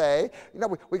 Alberta say, you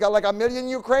know, we got like 1 million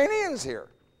Ukrainians here.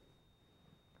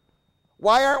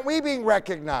 Why aren't we being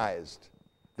recognized?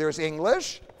 There's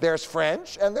English, there's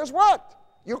French, and there's what?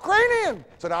 Ukrainian.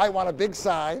 So now I want a big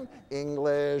sign,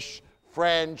 English,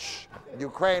 French,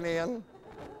 Ukrainian.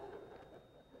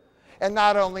 And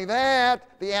not only that,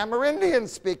 the Amerindians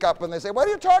speak up and they say, what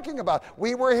are you talking about?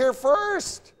 We were here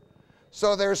first.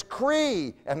 So there's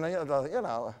Cree, and you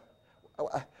know,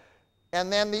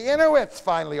 and then the Inuits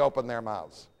finally open their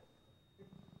mouths.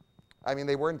 I mean,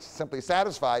 they weren't simply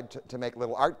satisfied to make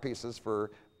little art pieces for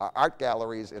art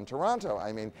galleries in Toronto.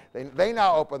 I mean, they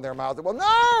now open their mouths. Well,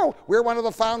 no, we're one of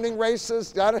the founding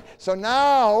races. So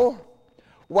now,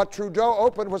 what Trudeau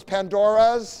opened was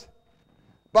Pandora's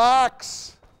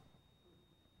box.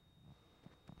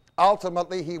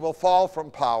 Ultimately, he will fall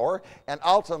from power, and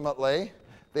ultimately,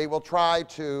 they will try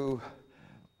to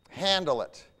handle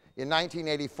it. In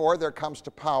 1984, there comes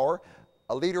to power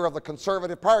a leader of the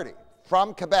Conservative Party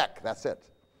from Quebec. That's it.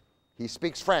 He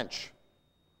speaks French.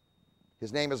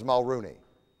 His name is Mulroney.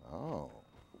 Oh.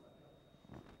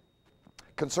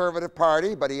 Conservative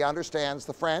Party, but he understands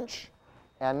the French.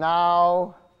 And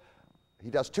now he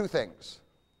does two things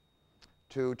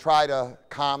to try to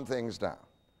calm things down.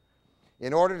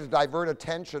 In order to divert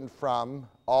attention from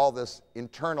all this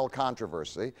internal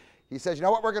controversy, he says, you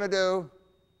know what we're going to do?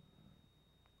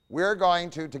 We're going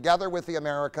to, together with the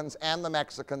Americans and the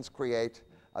Mexicans, create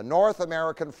a North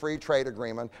American free trade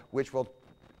agreement which will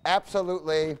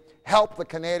absolutely help the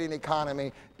Canadian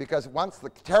economy, because once the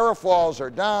tariff walls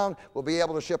are down, we'll be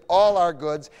able to ship all our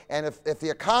goods, and if the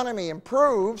economy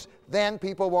improves, then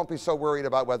people won't be so worried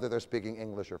about whether they're speaking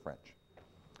English or French.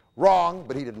 Wrong,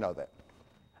 but he didn't know that.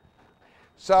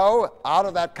 So out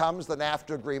of that comes the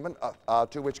NAFTA agreement,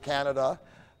 to which Canada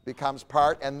becomes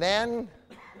part, and then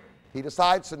he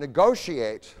decides to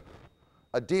negotiate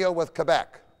a deal with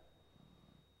Quebec.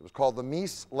 It was called the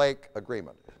Meese Lake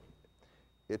Agreement.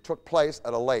 It took place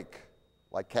at a lake,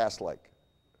 like Cass Lake,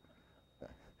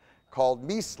 called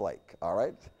Meese Lake, all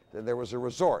right? And there was a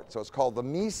resort, so it's called the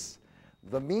Meese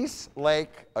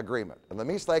Lake Agreement. And the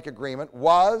Meese Lake Agreement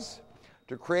was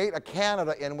to create a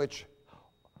Canada in which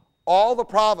all the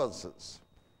provinces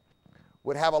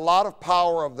would have a lot of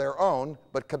power of their own,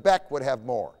 but Quebec would have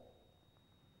more.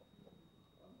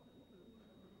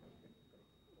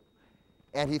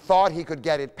 And he thought he could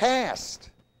get it passed.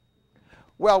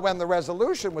 Well, when the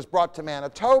resolution was brought to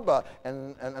Manitoba,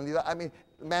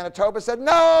 Manitoba said,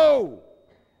 no!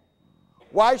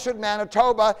 Why should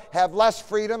Manitoba have less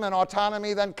freedom and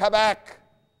autonomy than Quebec?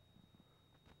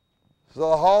 So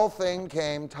the whole thing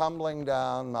came tumbling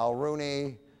down.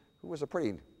 Mulrooney, who was a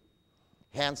pretty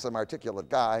handsome, articulate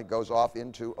guy, goes off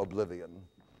into oblivion.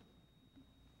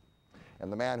 And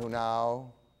the man who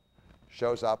now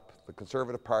shows up, the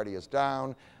Conservative Party is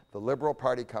down, the Liberal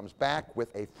Party comes back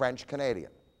with a French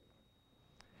Canadian.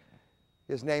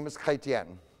 His name is Chrétien.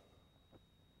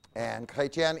 And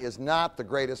Chrétien is not the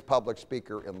greatest public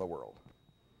speaker in the world.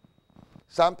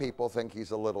 Some people think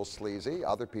he's a little sleazy.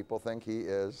 Other people think he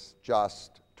is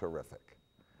just terrific.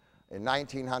 In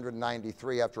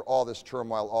 1993, after all this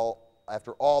turmoil,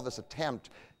 after all this attempt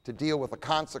to deal with the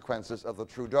consequences of the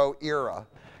Trudeau era,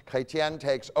 Chrétien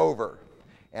takes over.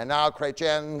 And now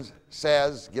Chrétien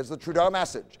says, gives the Trudeau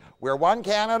message. We're one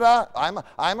Canada.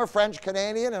 I'm a French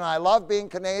Canadian, and I love being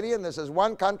Canadian. This is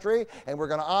one country, and we're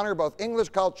going to honor both English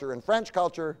culture and French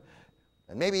culture,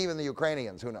 and maybe even the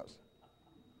Ukrainians, who knows.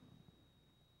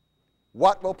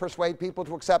 What will persuade people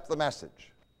to accept the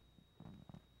message?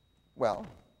 Well,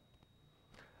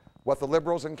 what the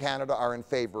Liberals in Canada are in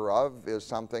favor of is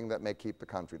something that may keep the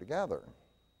country together.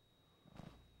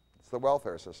 It's the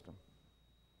welfare system.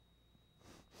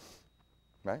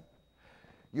 Right?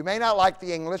 You may not like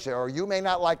the English, or you may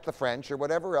not like the French, or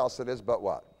whatever else it is, but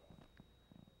what?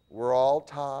 We're all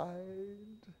tied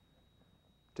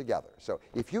together. So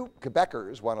if you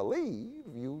Quebecers want to leave,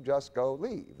 you just go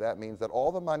leave. That means that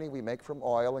all the money we make from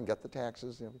oil and get the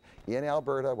taxes in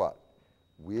Alberta, what?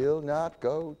 Will not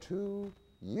go to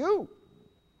you.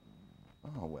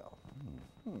 Oh, well.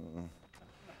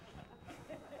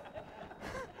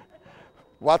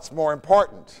 What's more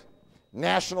important?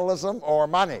 Nationalism or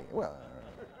money? Well,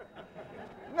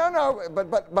 no,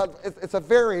 but it's a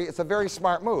very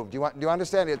smart move. Do you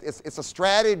understand it? It's a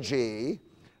strategy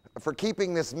for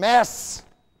keeping this mess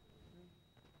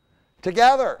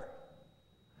together.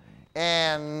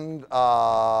 And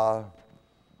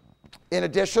in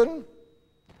addition,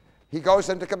 he goes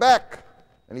into Quebec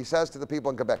and he says to the people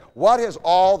in Quebec, what has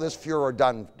all this furor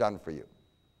done for you?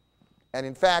 And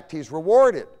in fact, he's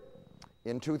rewarded.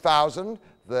 In 2000,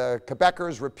 the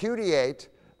Quebecers repudiate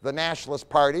the Nationalist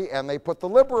Party and they put the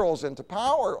Liberals into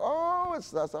power. Oh,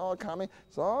 that's all coming.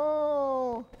 It's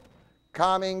all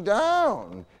calming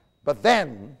down. But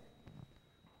then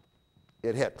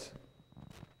it hit.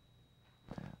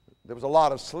 There was a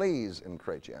lot of sleaze in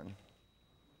Chrétien.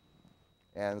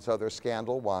 And so there's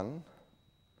scandal 1, and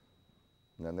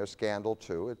then there's scandal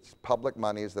 2. It's public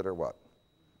monies that are what?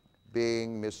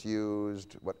 Being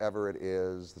misused, whatever it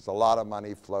is. There's a lot of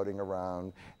money floating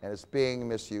around, and it's being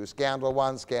misused. Scandal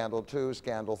 1, scandal 2,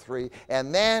 scandal 3.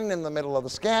 And then in the middle of the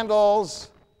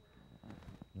scandals,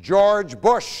 George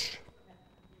Bush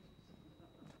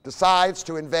decides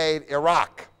to invade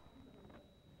Iraq.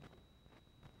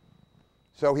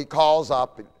 So he calls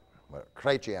up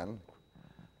Chrétien,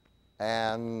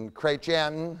 and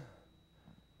Chrétien,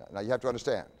 now you have to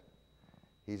understand,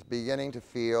 he's beginning to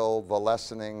feel the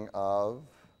lessening of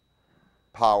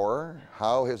power.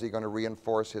 How is he going to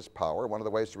reinforce his power? One of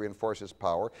the ways to reinforce his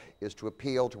power is to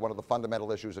appeal to one of the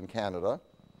fundamental issues in Canada.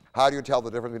 How do you tell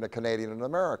the difference between a Canadian and an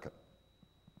American?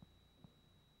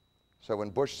 So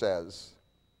when Bush says,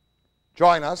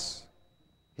 join us,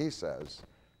 he says,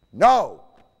 no.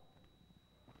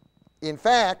 In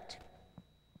fact,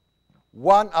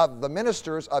 one of the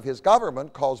ministers of his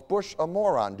government calls Bush a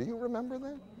moron. Do you remember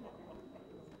that?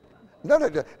 No.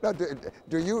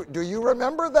 Do you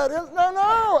remember that?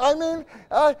 No. I mean,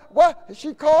 what?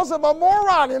 She calls him a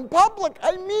moron in public.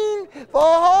 I mean, the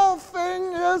whole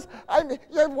thing is, I mean,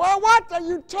 what are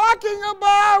you talking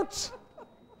about?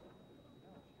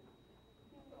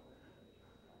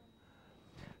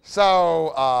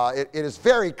 So it is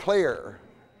very clear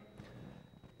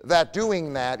that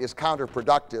doing that is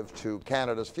counterproductive to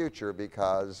Canada's future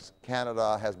because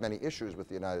Canada has many issues with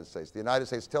the United States. The United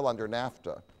States, still under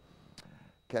NAFTA,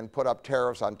 can put up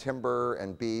tariffs on timber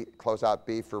and close out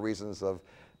beef for reasons of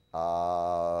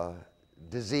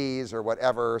disease or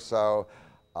whatever. So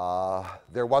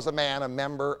there was a man, a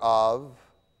member of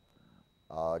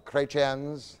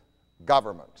Chrétien's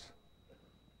government.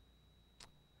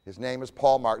 His name is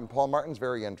Paul Martin. Paul Martin's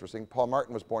very interesting. Paul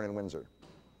Martin was born in Windsor.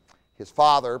 His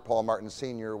father, Paul Martin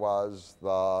Sr., was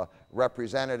the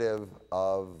representative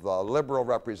of the Liberal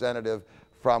representative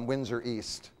from Windsor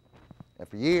East. And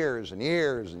for years and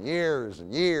years and years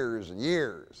and years and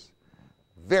years,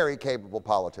 very capable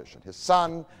politician. His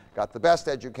son got the best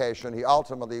education. He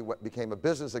ultimately became a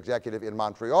business executive in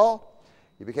Montreal.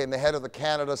 He became the head of the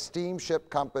Canada Steamship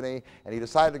Company, and he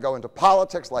decided to go into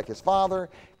politics like his father,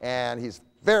 and he's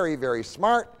very, very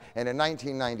smart. And in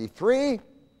 1993,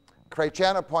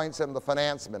 Chrétien appoints him the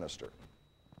finance minister.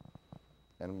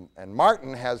 And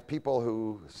Martin has people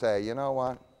who say, you know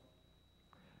what,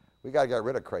 we got to get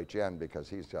rid of Chrétien because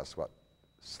he's just what,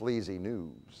 sleazy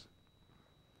news.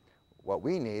 What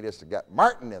we need is to get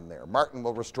Martin in there. Martin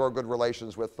will restore good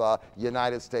relations with the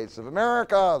United States of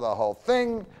America, the whole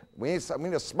thing. We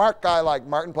need a smart guy like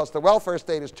Martin, plus the welfare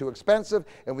state is too expensive,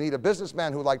 and we need a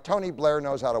businessman who, like Tony Blair,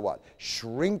 knows how to what?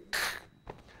 Shrink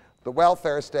the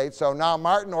welfare state. So now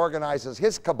Martin organizes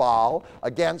his cabal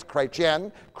against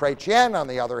Chrétien. Chrétien, on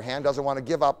the other hand, doesn't want to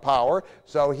give up power,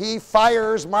 so he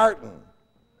fires Martin.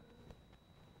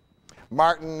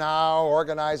 Martin now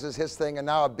organizes his thing, and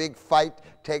now a big fight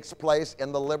takes place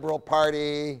in the Liberal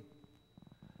Party.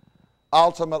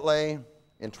 Ultimately,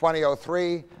 in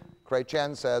 2003,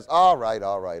 Chrétien says, all right,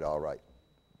 all right, all right.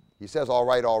 He says all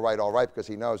right, all right, all right, because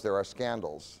he knows there are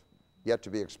scandals yet to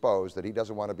be exposed that he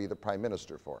doesn't want to be the prime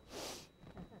minister for.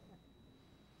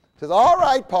 He says, all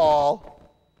right, Paul,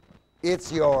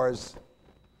 it's yours.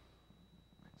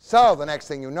 So the next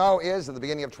thing you know is, at the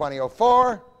beginning of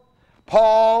 2004,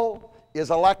 Paul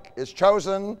is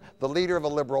chosen the leader of a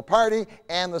Liberal Party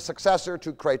and the successor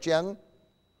to Chrétien,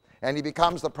 and he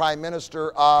becomes the Prime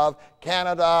Minister of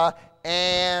Canada,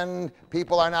 and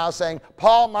people are now saying,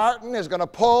 Paul Martin is going to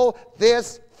pull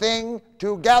this thing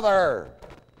together.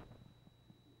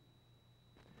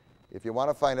 If you want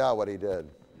to find out what he did,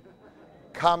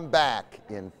 come back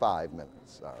in 5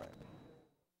 minutes. All right.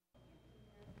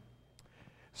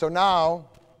 So now,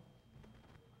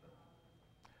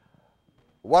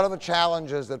 one of the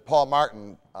challenges that Paul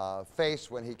Martin faced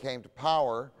when he came to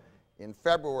power in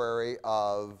February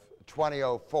of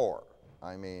 2004,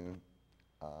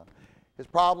 his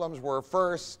problems were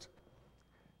first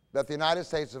that the United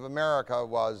States of America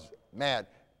was mad.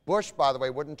 Bush, by the way,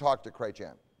 wouldn't talk to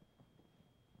Chrétien.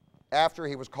 After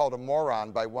he was called a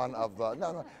moron by one of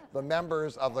the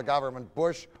members of the government,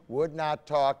 Bush would not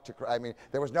talk to,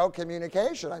 there was no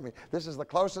communication. This is the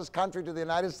closest country to the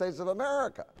United States of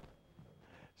America.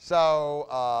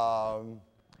 So,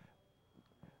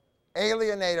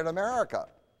 alienated America.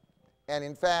 And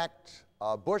in fact,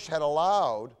 Bush had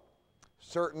allowed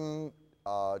certain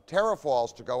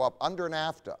terrafalls to go up under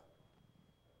NAFTA,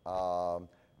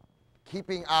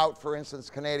 keeping out, for instance,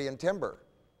 Canadian timber,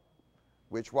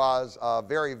 which was a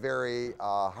very, very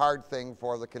hard thing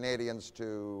for the Canadians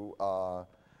to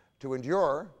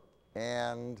endure.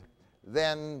 And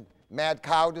then mad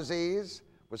cow disease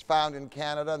was found in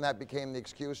Canada, and that became the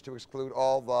excuse to exclude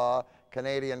all the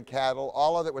Canadian cattle.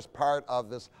 All of it was part of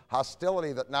this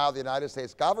hostility that now the United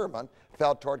States government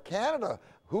felt toward Canada.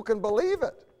 Who can believe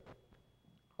it?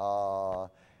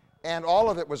 And all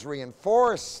of it was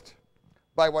reinforced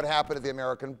by what happened at the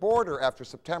American border after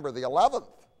September the 11th.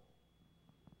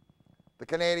 The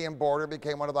Canadian border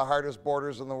became one of the hardest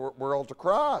borders in the world to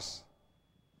cross.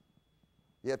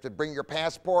 You have to bring your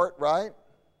passport, right?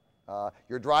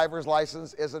 Your driver's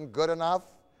license isn't good enough.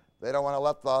 They don't want to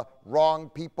let the wrong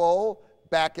people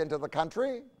back into the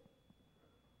country.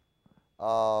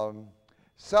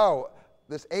 So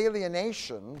this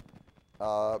alienation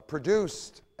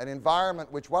produced an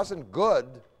environment which wasn't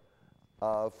good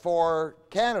for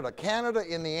Canada. Canada,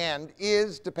 in the end,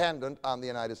 is dependent on the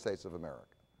United States of America.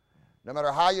 No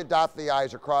matter how you dot the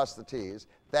I's or cross the T's,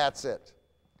 that's it.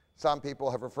 Some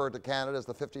people have referred to Canada as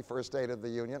the 51st state of the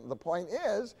Union. The point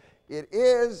is, it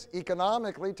is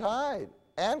economically tied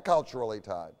and culturally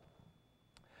tied.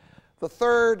 The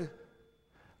third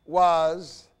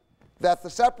was that the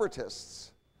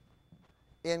separatists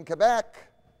in Quebec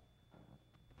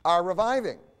are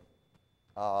reviving.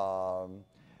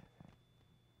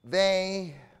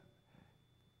 They,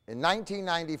 in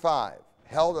 1995,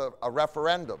 held a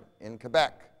referendum in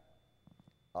Quebec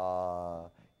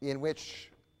in which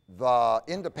the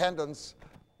independence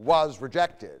was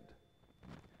rejected.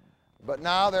 But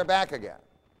now they're back again.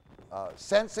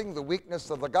 Sensing the weakness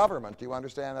of the government, do you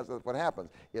understand that's what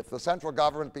happens? If the central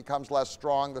government becomes less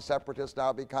strong, the separatists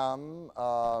now become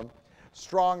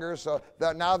stronger, so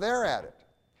now they're at it.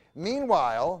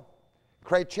 Meanwhile,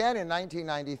 Chrétien in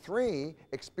 1993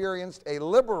 experienced a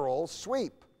liberal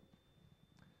sweep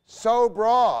so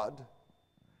broad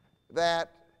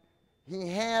that he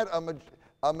had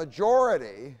a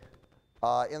majority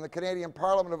in the Canadian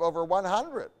Parliament of over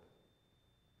 100.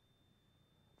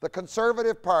 The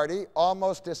Conservative Party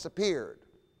almost disappeared,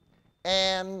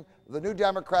 and the New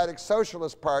Democratic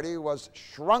Socialist Party was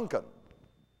shrunken.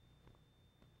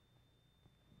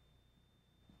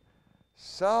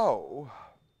 So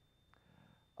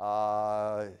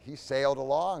he sailed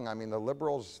along. The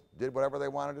Liberals did whatever they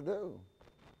wanted to do.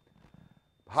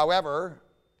 However,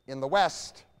 in the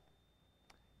West,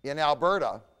 in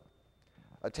Alberta,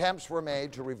 attempts were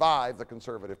made to revive the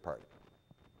Conservative Party.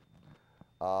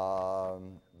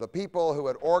 the people who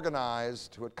had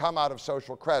organized, who had come out of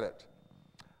social credit,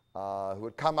 who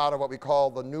had come out of what we call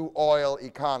the new oil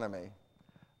economy,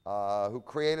 who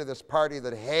created this party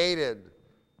that hated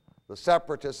the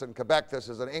separatists in Quebec. This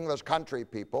is an English country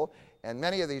people, and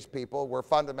many of these people were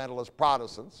fundamentalist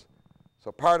Protestants.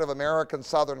 So part of American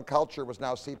Southern culture was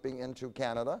now seeping into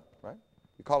Canada, right?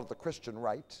 We call it the Christian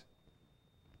right.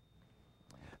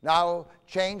 Now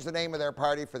changed the name of their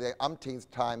party for the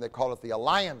umpteenth time. They call it the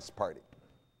Alliance Party.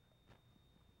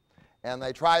 And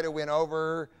they try to win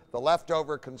over the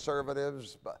leftover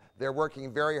conservatives. But they're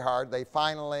working very hard. They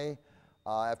finally,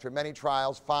 after many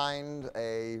trials, find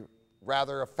a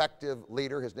rather effective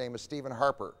leader. His name is Stephen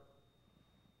Harper.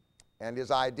 And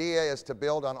his idea is to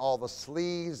build on all the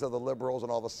sleaze of the liberals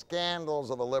and all the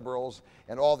scandals of the liberals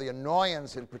and all the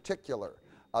annoyance in particular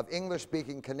of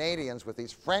English-speaking Canadians with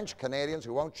these French Canadians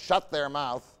who won't shut their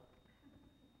mouth,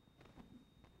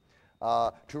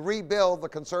 to rebuild the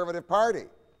Conservative Party.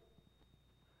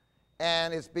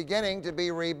 And it's beginning to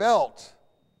be rebuilt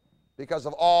because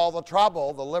of all the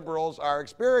trouble the liberals are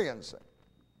experiencing.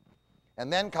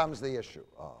 And then comes the issue.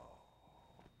 Oh.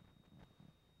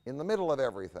 In the middle of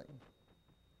everything,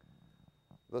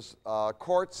 the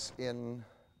courts in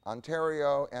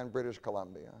Ontario and British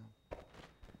Columbia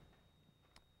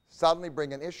suddenly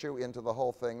bring an issue into the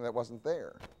whole thing that wasn't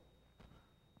there.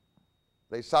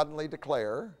 They suddenly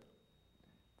declare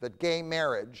that gay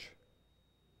marriage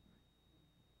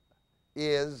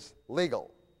is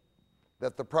legal,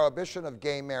 that the prohibition of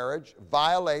gay marriage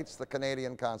violates the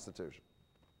Canadian Constitution.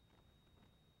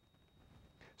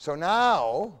 So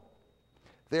now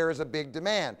there is a big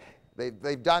demand.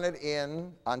 They've done it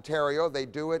in Ontario, they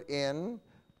do it in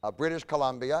British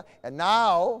Columbia, and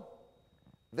now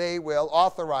they will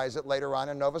authorize it later on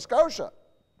in Nova Scotia.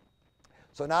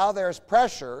 So now there's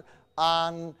pressure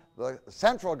on the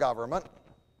central government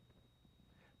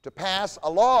to pass a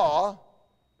law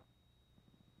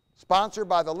sponsored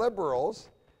by the Liberals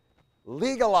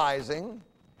legalizing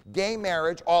gay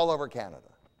marriage all over Canada.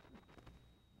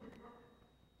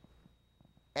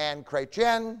 And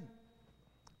Chrétien,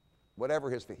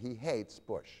 whatever he hates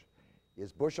Bush.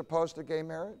 Is Bush opposed to gay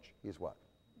marriage? He's what?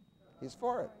 He's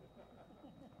for it.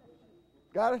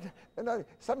 Got it? And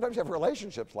sometimes you have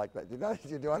relationships like that. Do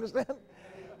you understand?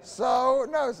 So,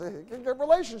 no, you can get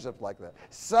relationships like that.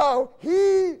 So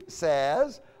he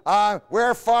says,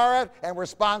 we're for it and we're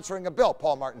sponsoring a bill.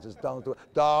 Paul Martin says, don't do it.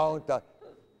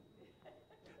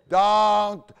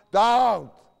 Don't.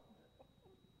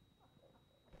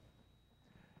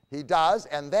 He does,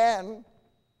 and then,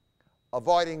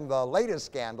 avoiding the latest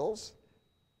scandals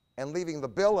and leaving the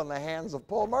bill in the hands of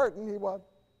Paul Martin, he what?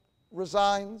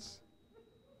 Resigns.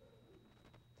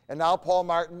 And now Paul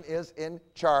Martin is in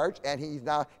charge, and he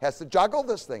now has to juggle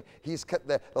this thing.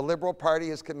 The Liberal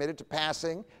Party is committed to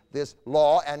passing this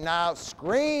law, and now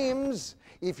screams,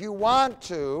 if you want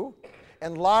to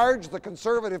enlarge the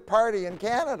Conservative Party in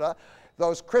Canada,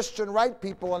 those Christian right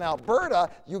people in Alberta,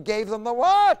 you gave them the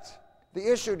what? The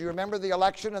issue. Do you remember the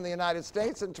election in the United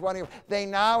States in 20? They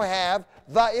now have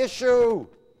the issue.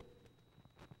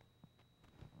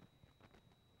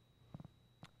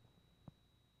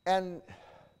 And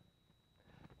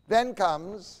then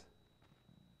comes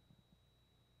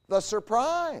the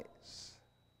surprise.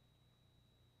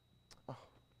 Oh.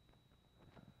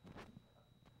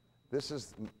 This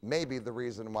is maybe the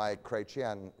reason why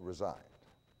Chrétien resigned.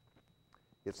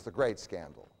 It's the great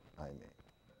scandal, I mean.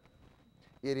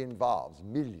 It involves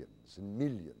millions and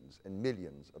millions and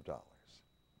millions of dollars.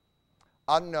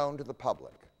 Unknown to the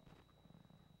public,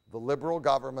 the Liberal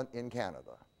government in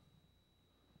Canada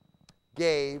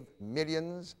gave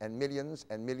millions and millions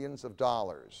and millions of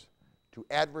dollars to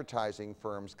advertising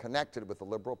firms connected with the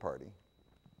Liberal Party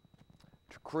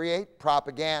to create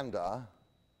propaganda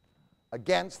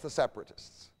against the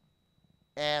separatists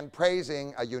and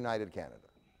praising a united Canada.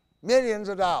 Millions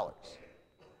of dollars.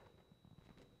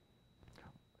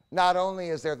 Not only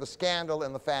is there the scandal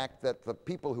in the fact that the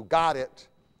people who got it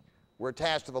were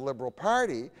attached to the Liberal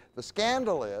Party, the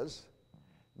scandal is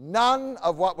none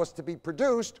of what was to be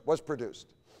produced was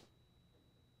produced.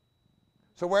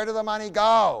 So where did the money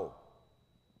go?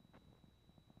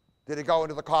 Did it go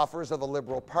into the coffers of the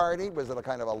Liberal Party? Was it a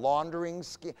kind of a laundering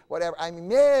scheme? Whatever. I mean,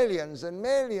 millions and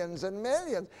millions and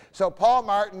millions. So Paul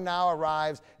Martin now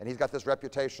arrives, and he's got this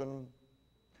reputation.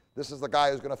 This is the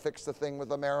guy who's going to fix the thing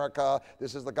with America.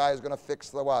 This is the guy who's going to fix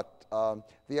the what?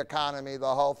 The economy,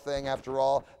 the whole thing. After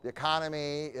all, the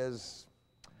economy is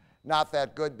not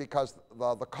that good because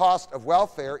the cost of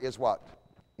welfare is what?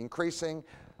 Increasing.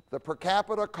 The per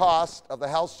capita cost of the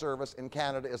health service in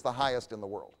Canada is the highest in the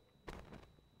world.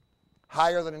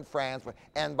 higher than in France.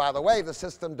 And by the way, the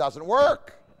system doesn't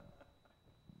work.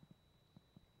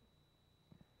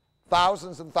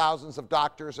 Thousands and thousands of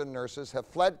doctors and nurses have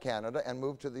fled Canada and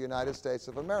moved to the United States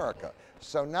of America.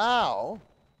 So now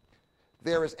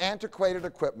there is antiquated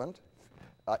equipment,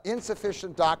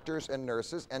 insufficient doctors and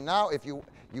nurses, and now if you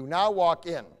now walk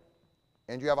in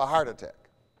and you have a heart attack.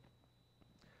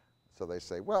 So they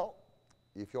say, well,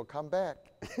 if you'll come back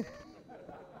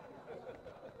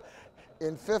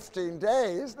in 15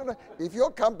 days, if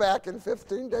you'll come back in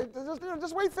 15 days,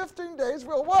 just wait 15 days,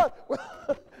 we'll what?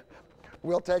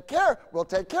 We'll take care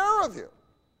of you.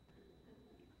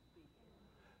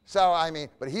 So, I mean,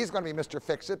 but he's going to be Mr.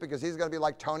 Fix-It because he's going to be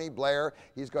like Tony Blair.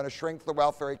 He's going to shrink the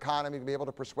welfare economy to be able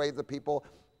to persuade the people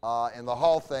in the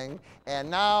whole thing. And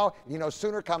now, he no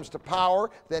sooner comes to power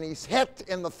than he's hit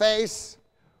in the face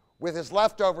with his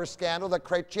leftover scandal that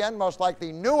Chrétien most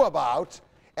likely knew about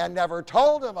and never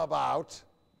told him about.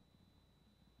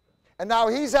 And now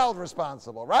he's held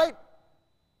responsible, right?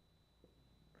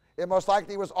 It most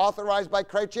likely was authorized by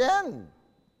Chrétien.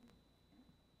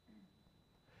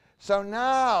 So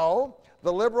now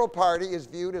the Liberal Party is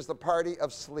viewed as the party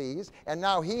of sleaze, and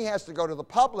now he has to go to the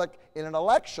public in an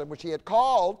election, which he had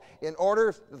called, in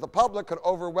order that the public could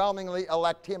overwhelmingly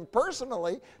elect him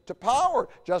personally to power,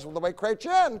 just the way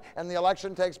Chrétien, and the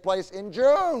election takes place in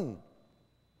June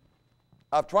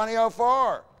of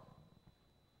 2004.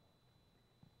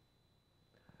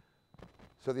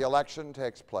 So the election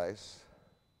takes place,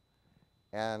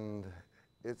 and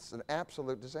it's an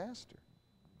absolute disaster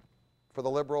for the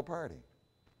Liberal Party.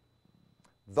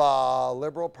 The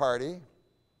Liberal Party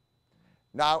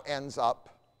now ends up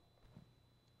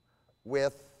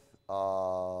with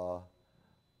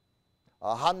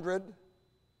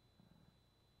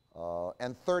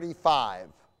 135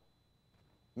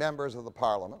 members of the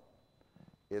Parliament.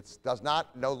 It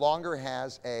no longer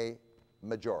has a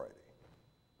majority,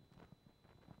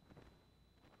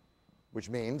 which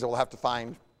means it will have to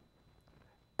find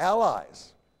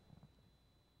allies.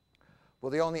 Well,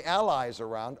 the only allies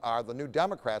around are the New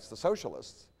Democrats, the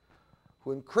socialists,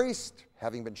 who increased,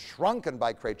 having been shrunken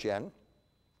by Chrétien,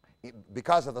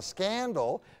 because of the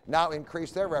scandal, now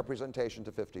increased their representation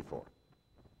to 54.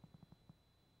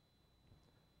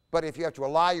 But if you have to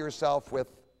ally yourself with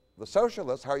the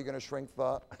socialists, how are you going to shrink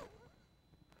the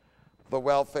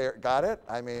welfare? Got it?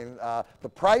 I mean, the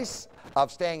price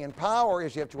of staying in power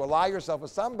is you have to ally yourself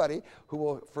with somebody who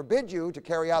will forbid you to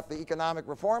carry out the economic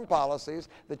reform policies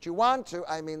that you want to.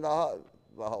 I mean, the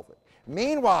whole thing.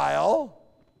 Meanwhile,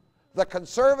 the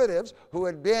conservatives, who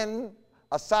had been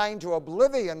assigned to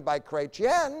oblivion by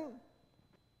Chrétien,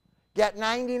 get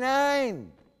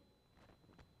 99.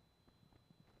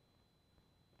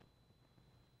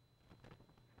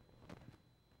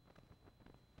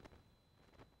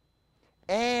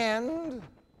 And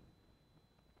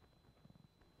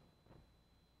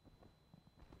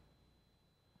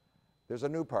there's a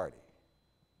new party.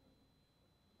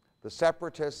 The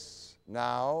separatists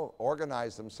now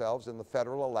organize themselves in the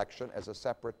federal election as a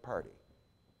separate party.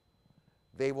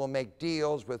 They will make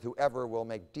deals with whoever will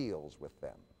make deals with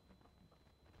them.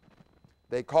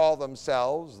 They call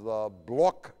themselves the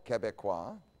Bloc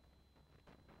Québécois,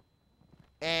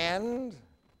 and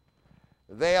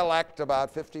they elect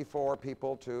about 54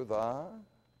 people to the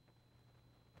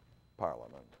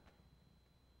Parliament.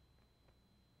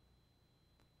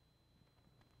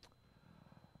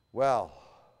 Well,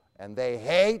 and they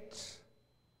hate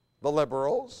the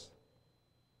Liberals.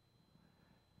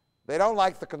 They don't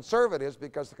like the Conservatives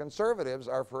because the Conservatives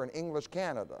are for an English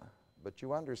Canada. But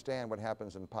you understand what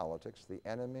happens in politics. The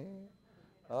enemy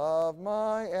of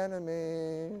my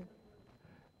enemy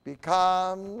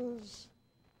becomes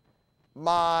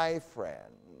my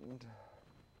friend.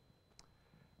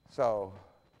 So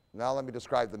now let me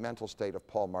describe the mental state of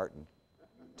Paul Martin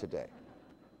today.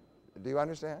 Do you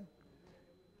understand?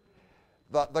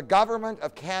 The government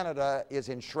of Canada is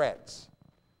in shreds.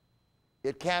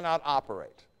 It cannot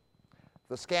operate.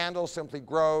 The scandal simply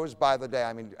grows by the day.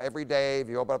 I mean, every day, if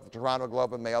you open up the Toronto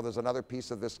Globe and Mail, there's another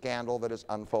piece of this scandal that is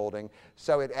unfolding.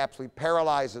 So it absolutely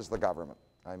paralyzes the government.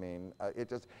 I mean,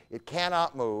 it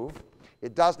cannot move.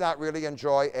 It does not really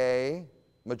enjoy a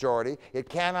majority. It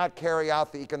cannot carry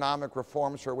out the economic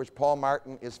reforms for which Paul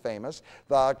Martin is famous.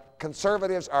 The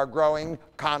Conservatives are growing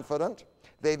confident.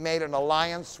 They've made an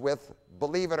alliance with,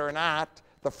 believe it or not,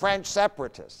 the French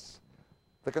separatists.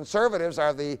 The Conservatives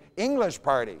are the English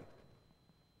party.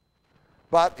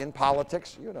 But in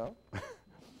politics, you know,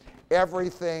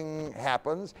 everything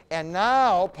happens. And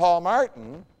now Paul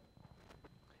Martin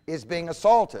is being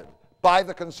assaulted by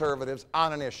the Conservatives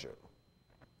on an issue.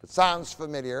 If it sounds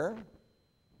familiar,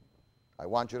 I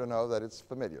want you to know that it's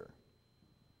familiar.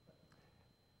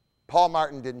 Paul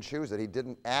Martin didn't choose it. He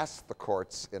didn't ask the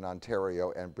courts in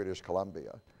Ontario and British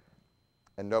Columbia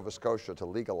and Nova Scotia to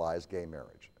legalize gay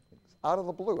marriage. It's out of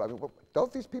the blue. I mean,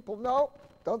 don't these people know?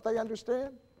 Don't they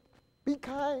understand? Be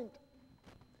kind.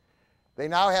 They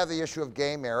now have the issue of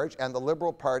gay marriage, and the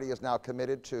Liberal Party is now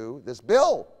committed to this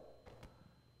bill.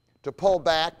 To pull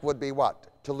back would be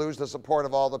what? To lose the support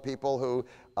of all the people who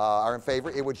are in favor.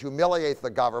 It would humiliate the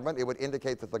government. It would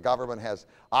indicate that the government has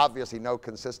obviously no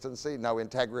consistency, no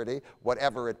integrity,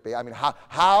 whatever it be. I mean,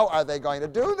 how are they going to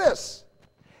do this?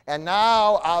 And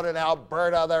now out in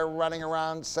Alberta, they're running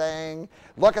around saying,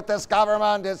 look at this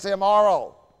government, it's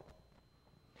immoral.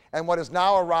 And what has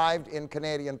now arrived in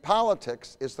Canadian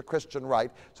politics is the Christian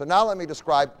right. So now let me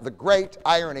describe the great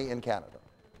irony in Canada.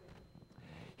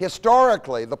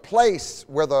 Historically, the place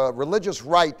where the religious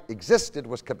right existed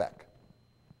was Quebec.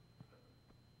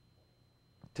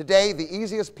 Today, the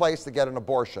easiest place to get an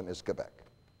abortion is Quebec.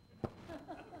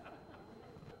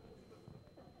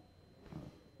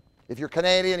 If you're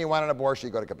Canadian, you want an abortion,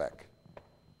 you go to Quebec.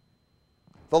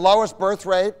 The lowest birth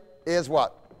rate is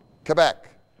what? Quebec.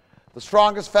 The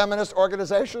strongest feminist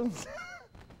organizations?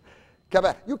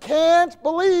 Quebec. You can't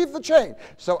believe the change.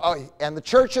 So, and the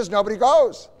churches, nobody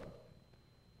goes.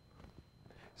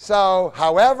 So,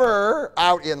 however,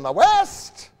 out in the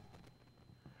West,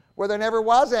 where there never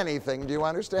was anything, do you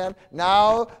understand?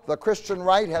 Now the Christian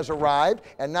right has arrived,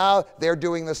 and now they're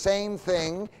doing the same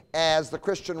thing as the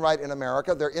Christian right in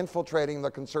America. They're infiltrating the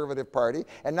Conservative Party,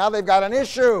 and now they've got an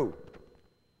issue.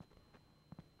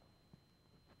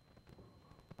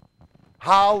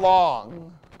 How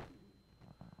long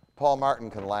Paul Martin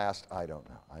can last, I don't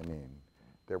know. I mean,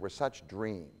 there were such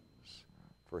dreams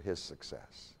for his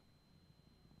success.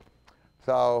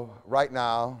 So right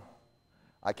now,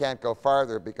 I can't go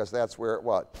farther because that's where it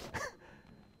was.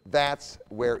 That's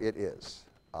where it is.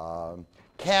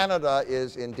 Canada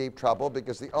is in deep trouble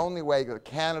because the only way that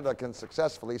Canada can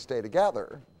successfully stay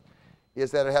together is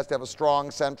that it has to have a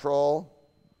strong central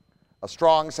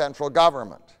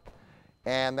government.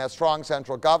 And that strong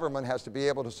central government has to be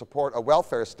able to support a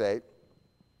welfare state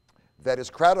that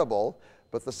is credible,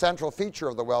 but the central feature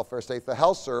of the welfare state, the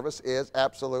health service, is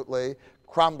absolutely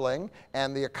crumbling,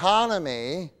 and the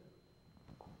economy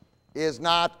is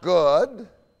not good,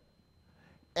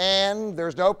 and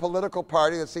there's no political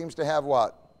party that seems to have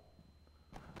what?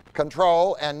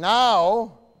 Control. And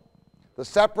now the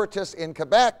separatists in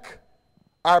Quebec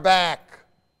are back,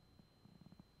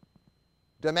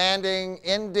 demanding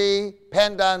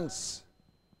independence.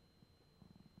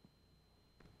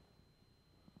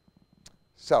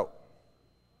 So,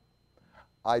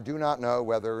 I do not know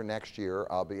whether next year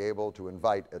I'll be able to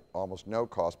invite, at almost no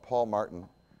cost, Paul Martin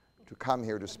to come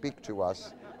here to speak to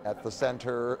us at the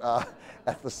Center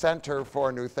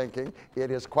for New Thinking. It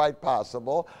is quite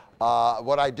possible.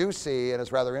 What I do see, and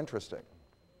it's rather interesting,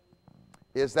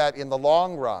 is that in the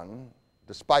long run,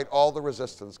 despite all the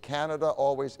resistance, Canada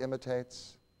always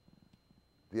imitates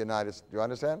the United States. Do you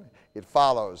understand? It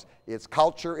follows. Its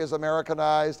culture is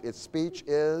Americanized, its speech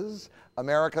is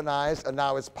Americanized, and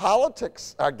now its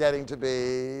politics are getting to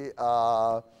be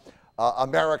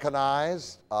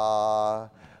Americanized.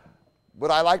 Would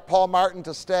I like Paul Martin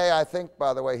to stay? I think,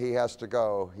 by the way, he has to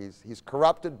go. He's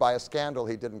corrupted by a scandal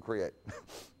he didn't create.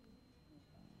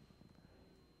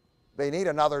 They need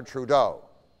another Trudeau.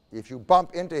 If you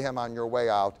bump into him on your way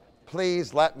out,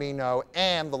 please let me know,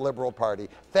 and the Liberal Party.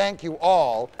 Thank you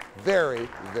all very,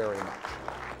 very much.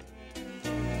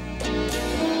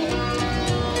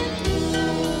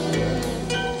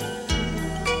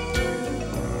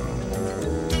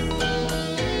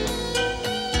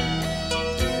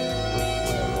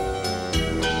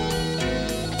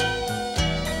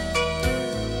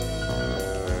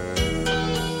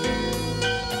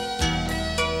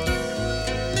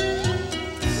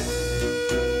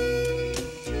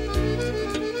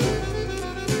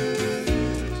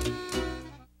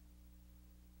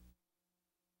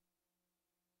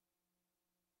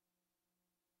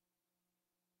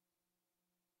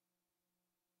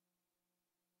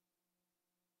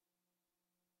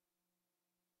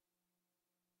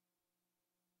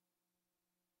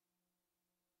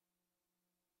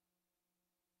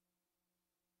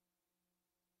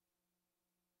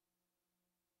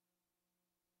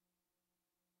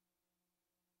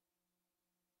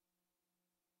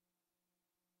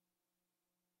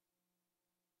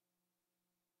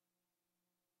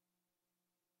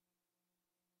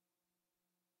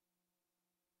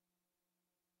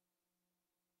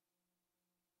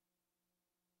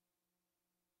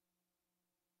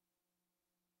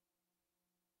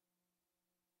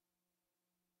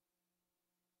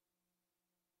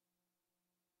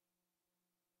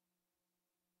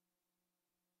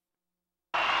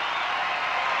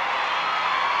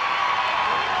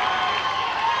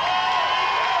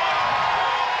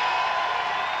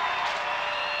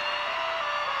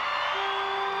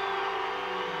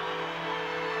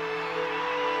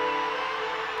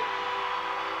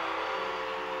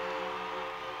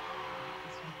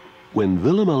 When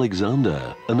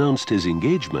Willem-Alexander announced his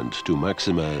engagement to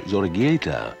Maxima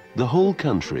Zorregieta, the whole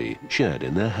country shared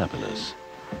in their happiness.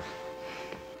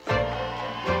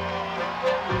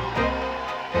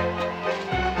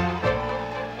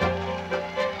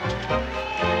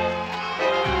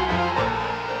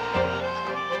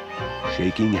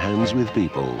 Shaking hands with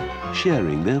people,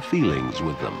 sharing their feelings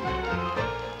with them.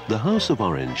 The House of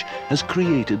Orange has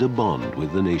created a bond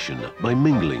with the nation by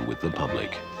mingling with the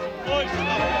public.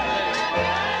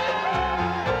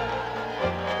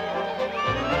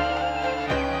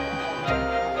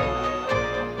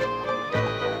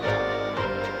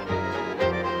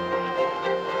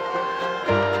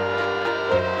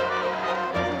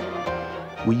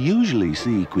 We usually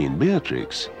see Queen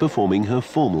Beatrix performing her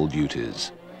formal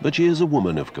duties, but she is a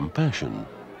woman of compassion.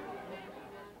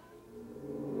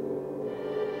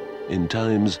 In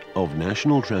times of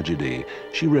national tragedy,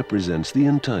 she represents the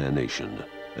entire nation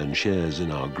and shares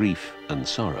in our grief and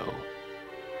sorrow.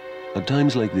 At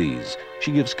times like these,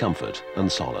 she gives comfort and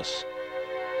solace.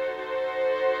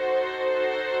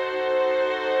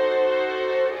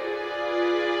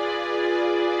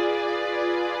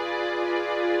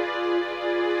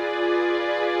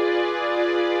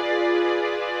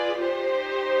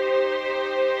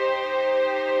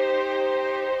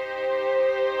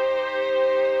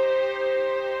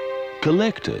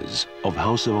 Collectors of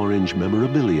House of Orange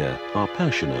memorabilia are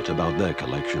passionate about their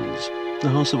collections. The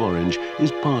House of Orange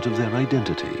is part of their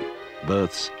identity.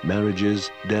 Births, marriages,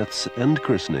 deaths, and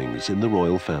christenings in the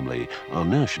royal family are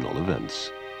national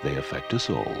events. They affect us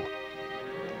all.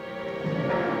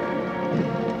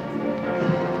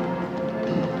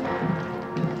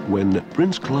 When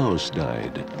Prince Claus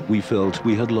died, we felt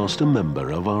we had lost a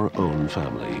member of our own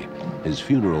family. His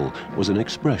funeral was an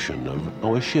expression of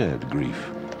our shared grief.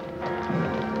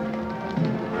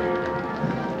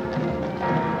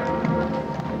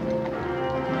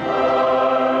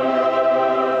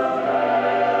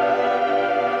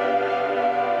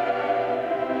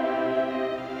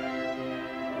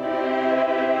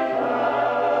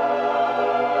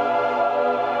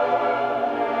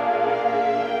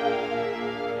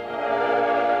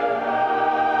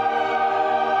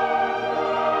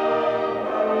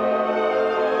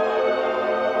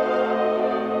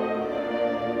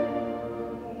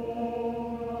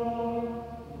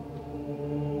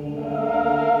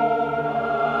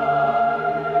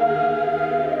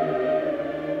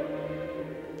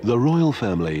 The royal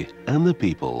family and the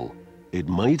people, it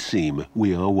might seem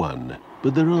we are one,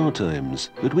 but there are times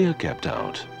that we are kept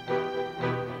out.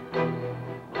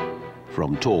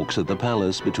 From talks at the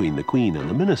palace between the Queen and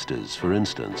the ministers, for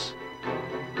instance.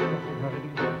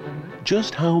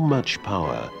 Just how much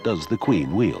power does the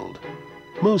Queen wield?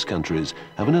 Most countries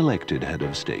have an elected head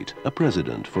of state, a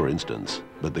president, for instance,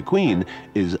 but the Queen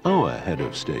is our head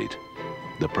of state.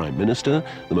 The Prime Minister,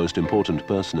 the most important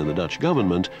person in the Dutch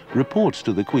government, reports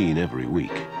to the Queen every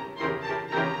week.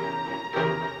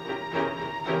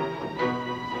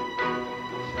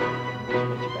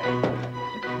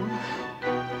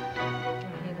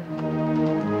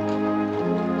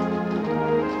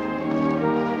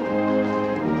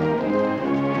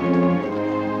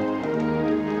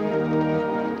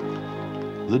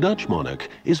 The Dutch monarch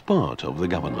is part of the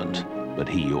government, but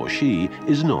he or she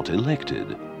is not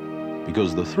elected,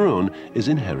 because the throne is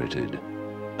inherited.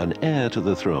 An heir to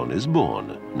the throne is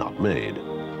born, not made.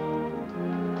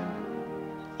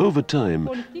 Over time,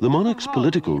 the monarch's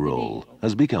political role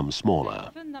has become smaller.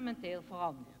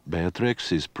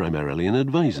 Beatrix is primarily an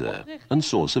advisor and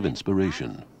source of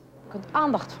inspiration. Je kunt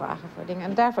aandacht vragen voor dingen.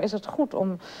 En daarvoor is het goed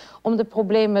om de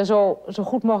problemen zo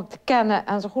goed mogelijk te kennen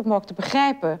en zo goed mogelijk te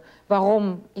begrijpen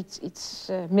waarom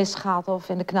iets misgaat of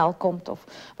in de knel komt of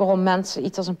waarom mensen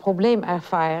iets als een probleem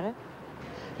ervaren.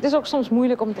 Het is ook soms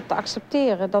moeilijk om te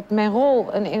accepteren dat mijn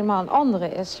rol eenmaal een andere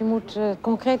is. Je moet het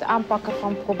concreet aanpakken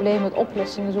van problemen, het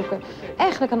oplossingen zoeken,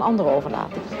 eigenlijk aan anderen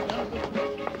overlaten.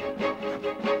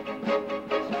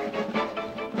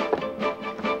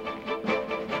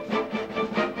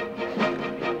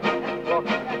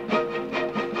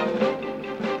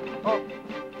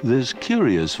 This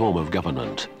curious form of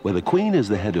government, where the Queen is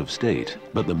the head of state,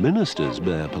 but the ministers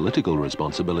bear political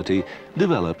responsibility,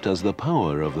 developed as the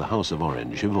power of the House of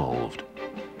Orange evolved.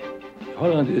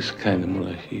 Holland is keine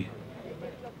Monarchie.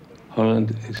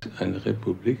 Holland ist eine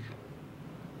Republik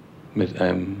mit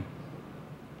einem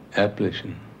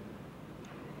erblichen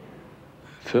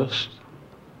Fürst,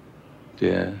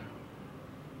 der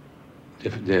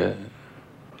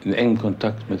in engem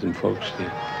Kontakt mit dem Volk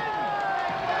steht.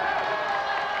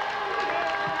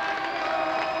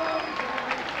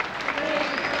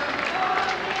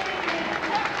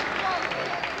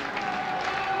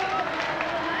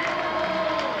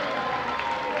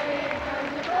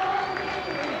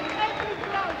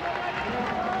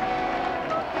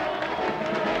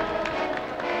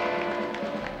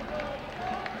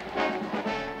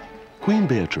 Queen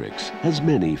Beatrix has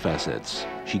many facets.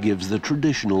 She gives the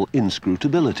traditional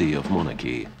inscrutability of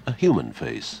monarchy a human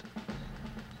face.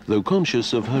 Though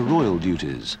conscious of her royal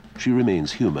duties, she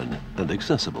remains human and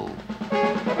accessible.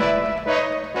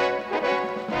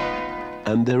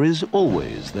 And there is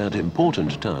always that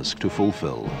important task to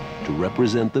fulfill, to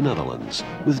represent the Netherlands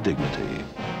with dignity.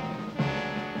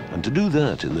 And to do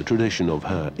that in the tradition of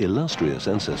her illustrious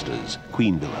ancestors,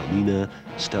 Queen Wilhelmina,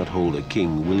 Stadtholder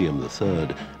King William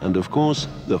III, and of course,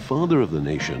 the father of the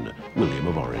nation, William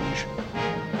of Orange.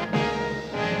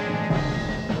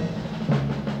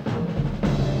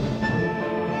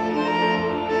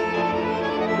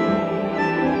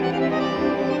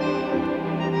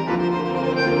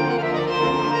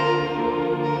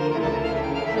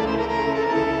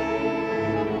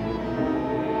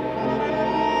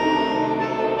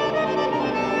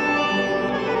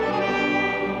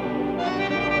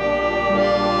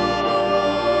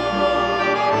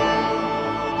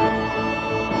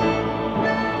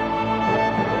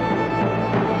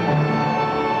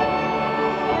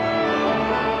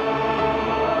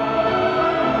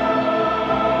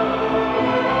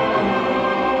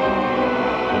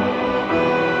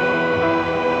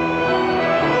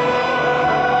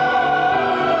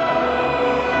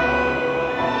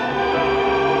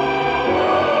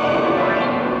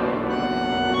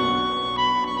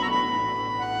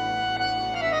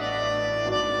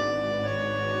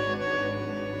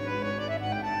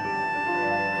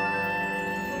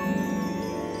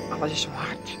 Alles is zo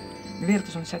hard. De wereld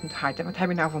is ontzettend hard. En wat heb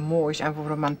je nou voor moois en voor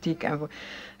romantiek en voor...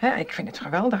 ik vind het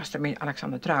geweldig als er met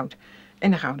Alexander trouwt. En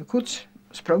dan gaan we de koets,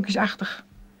 sprookjesachtig.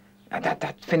 Ja,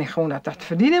 dat vind ik gewoon, dat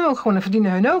verdienen we ook gewoon. Dat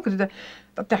verdienen hun ook.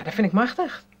 Dat vind ik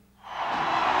machtig.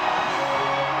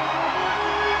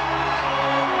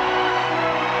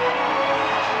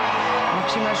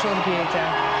 Maxima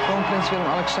Sorbieta, kroonprins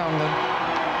Willem-Alexander.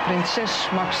 Prinses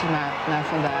Maxima na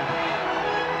vandaag.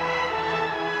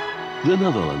 The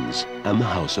Netherlands and the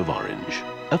House of Orange,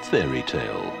 a fairy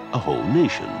tale a whole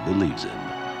nation believes in.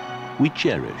 We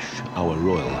cherish our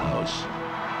royal house.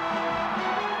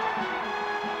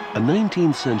 A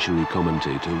 19th century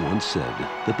commentator once said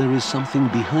that there is something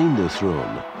behind the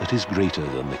throne that is greater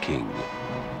than the king.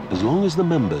 As long as the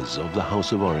members of the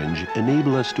House of Orange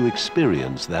enable us to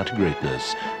experience that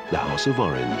greatness, the House of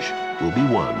Orange will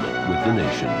be one with the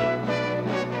nation.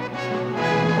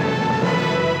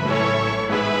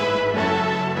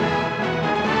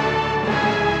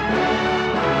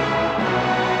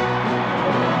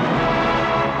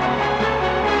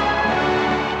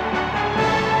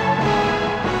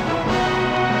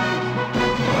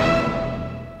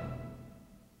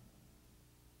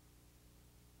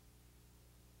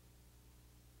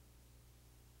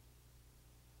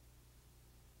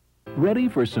 Ready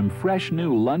for some fresh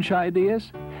new lunch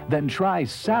ideas? Then try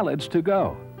Salads to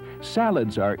Go.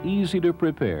 Salads are easy to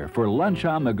prepare for lunch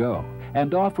on the go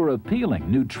and offer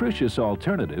appealing, nutritious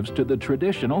alternatives to the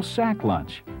traditional sack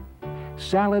lunch.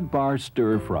 Salad Bar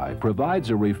Stir Fry provides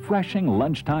a refreshing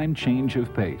lunchtime change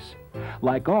of pace.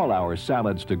 Like all our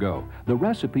Salads to Go, the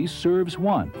recipe serves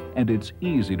one and it's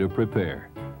easy to prepare.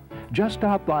 Just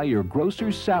stop by your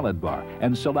grocer's salad bar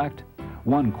and select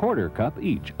 1/4 cup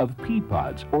each of pea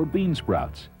pods or bean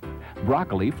sprouts,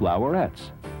 broccoli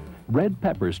flowerets, red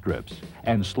pepper strips,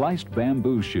 and sliced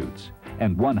bamboo shoots,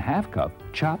 and 1/2 cup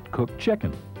chopped cooked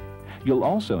chicken. You'll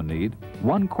also need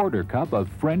 1/4 cup of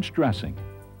French dressing,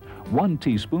 1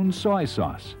 teaspoon soy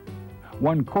sauce,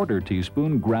 1/4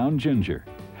 teaspoon ground ginger,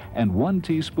 and 1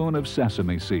 teaspoon of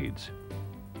sesame seeds.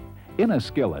 In a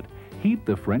skillet, heat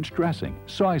the French dressing,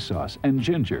 soy sauce, and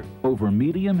ginger over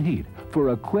medium heat for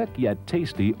a quick yet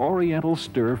tasty Oriental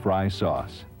stir-fry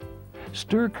sauce.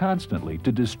 Stir constantly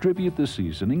to distribute the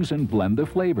seasonings and blend the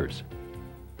flavors.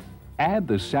 Add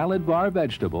the salad bar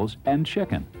vegetables and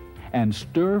chicken and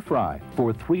stir-fry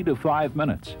for 3 to 5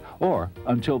 minutes or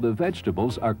until the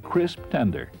vegetables are crisp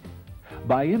tender.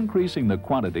 By increasing the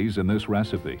quantities in this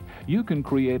recipe, you can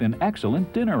create an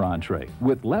excellent dinner entree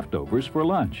with leftovers for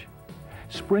lunch.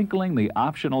 Sprinkling the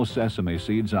optional sesame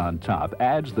seeds on top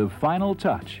adds the final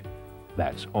touch.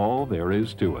 That's all there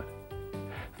is to it.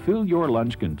 Fill your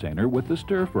lunch container with the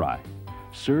stir-fry.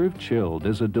 Serve chilled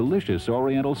as a delicious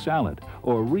Oriental salad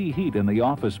or reheat in the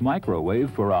office microwave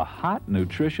for a hot,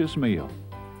 nutritious meal.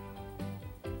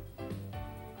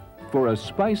 For a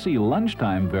spicy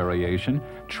lunchtime variation,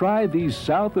 try these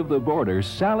south-of-the-border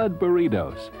salad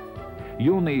burritos.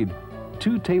 You'll need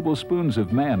 2 tablespoons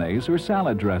of mayonnaise or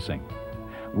salad dressing,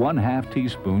 1/2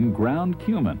 teaspoon ground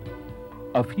cumin,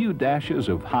 a few dashes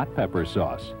of hot pepper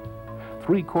sauce,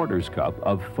 3/4 cup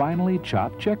of finely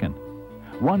chopped chicken,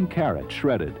 1 carrot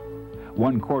shredded,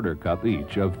 1/4 cup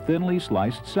each of thinly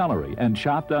sliced celery and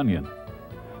chopped onion,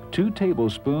 2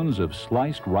 tablespoons of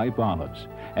sliced ripe olives,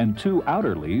 and 2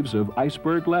 outer leaves of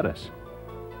iceberg lettuce.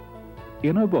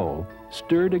 In a bowl,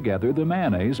 stir together the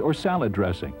mayonnaise or salad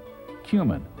dressing,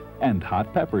 cumin, and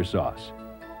hot pepper sauce.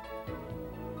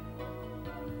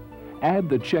 Add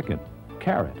the chicken,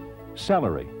 carrot,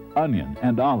 celery, onion,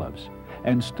 and olives,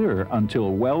 and stir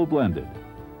until well blended.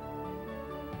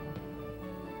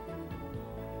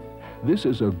 This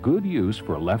is a good use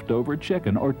for leftover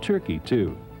chicken or turkey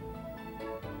too.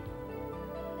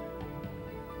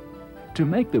 To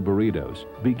make the burritos,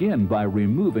 begin by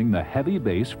removing the heavy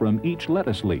base from each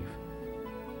lettuce leaf.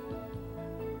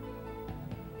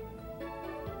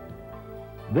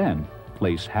 Then,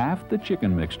 place half the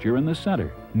chicken mixture in the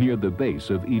center, near the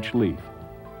base of each leaf.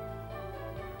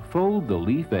 Fold the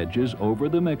leaf edges over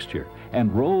the mixture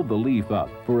and roll the leaf up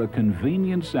for a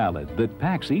convenient salad that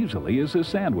packs easily as a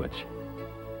sandwich.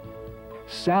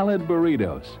 Salad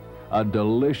burritos, a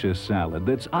delicious salad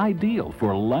that's ideal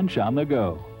for lunch on the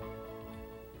go.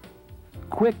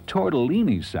 Quick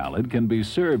tortellini salad can be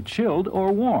served chilled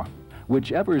or warm,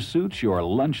 whichever suits your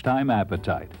lunchtime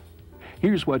appetite.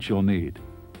 Here's what you'll need.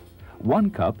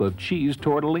 1 cup of cheese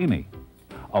tortellini,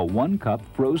 a 1 cup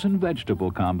frozen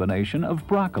vegetable combination of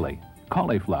broccoli,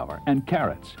 cauliflower, and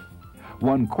carrots,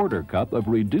 1/4 cup of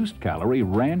reduced calorie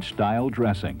ranch-style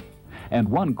dressing, and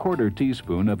 1/4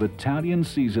 teaspoon of Italian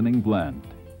seasoning blend.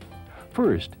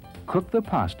 First, cook the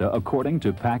pasta according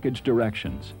to package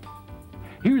directions.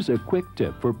 Here's a quick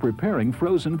tip for preparing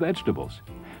frozen vegetables.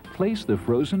 Place the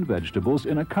frozen vegetables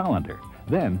in a colander,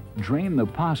 then drain the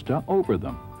pasta over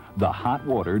them. The hot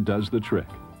water does the trick.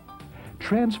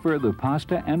 Transfer the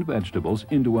pasta and vegetables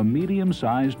into a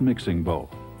medium-sized mixing bowl.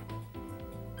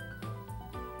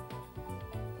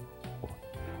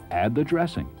 Add the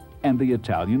dressing and the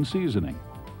Italian seasoning.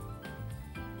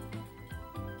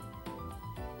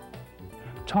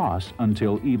 Toss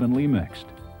until evenly mixed.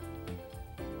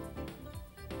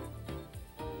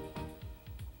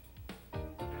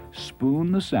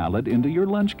 Spoon the salad into your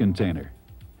lunch container.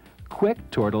 Quick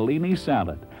tortellini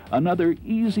salad, another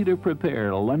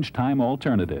easy-to-prepare lunchtime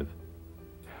alternative.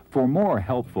 For more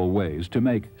helpful ways to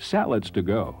make salads to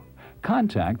go,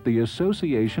 contact the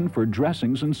Association for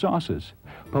Dressings and Sauces,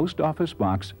 Post Office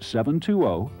Box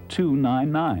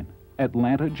 720-299,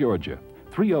 Atlanta, Georgia,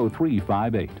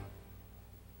 30358.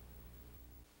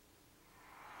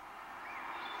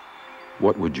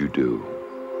 What would you do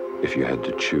if you had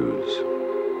to choose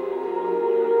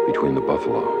between the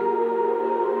buffalo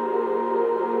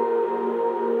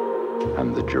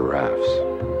and the giraffes,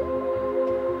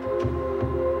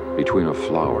 between a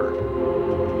flower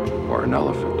or an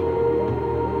elephant?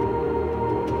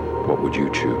 What would you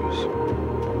choose?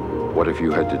 What if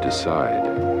you had to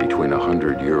decide between a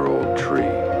 100-year-old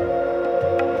tree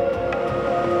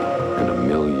and a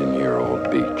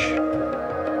 1,000,000-year-old beach?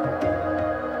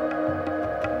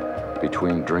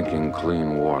 Between drinking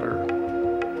clean water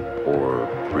or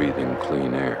breathing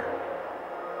clean air?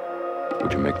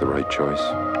 Would you make the right choice?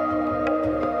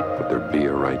 Would there be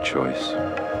a right choice?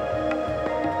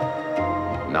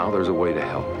 Now there's a way to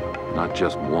help. Not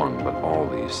just one, but all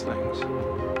these things.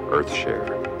 EarthShare,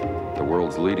 the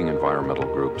world's leading environmental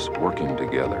groups working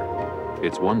together.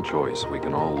 It's one choice we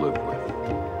can all live with.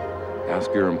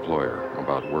 Ask your employer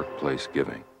about workplace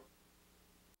giving.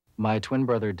 My twin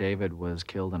brother David was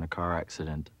killed in a car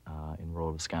accident in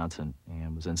rural Wisconsin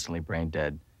and was instantly brain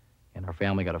dead. And our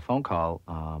family got a phone call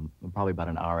probably about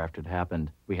an hour after it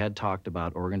happened. We had talked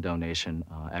about organ donation.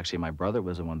 Actually, my brother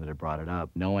was the one that had brought it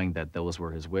up. Knowing that those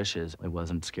were his wishes, it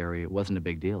wasn't scary. It wasn't a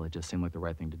big deal. It just seemed like the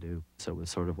right thing to do. So it was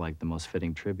sort of like the most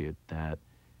fitting tribute that,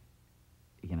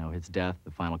 you know, his death,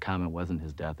 the final comment wasn't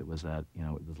his death. It was that, you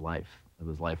know, it was life. It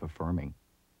was life affirming.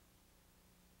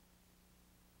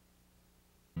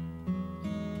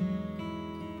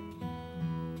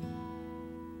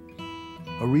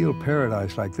 A real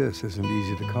paradise like this isn't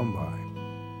easy to come by,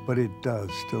 but it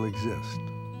does still exist.